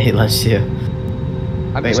 I'm gonna eat lunch too.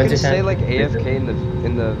 I'm Wait, just when's gonna your say time? like AFK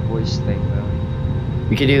in the voice thing though.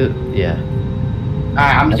 We could do, yeah.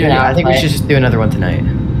 Alright, I'm doing an hour I think we flight. should just do another one tonight.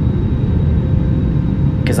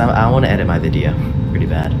 Because I want to edit my video pretty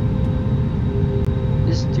bad.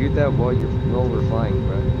 Just do that while we're flying,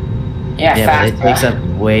 bro. Yeah, Yeah, fast. but it takes up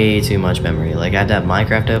way too much memory. Like I have to have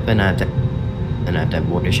Minecraft open, I have to have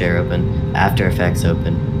Watershare open, After Effects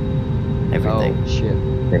open, everything. Oh shit.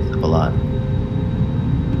 Takes up a lot.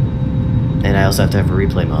 And I also have to have a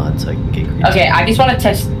replay mod so I can get green. Okay, I just want to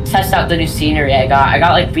test out the new scenery I got. I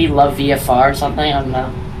got like We Love VFR or something. I don't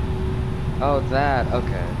know. Oh, that.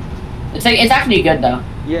 Okay. It's actually good though.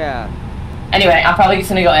 Yeah. Anyway, I'm probably just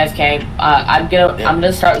gonna go AFK. I'm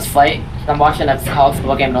gonna start this flight. I'm watching a college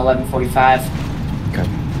football game at 11:45. Okay.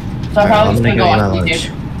 So I'm probably just gonna go eat my watch lunch.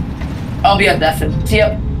 YouTube. I'll be on Deafin. See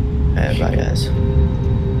ya. Alright, bye guys.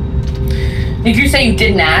 Did you say you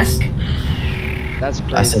didn't ask? That's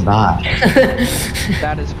crazy. I said bye.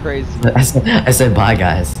 That is crazy. I said bye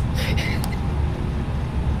guys.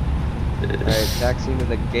 Alright, taxiing to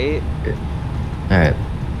the gate. Alright.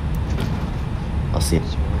 I'll see you.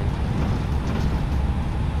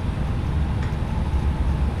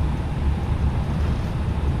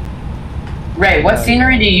 Ray, what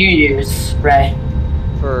scenery do you use, Ray?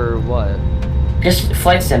 For what? Just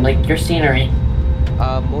flight sim, like your scenery.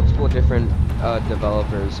 Multiple different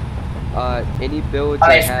developers. Any builds Are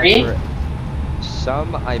I they have free? for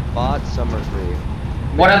some I bought, some are free.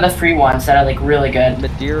 What are the free ones that are like really good?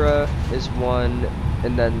 Madeira is one,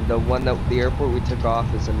 and then the one that the airport we took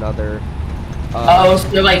off is another. Oh,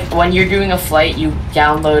 so like when you're doing a flight, you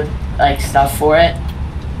download like stuff for it?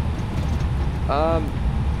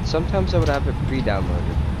 Sometimes I would have it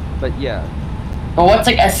pre-downloaded, but yeah, But what's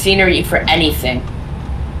like a scenery for anything?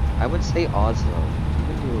 I would say Oslo. You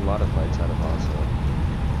can do a lot of flights out of Oslo.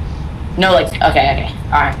 No, like, okay,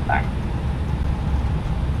 alright, bye.